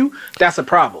with you, that's a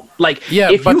problem. Like, when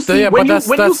you see that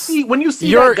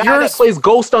guy that plays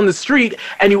Ghost on the street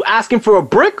and you ask him for a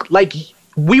brick, like,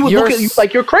 we would look at you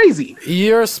like you're crazy.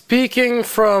 You're speaking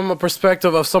from a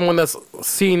perspective of someone that's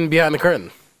seen behind the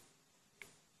curtain.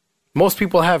 Most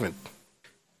people haven't.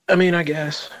 I mean, I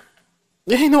guess.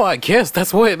 Yeah, no, I guess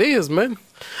that's what it is, man.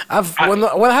 When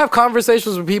I have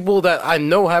conversations with people that I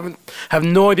know have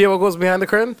no idea what goes behind the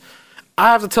curtain,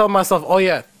 I have to tell myself, oh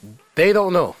yeah, they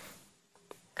don't know.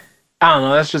 I don't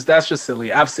know. That's just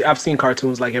silly. I've seen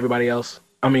cartoons like everybody else.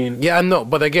 I mean, yeah, I know,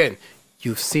 but again,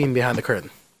 you've seen behind the curtain.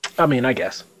 I mean, I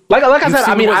guess. Like I said,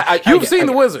 I mean, you've seen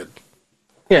the wizard.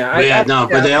 Yeah,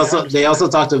 but they also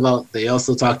talked about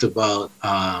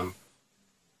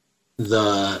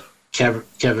the Kevin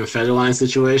Federline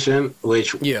situation,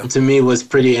 which to me was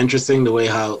pretty interesting. The way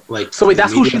how like so wait,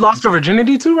 that's who she lost her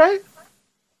virginity to, right?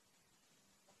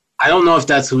 I don't know if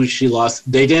that's who she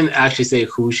lost. They didn't actually say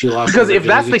who she lost. Because if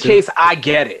that's the case, I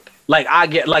get it.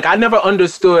 I never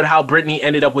understood how Britney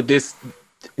ended up with this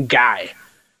guy.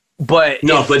 But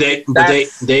no, they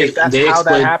how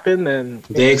that happened, then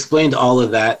they explained all of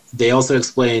that. They also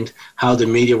explained how the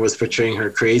media was portraying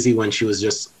her crazy when she was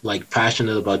just like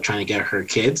passionate about trying to get her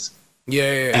kids.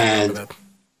 And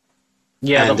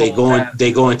they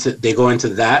go into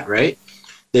that, right?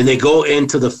 Then they go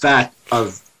into the fact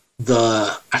of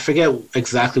I forget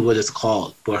exactly what it's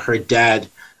called, but her dad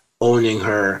owning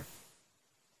her,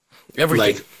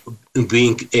 everything. Like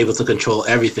being able to control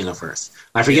everything of hers.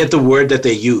 I forget the word that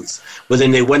they use, but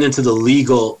then they went into the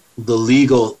legal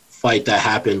fight that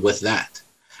happened with that,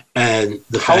 and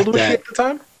the how fact old was that she at the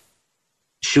time?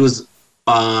 She was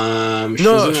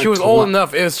she was old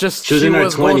enough. It's just she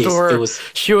was going through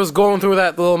she was going through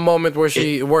that little moment where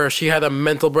she had a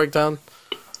mental breakdown.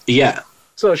 Yeah.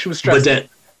 So she was stressed.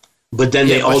 But then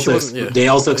they also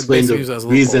explained the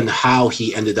reason how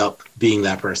he ended up being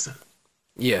that person.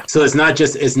 Yeah. So it's not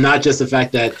just the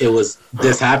fact that it was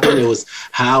this happened. It was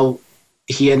how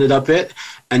he ended up it,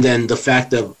 and then the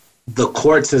fact of the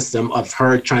court system of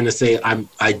her trying to say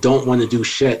I don't want to do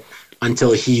shit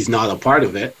until he's not a part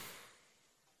of it,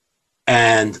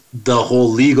 and the whole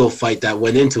legal fight that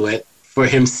went into it for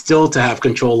him still to have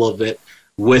control of it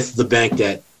with the bank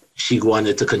that she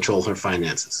wanted to control her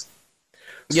finances.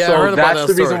 Yeah, so that's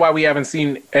the reason why we haven't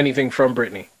seen anything from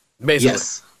Britney. Basically.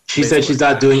 Yes. She said she's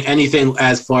not doing anything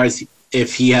as far as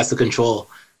if he has to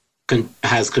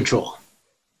has control.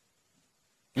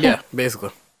 Yeah, basically.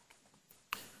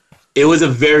 It was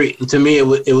to me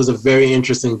it was a very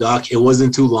interesting doc. It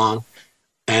wasn't too long,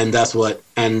 and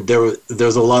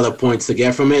there's a lot of points to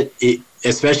get from it.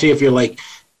 Especially if you're like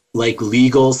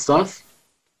legal stuff,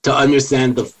 to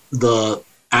understand the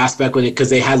aspect with it, because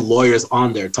they had lawyers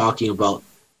on there talking about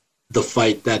the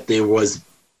fight that there was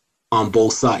on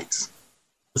both sides.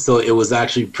 So it was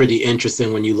actually pretty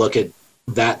interesting when you look at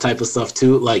that type of stuff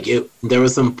too. Like there were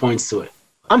some points to it.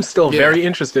 I'm still very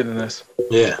interested in this.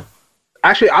 Yeah.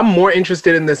 Actually, I'm more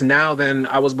interested in this now than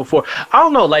I was before. I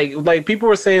don't know, like people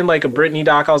were saying like a Britney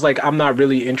doc. I was like, I'm not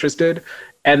really interested.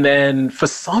 And then for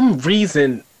some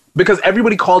reason, because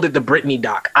everybody called it the Britney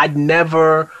doc, I'd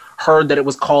never heard that it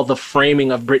was called The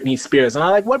Framing of Britney Spears. And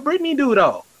I'm like, what Britney do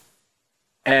though?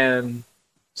 And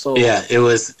so yeah, it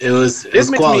was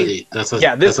quality.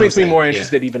 This makes me more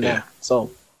interested even now.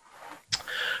 So,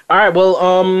 all right,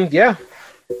 well, yeah.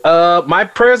 My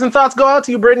prayers and thoughts go out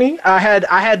to you, Britney. I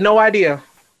had no idea.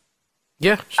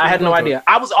 Yeah, I had no idea.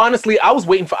 I was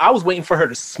waiting for her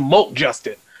to smoke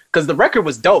Justin, because the record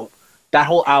was dope. That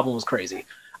whole album was crazy.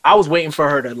 I was waiting for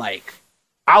her to like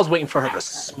I was waiting for her to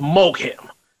smoke him,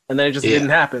 and then it just didn't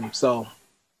happen. So,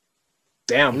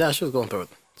 damn. Nah, she was going through it.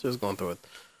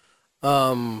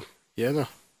 Yeah, no.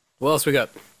 What else we got?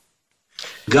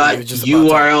 Got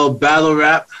URL battle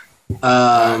rap.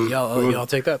 Y'all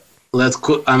take that.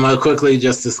 I'm gonna quickly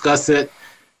just discuss it,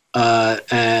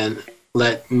 and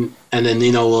then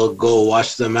Nino will go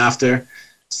watch them after.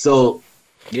 So,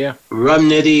 yeah, Rum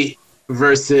Nitty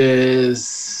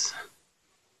versus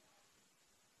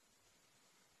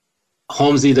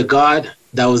Holmesy the God.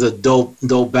 That was a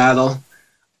dope battle.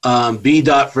 B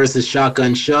Dot versus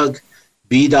Shotgun Shug.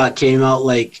 B Dot came out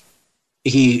like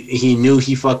he knew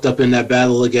he fucked up in that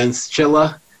battle against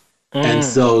Chilla, and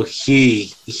so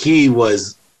he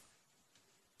was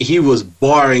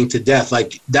barring to death.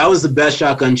 Like, that was the best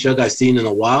Shotgun Shug I've seen in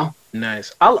a while.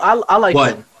 Nice. I like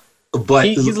him. But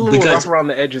he's a little rough around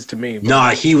the edges to me. Nah,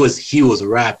 he was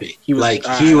rapping.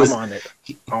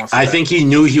 I think he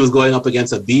knew he was going up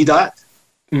against a B Dot,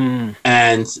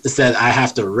 and said, "I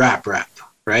have to rap,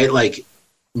 right? Like,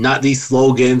 not these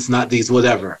slogans, not these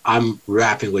whatever. I'm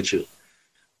rapping with you."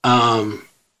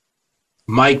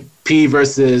 Mike P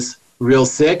versus Real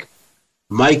Sick.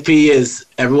 Mike P is,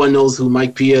 everyone knows who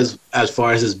Mike P is as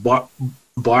far as his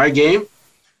bar game,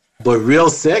 but Real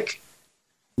Sick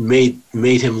made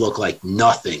him look like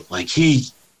nothing. Like,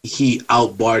 he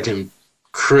outbarred him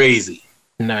crazy.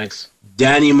 Nice.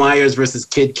 Danny Myers versus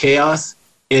Kid Chaos.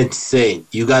 Insane.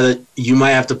 You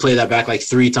might have to play that back like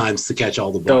 3 times to catch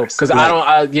all the bars. Because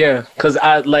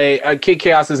Kid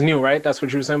Chaos is new, right? That's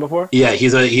what you were saying before. Yeah,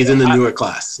 he's in the newer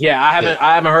class. Yeah, I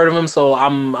haven't heard of him, so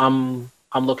I'm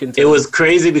looking. It was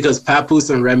crazy because Papoose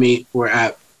and Remy were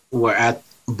at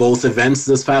both events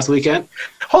this past weekend.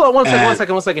 Hold on, one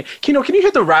second. Kino, can you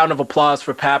hit the round of applause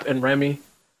for Pap and Remy?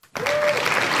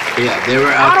 Yeah, they were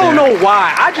out there. I don't know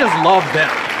why. I just love them.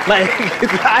 Like,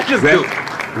 I just do.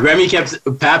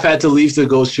 Pap had to leave to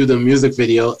go shoot a music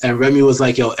video, and Remy was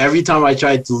like, "Yo, every time I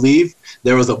tried to leave,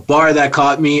 there was a bar that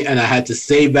caught me, and I had to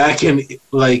stay back." And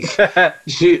like,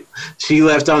 she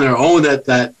left on her own at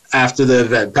that after the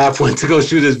event. Pap went to go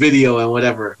shoot his video and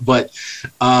whatever. But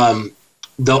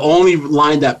the only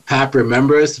line that Pap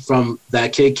remembers from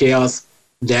that Kid Chaos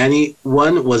Danny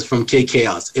one was from Kid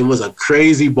Chaos. It was a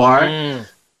crazy bar,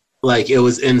 like, it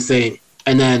was insane.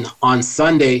 And then on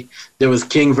Sunday, there was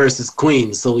King versus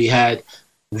Queen. So we had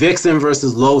Vixen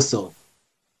versus Loso.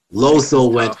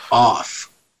 Loso went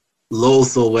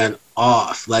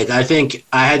off. Like, I think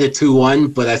I had it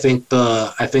 2-1, but I think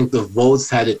the votes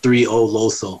had it 3-0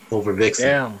 Loso over Vixen.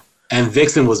 Damn. And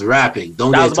Vixen was rapping. I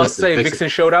was about to say, Vixen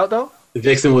showed out though?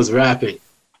 Vixen was rapping.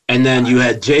 And then you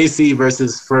had JC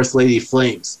versus First Lady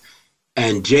Flames.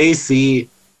 And JC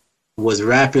was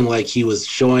rapping like he was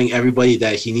showing everybody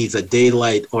that he needs a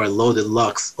Daylight or a Loaded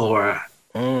Lux or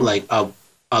like a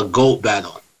GOAT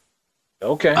battle.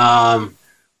 Okay.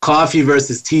 Coffee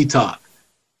versus T-Top.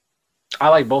 I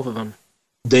like both of them.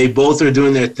 They both are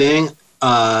doing their thing.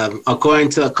 According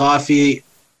to Coffee,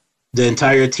 the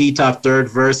entire T-Top third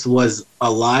verse was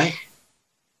a lie.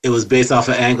 It was based off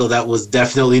an angle that was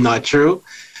definitely not true.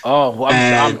 Oh, well,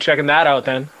 I'm checking that out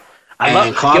then.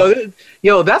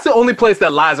 Yo, that's the only place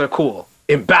that lies are cool,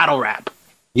 in battle rap.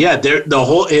 Yeah,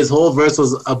 his whole verse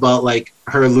was about like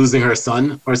her losing her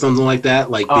son or something like that,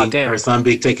 like her son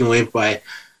being taken away by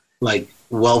like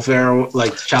welfare,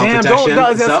 like child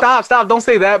protection. Stop! Don't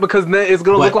say that because it's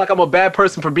gonna look like I'm a bad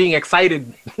person for being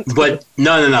excited. But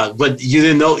no. But you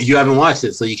didn't know, you haven't watched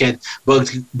it, so you can't. But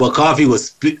Coffee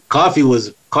was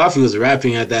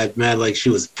rapping at that, man, like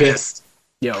she was pissed.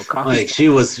 Yo, Coffee. Like she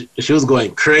was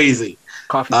going crazy.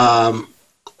 Coffee.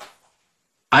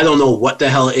 I don't know what the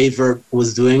hell Averb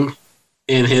was doing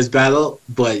in his battle,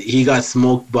 but he got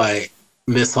smoked by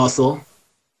Miss Hustle.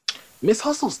 Miss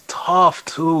Hustle's tough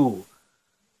too.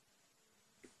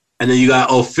 And then you got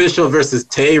Official versus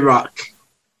Tay Rock.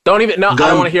 I don't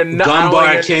want to hear nothing.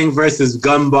 Gunbar King versus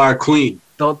Gunbar Queen.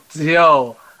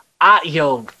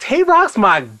 Tay Rock's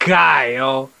my guy,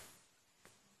 yo.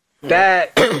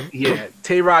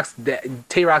 Tay Rock's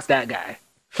that guy.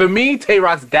 For me, Tay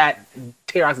Rock's that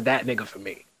nigga for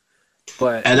me.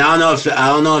 But and I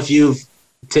don't know if you've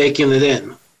taken it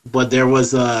in, but there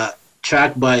was a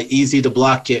track by Easy the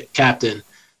Block Captain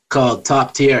called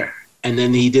Top Tier, and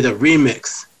then he did a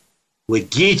remix with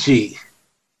Geechee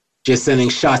just sending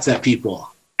shots at people.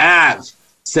 Av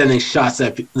sending shots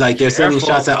at they're sending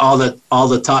shots at all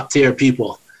the top tier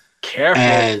people. Careful.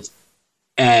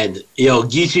 And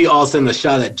Geechee all sent a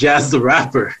shot at Jazz the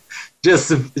Rapper.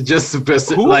 Just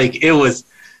like it was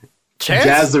Chance?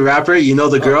 Jazz the Rapper, you know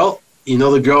the girl? you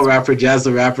know the girl rapper Jazz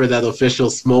the Rapper that official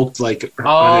smoked like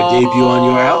on her debut on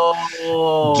URL.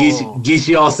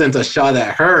 Geechee all sent a shot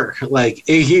at her. Like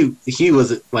he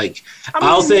was like,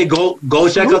 I'll say go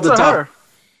check out the top.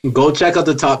 Go check out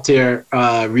the top tier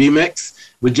remix.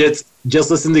 But just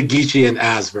listen to Geechee and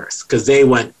Asverse because they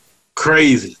went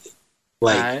crazy,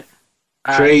 like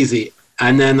crazy.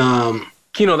 And then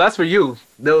Kino, that's for you.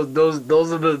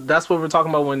 Those are that's what we're talking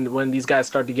about when these guys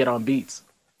start to get on beats.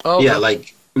 Oh, yeah,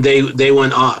 like they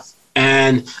went off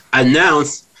and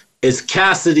announced it's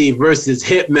Cassidy versus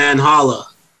Hitman Holla.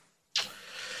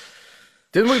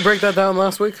 Didn't we break that down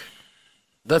last week?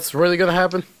 That's really gonna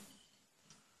happen.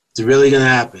 It's really gonna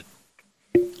happen.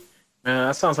 Man,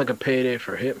 that sounds like a payday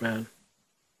for Hitman.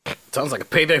 Sounds like a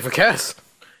payday for Cass.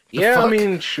 Yeah, fuck? I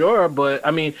mean, sure, but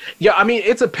I mean,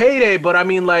 it's a payday, but I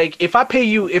mean, like, if I pay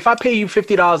you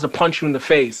 $50 to punch you in the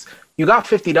face, you got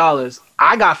 $50,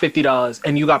 I got $50,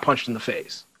 and you got punched in the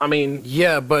face. I mean,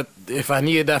 yeah, but if I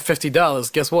needed that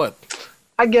 $50, guess what?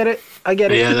 I get it.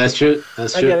 Yeah, that's true. I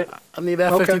get it. I need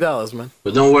that $50, man.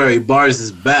 But don't worry, Bars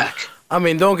is back. I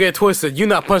mean, don't get twisted. You're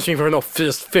not punching for no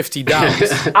just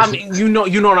 $50. I mean, you know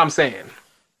what I'm saying.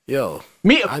 Yo,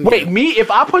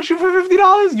 if I punch you for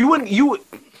 $50, you wouldn't.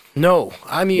 No,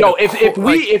 I need. If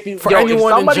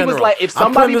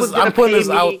somebody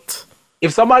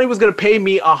was gonna pay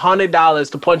me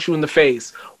 $100 to punch you in the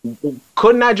face,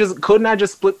 couldn't I just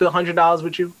split the $100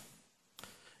 with you?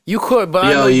 You could, but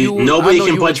nobody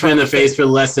can punch me in the face for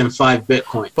less than 5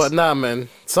 Bitcoins. But nah, man.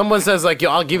 Someone says like, "Yo,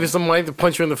 I'll give you some money to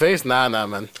punch you in the face." Nah,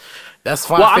 man. That's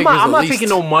 5 figures. I'm not taking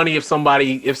no money if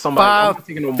somebody. 5 I'm not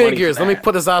taking no figures. Money Let me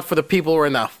put this out for the people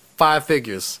right now. 5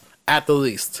 figures at the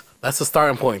least. That's the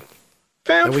starting point.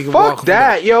 Fam, fuck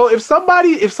that, yo. If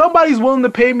somebody's willing to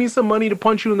pay me some money to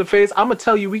punch you in the face, I'm gonna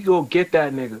tell you we go get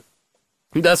that nigga.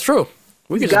 That's true.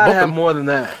 We can gotta have more than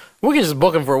that. We can just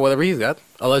book him for whatever he's got.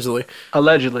 Allegedly.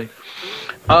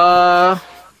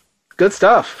 Good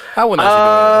stuff.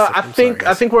 I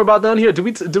think we're about done here. Do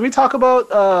we talk about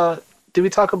the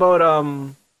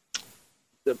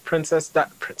Princess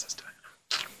Diana?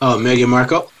 Oh, Meghan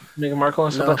Markle. Meghan Markle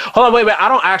and stuff. No. Hold on, wait. I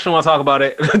don't actually want to talk about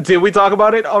it. Did we talk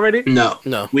about it already? No.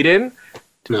 We didn't?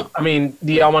 No. I mean,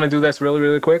 do y'all want to do this really,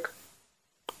 really quick?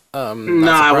 I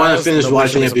want to finish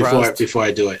watching it before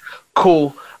I do it.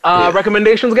 Cool.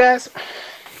 Recommendations, guys?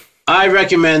 I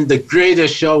recommend the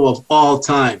greatest show of all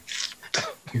time.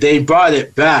 They brought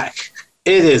it back.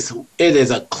 It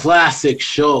is a classic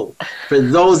show. For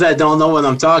those that don't know what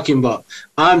I'm talking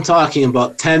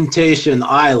about Temptation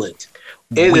Island.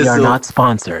 We are not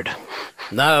sponsored.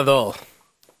 Not at all.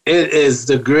 It is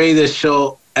the greatest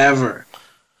show ever.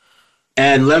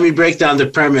 And let me break down the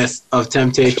premise of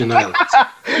Temptation Island.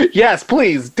 Yes,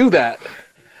 please do that.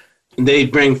 They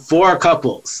bring 4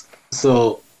 couples.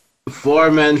 So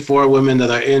 4 men, 4 women that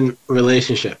are in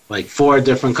relationship, like 4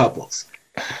 different couples.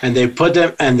 And they put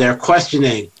them and they're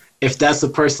questioning if that's the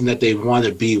person that they want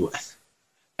to be with.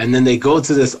 And then they go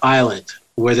to this island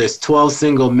where there's 12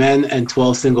 single men and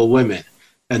 12 single women.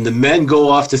 And the men go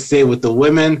off to stay with the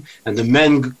women, and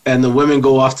the women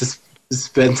go off to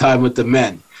spend time with the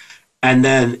men. And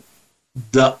then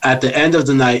at the end of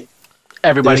the night,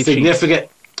 their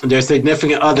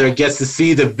significant other gets to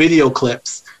see the video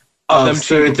clips of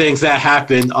certain things that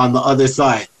happened on the other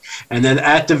side. And then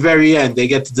at the very end, they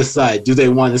get to decide, do they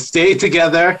want to stay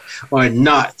together or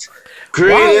not?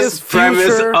 Greatest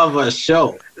premise of a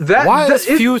show. Why is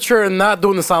Future not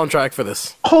doing the soundtrack for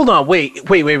this? Hold on, wait.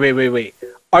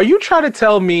 Are you trying to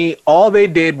tell me all they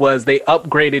did was they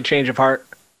upgraded Change of Heart?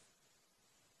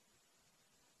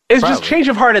 It's just Change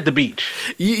of Heart at the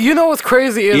beach. You know what's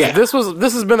crazy is this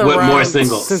has been around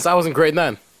since I was in grade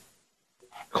 9.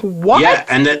 What? Yeah,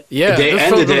 and then they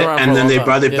ended it, and then they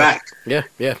brought it back. Yeah.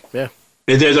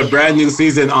 There's a brand new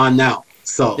season on now.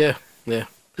 So yeah.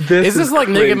 Is this like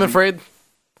crazy. Naked and Afraid?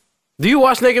 Do you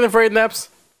watch Naked and Afraid, Naps?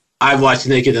 I watched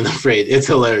Naked and Afraid. It's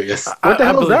hilarious. What the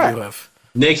hell is that?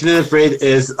 Naked and Afraid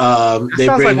is they sounds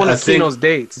bring like one of Tino's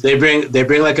dates. They bring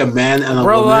like a man and a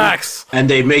woman, and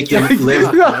they make him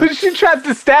live. She tries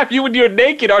to stab you when you're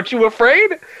naked. Aren't you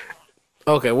afraid?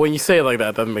 Okay, when you say it like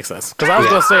that, that makes sense. Because I was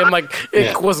gonna say, I'm like,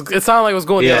 it sounded like it was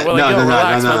going the other way. Like,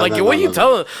 relax, man. Like, what are you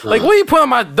telling? Like, what are you putting on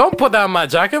my? Don't put that on my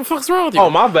jacket. What the fuck's wrong with you?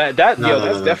 Oh, my bad. That's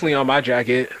definitely on my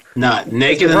jacket. Nah,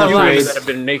 Naked and Afraid. That have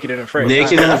been Naked and Afraid.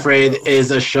 Naked and Afraid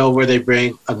is a show where they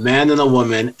bring a man and a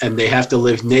woman, and they have to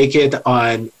live naked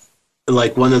on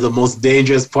like one of the most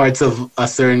dangerous parts of a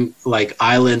certain like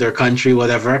island or country,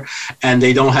 whatever. And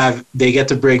they get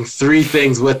to bring 3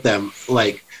 things with them,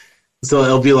 like. So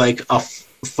it'll be like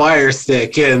fire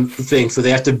stick and thing, so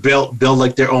they have to build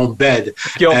like their own bed.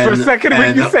 Yo, for a second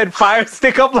when you said fire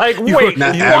stick, I'm like, wait,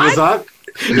 not what? Amazon.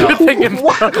 No.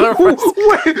 What?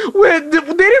 Wait, they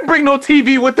didn't bring no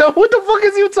TV with them. What the fuck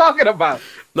is you talking about?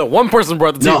 No, one person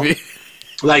brought the TV.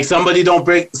 No. Like somebody don't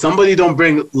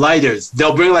bring lighters.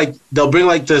 They'll bring like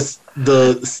this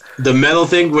the metal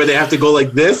thing where they have to go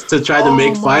like this to try to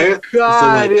make fire.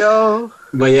 God, so, yo.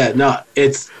 But yeah, no,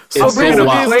 it's So so basically,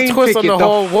 wild. it's a twist on the The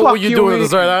whole. What fuck were you you doing on mean?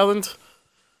 Desert Island?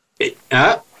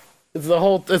 It's a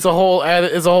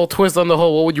whole twist on the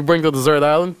whole. What would you bring to Desert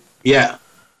Island? Yeah.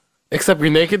 Except you're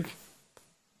naked.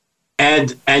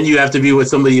 And you have to be with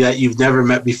somebody that you've never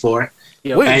met before.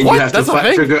 Yo, Wait, And what? you have That's to a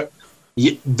thing? figure.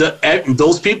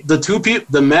 Those people, the two people,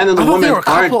 the man and the I thought woman they were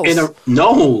aren't in a. couples.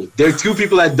 No, they're two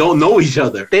people that don't know each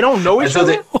other. they don't know And each so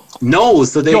other?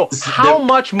 so they. Yo, how they're-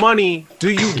 much money do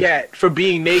you get for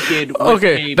being naked with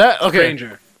Okay, a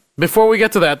stranger? Before we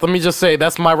get to that, let me just say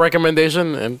that's my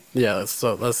recommendation, and yeah, let's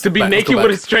To be let's naked go with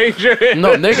a back. stranger?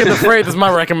 No, Naked and Afraid is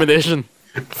my recommendation.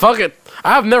 Fuck it.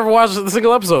 I've never watched a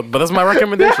single episode, but that's my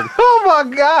recommendation. Oh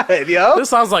my god, yo. This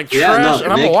sounds like trash, Yeah, no,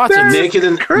 and I'm gonna watch it. Naked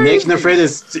and Afraid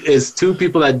is two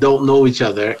people that don't know each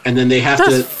other, and then they have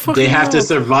That's fucking to wild.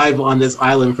 survive on this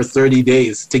island for 30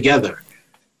 days together.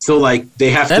 So like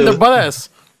they have And to the butt ass.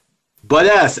 butt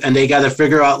ass, and they got to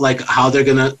figure out like how they're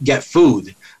gonna get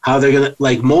food, how they're gonna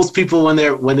like most people when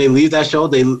they leave that show,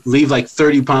 they leave like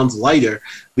 30 pounds lighter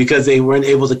because they weren't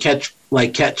able to catch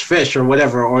fish or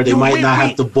whatever, or they Yo, might wait, not wait.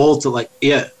 have the bowl to like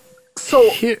So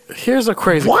Here's a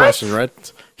crazy What? question, right?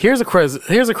 Here's a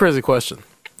crazy question.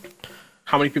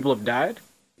 how many people have died?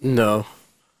 No.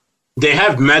 They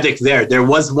have medic there. There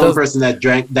was one Does- person that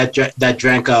drank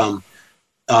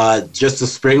just the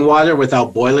spring water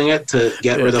without boiling it to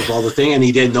get rid of all the thing, and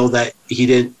he didn't know that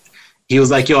he was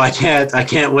like, yo, I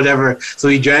can't whatever. So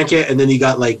he drank it, and then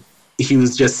he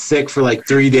was just sick for like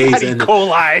 3 days, and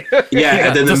coli. yeah,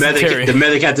 and then dysentery. the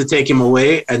medic had to take him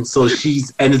away, and so she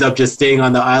ended up just staying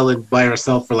on the island by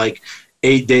herself for like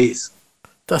 8 days.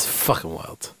 That's fucking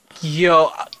wild.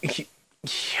 Yo,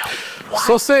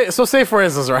 So say for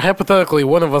instance, or hypothetically,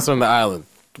 one of us on the island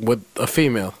with a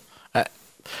female.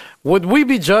 Would we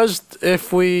be judged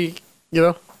if we,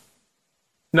 no,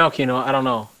 Kino, I don't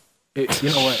know. You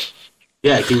know what?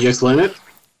 Yeah, can you explain it?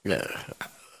 Yeah,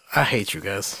 I hate you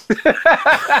guys.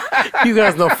 You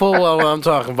guys know full well what I'm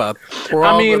talking about. We're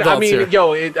all adults here.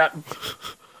 yo,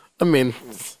 I mean,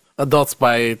 adults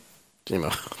by,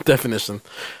 definition.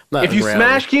 Not if in you reality.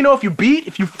 smash Kino, if you beat,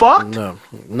 if you fuck,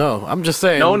 No, I'm just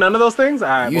saying. no, none of those things. All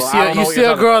right, You well, I don't know what see you're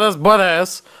a talking girl about. that's butt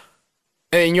ass,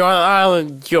 and you're on an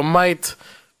island. You might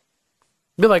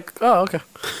be like, oh, okay.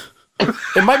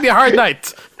 It might be a hard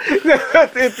night.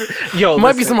 Yo, It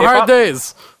might be some hard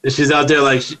days. She's out there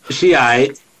like she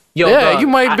aight. Yo, Yeah, dog, you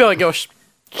might be like, yo,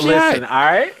 listen. All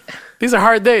right. these are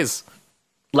hard days.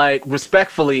 Like,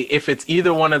 respectfully, if it's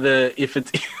either one of the, if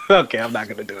it's okay, I'm not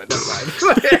gonna do it. That's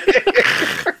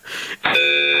fine.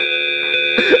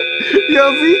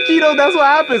 Yo, see, Kino, that's what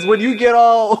happens when you get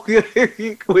all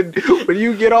when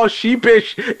you get all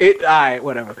sheepish. All right,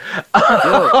 whatever.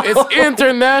 Yo, it's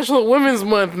International Women's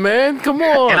Month, man. Come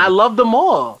on. And I love them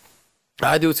all.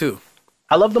 I do too.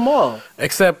 I love them all.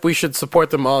 Except we should support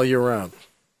them all year round.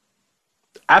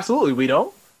 Absolutely, we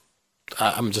don't.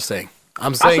 I'm just saying.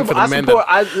 I'm saying for the men. support.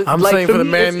 I'm like, saying to for the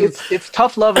me, men. It's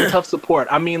tough love and tough support.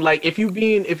 I mean, like if you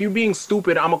being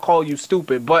stupid, I'm gonna call you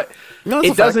stupid. But No, it's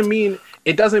a it doesn't fact.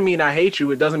 mean I hate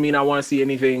you. It doesn't mean I want to see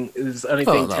anything Oh,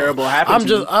 no. terrible happen. I'm to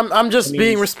just you. I'm just I mean,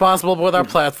 being responsible with our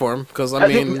platform because I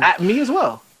mean me as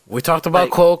well. we talked about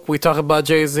like- Coke, we talked about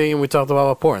Jay-Z, and we talked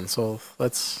about porn. So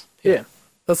let's Yeah.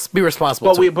 be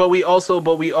responsible. But we also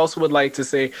would like to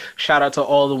say shout out to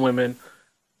all the women.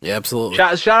 Yeah, absolutely.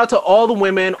 Shout out to all the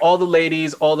women, all the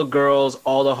ladies, all the girls,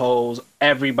 all the hoes,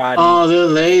 everybody. All the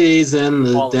ladies in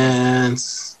the All of them.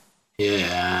 dance.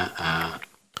 Yeah.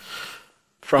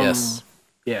 from yes.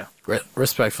 yeah,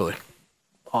 Respectfully.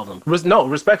 all of them. No,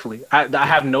 respectfully, I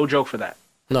have no joke for that.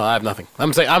 No, I have nothing.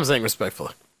 I'm saying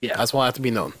respectfully. Yeah. I just want it to be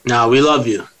known. Now we love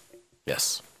you.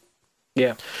 Yes.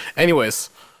 Yeah. Anyways,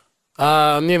 you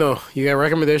got a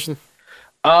recommendation?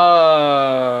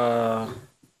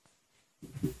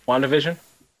 WandaVision.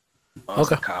 Oh,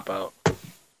 Okay. Cop out.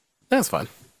 That's fine.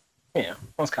 Yeah,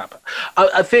 let's cop out.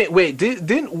 I think. Wait,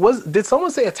 did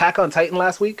someone say Attack on Titan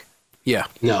last week? Yeah.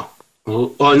 No.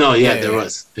 Oh no, yeah, Yeah, there yeah.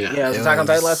 was. Yeah. Yeah, it was It Attack on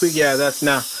Titan was- last week. Yeah,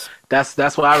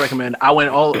 that's what I recommend. I went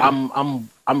all.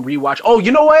 I'm rewatch. Oh,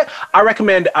 you know what? I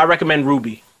recommend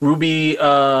Ruby. Ruby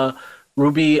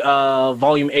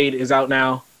Volume 8 is out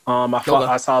now. Okay.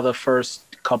 I saw the first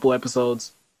couple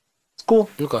episodes. It's cool.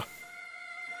 Okay.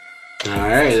 All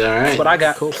right. That's what I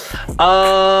got. Cool.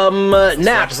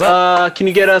 Naps, can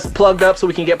you get us plugged up so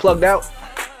we can get plugged out?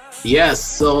 Yes,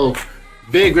 so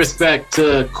big respect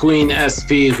to Queen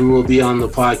SP, who will be on the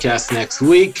podcast next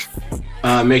week.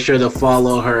 Make sure to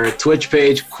follow her Twitch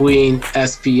page, Queen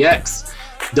SPX.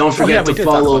 Don't forget to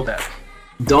follow.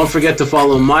 Don't forget to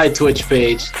follow my Twitch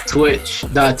page,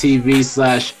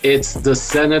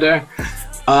 twitch.tv/itsthesenator.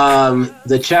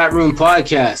 The Chat Room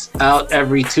Podcast out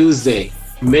every Tuesday.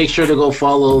 Make sure to go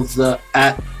follow the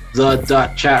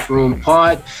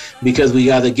 @the.chatroompod because we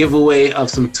got a giveaway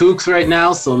of some toques right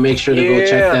now. So make sure to go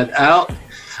check that out.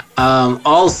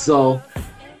 Also,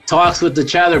 talks with the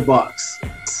Chatterbox.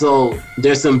 So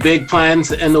there's some big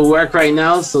plans in the work right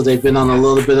now. So they've been on a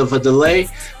little bit of a delay,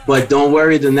 but don't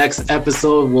worry. The next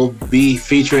episode will be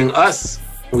featuring us.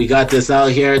 We got this out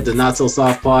here, the Not So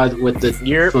Soft Pod with the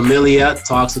Familia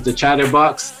Talks with the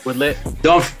Chatterbox. We're lit.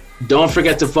 Don't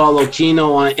forget to follow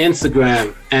Kino on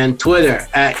Instagram and Twitter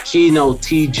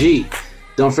 @KinoTG.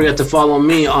 Don't forget to follow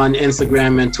me on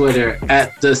Instagram and Twitter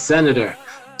 @TheSenator.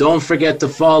 Don't forget to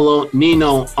follow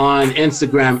Nino on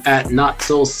Instagram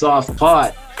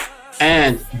 @NotSoSoftPod.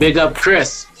 And big up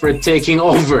Chris for taking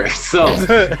over. So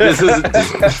this is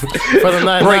for the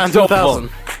 99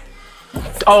 2000.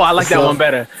 Oh, I like that one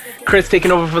better. Chris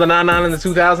taking over for the 99 and the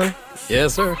 2000.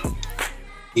 Yes, sir.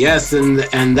 Yes, and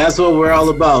that's what we're all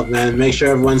about, man. Make sure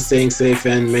everyone's staying safe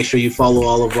and make sure you follow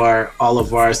all of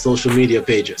our social media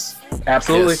pages.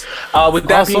 Absolutely. Yes. With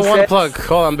that also being want said, to plug.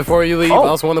 Hold on, before you leave, I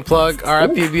also want to plug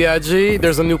RIPBIG.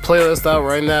 There's a new playlist out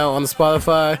right now on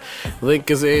Spotify. Link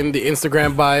is in the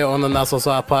Instagram bio on the Not So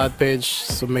Soft Pod page,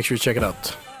 so make sure you check it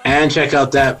out. And check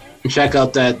out that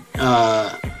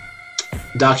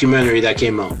documentary that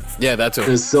came out. Yeah, that too.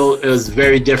 It was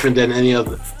very different than any of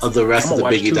the rest of the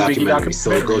Biggie documentaries.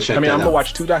 So go check that out. I'm gonna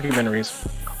watch 2 documentaries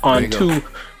on 2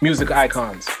 music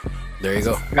icons. There you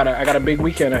go. I got a big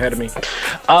weekend ahead of me.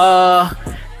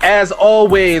 As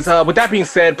always, with that being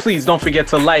said, please don't forget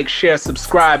to like, share,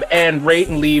 subscribe, and rate,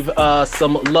 and leave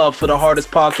some love for the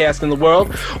hardest podcast in the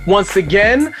world. Once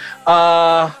again,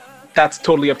 that's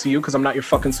totally up to you because I'm not your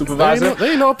fucking supervisor.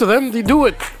 They know up to them. They do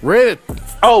it. Rate it.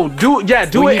 Oh, do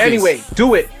it anyway.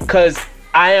 Do it because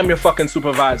I am your fucking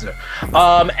supervisor.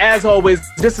 As always,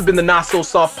 this has been the Not So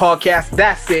Soft Podcast.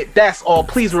 That's it. That's all.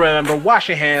 Please remember, wash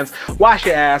your hands, wash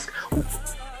your ass.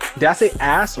 Did I say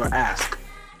ass or ask?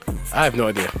 I have no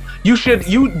idea. You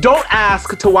don't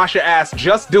ask to wash your ass.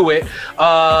 Just do it.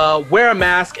 Wear a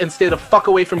mask and stay the fuck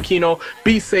away from Kino.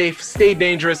 Be safe, stay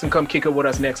dangerous, and come kick it with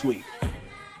us next week.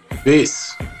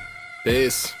 Peace.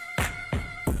 Peace.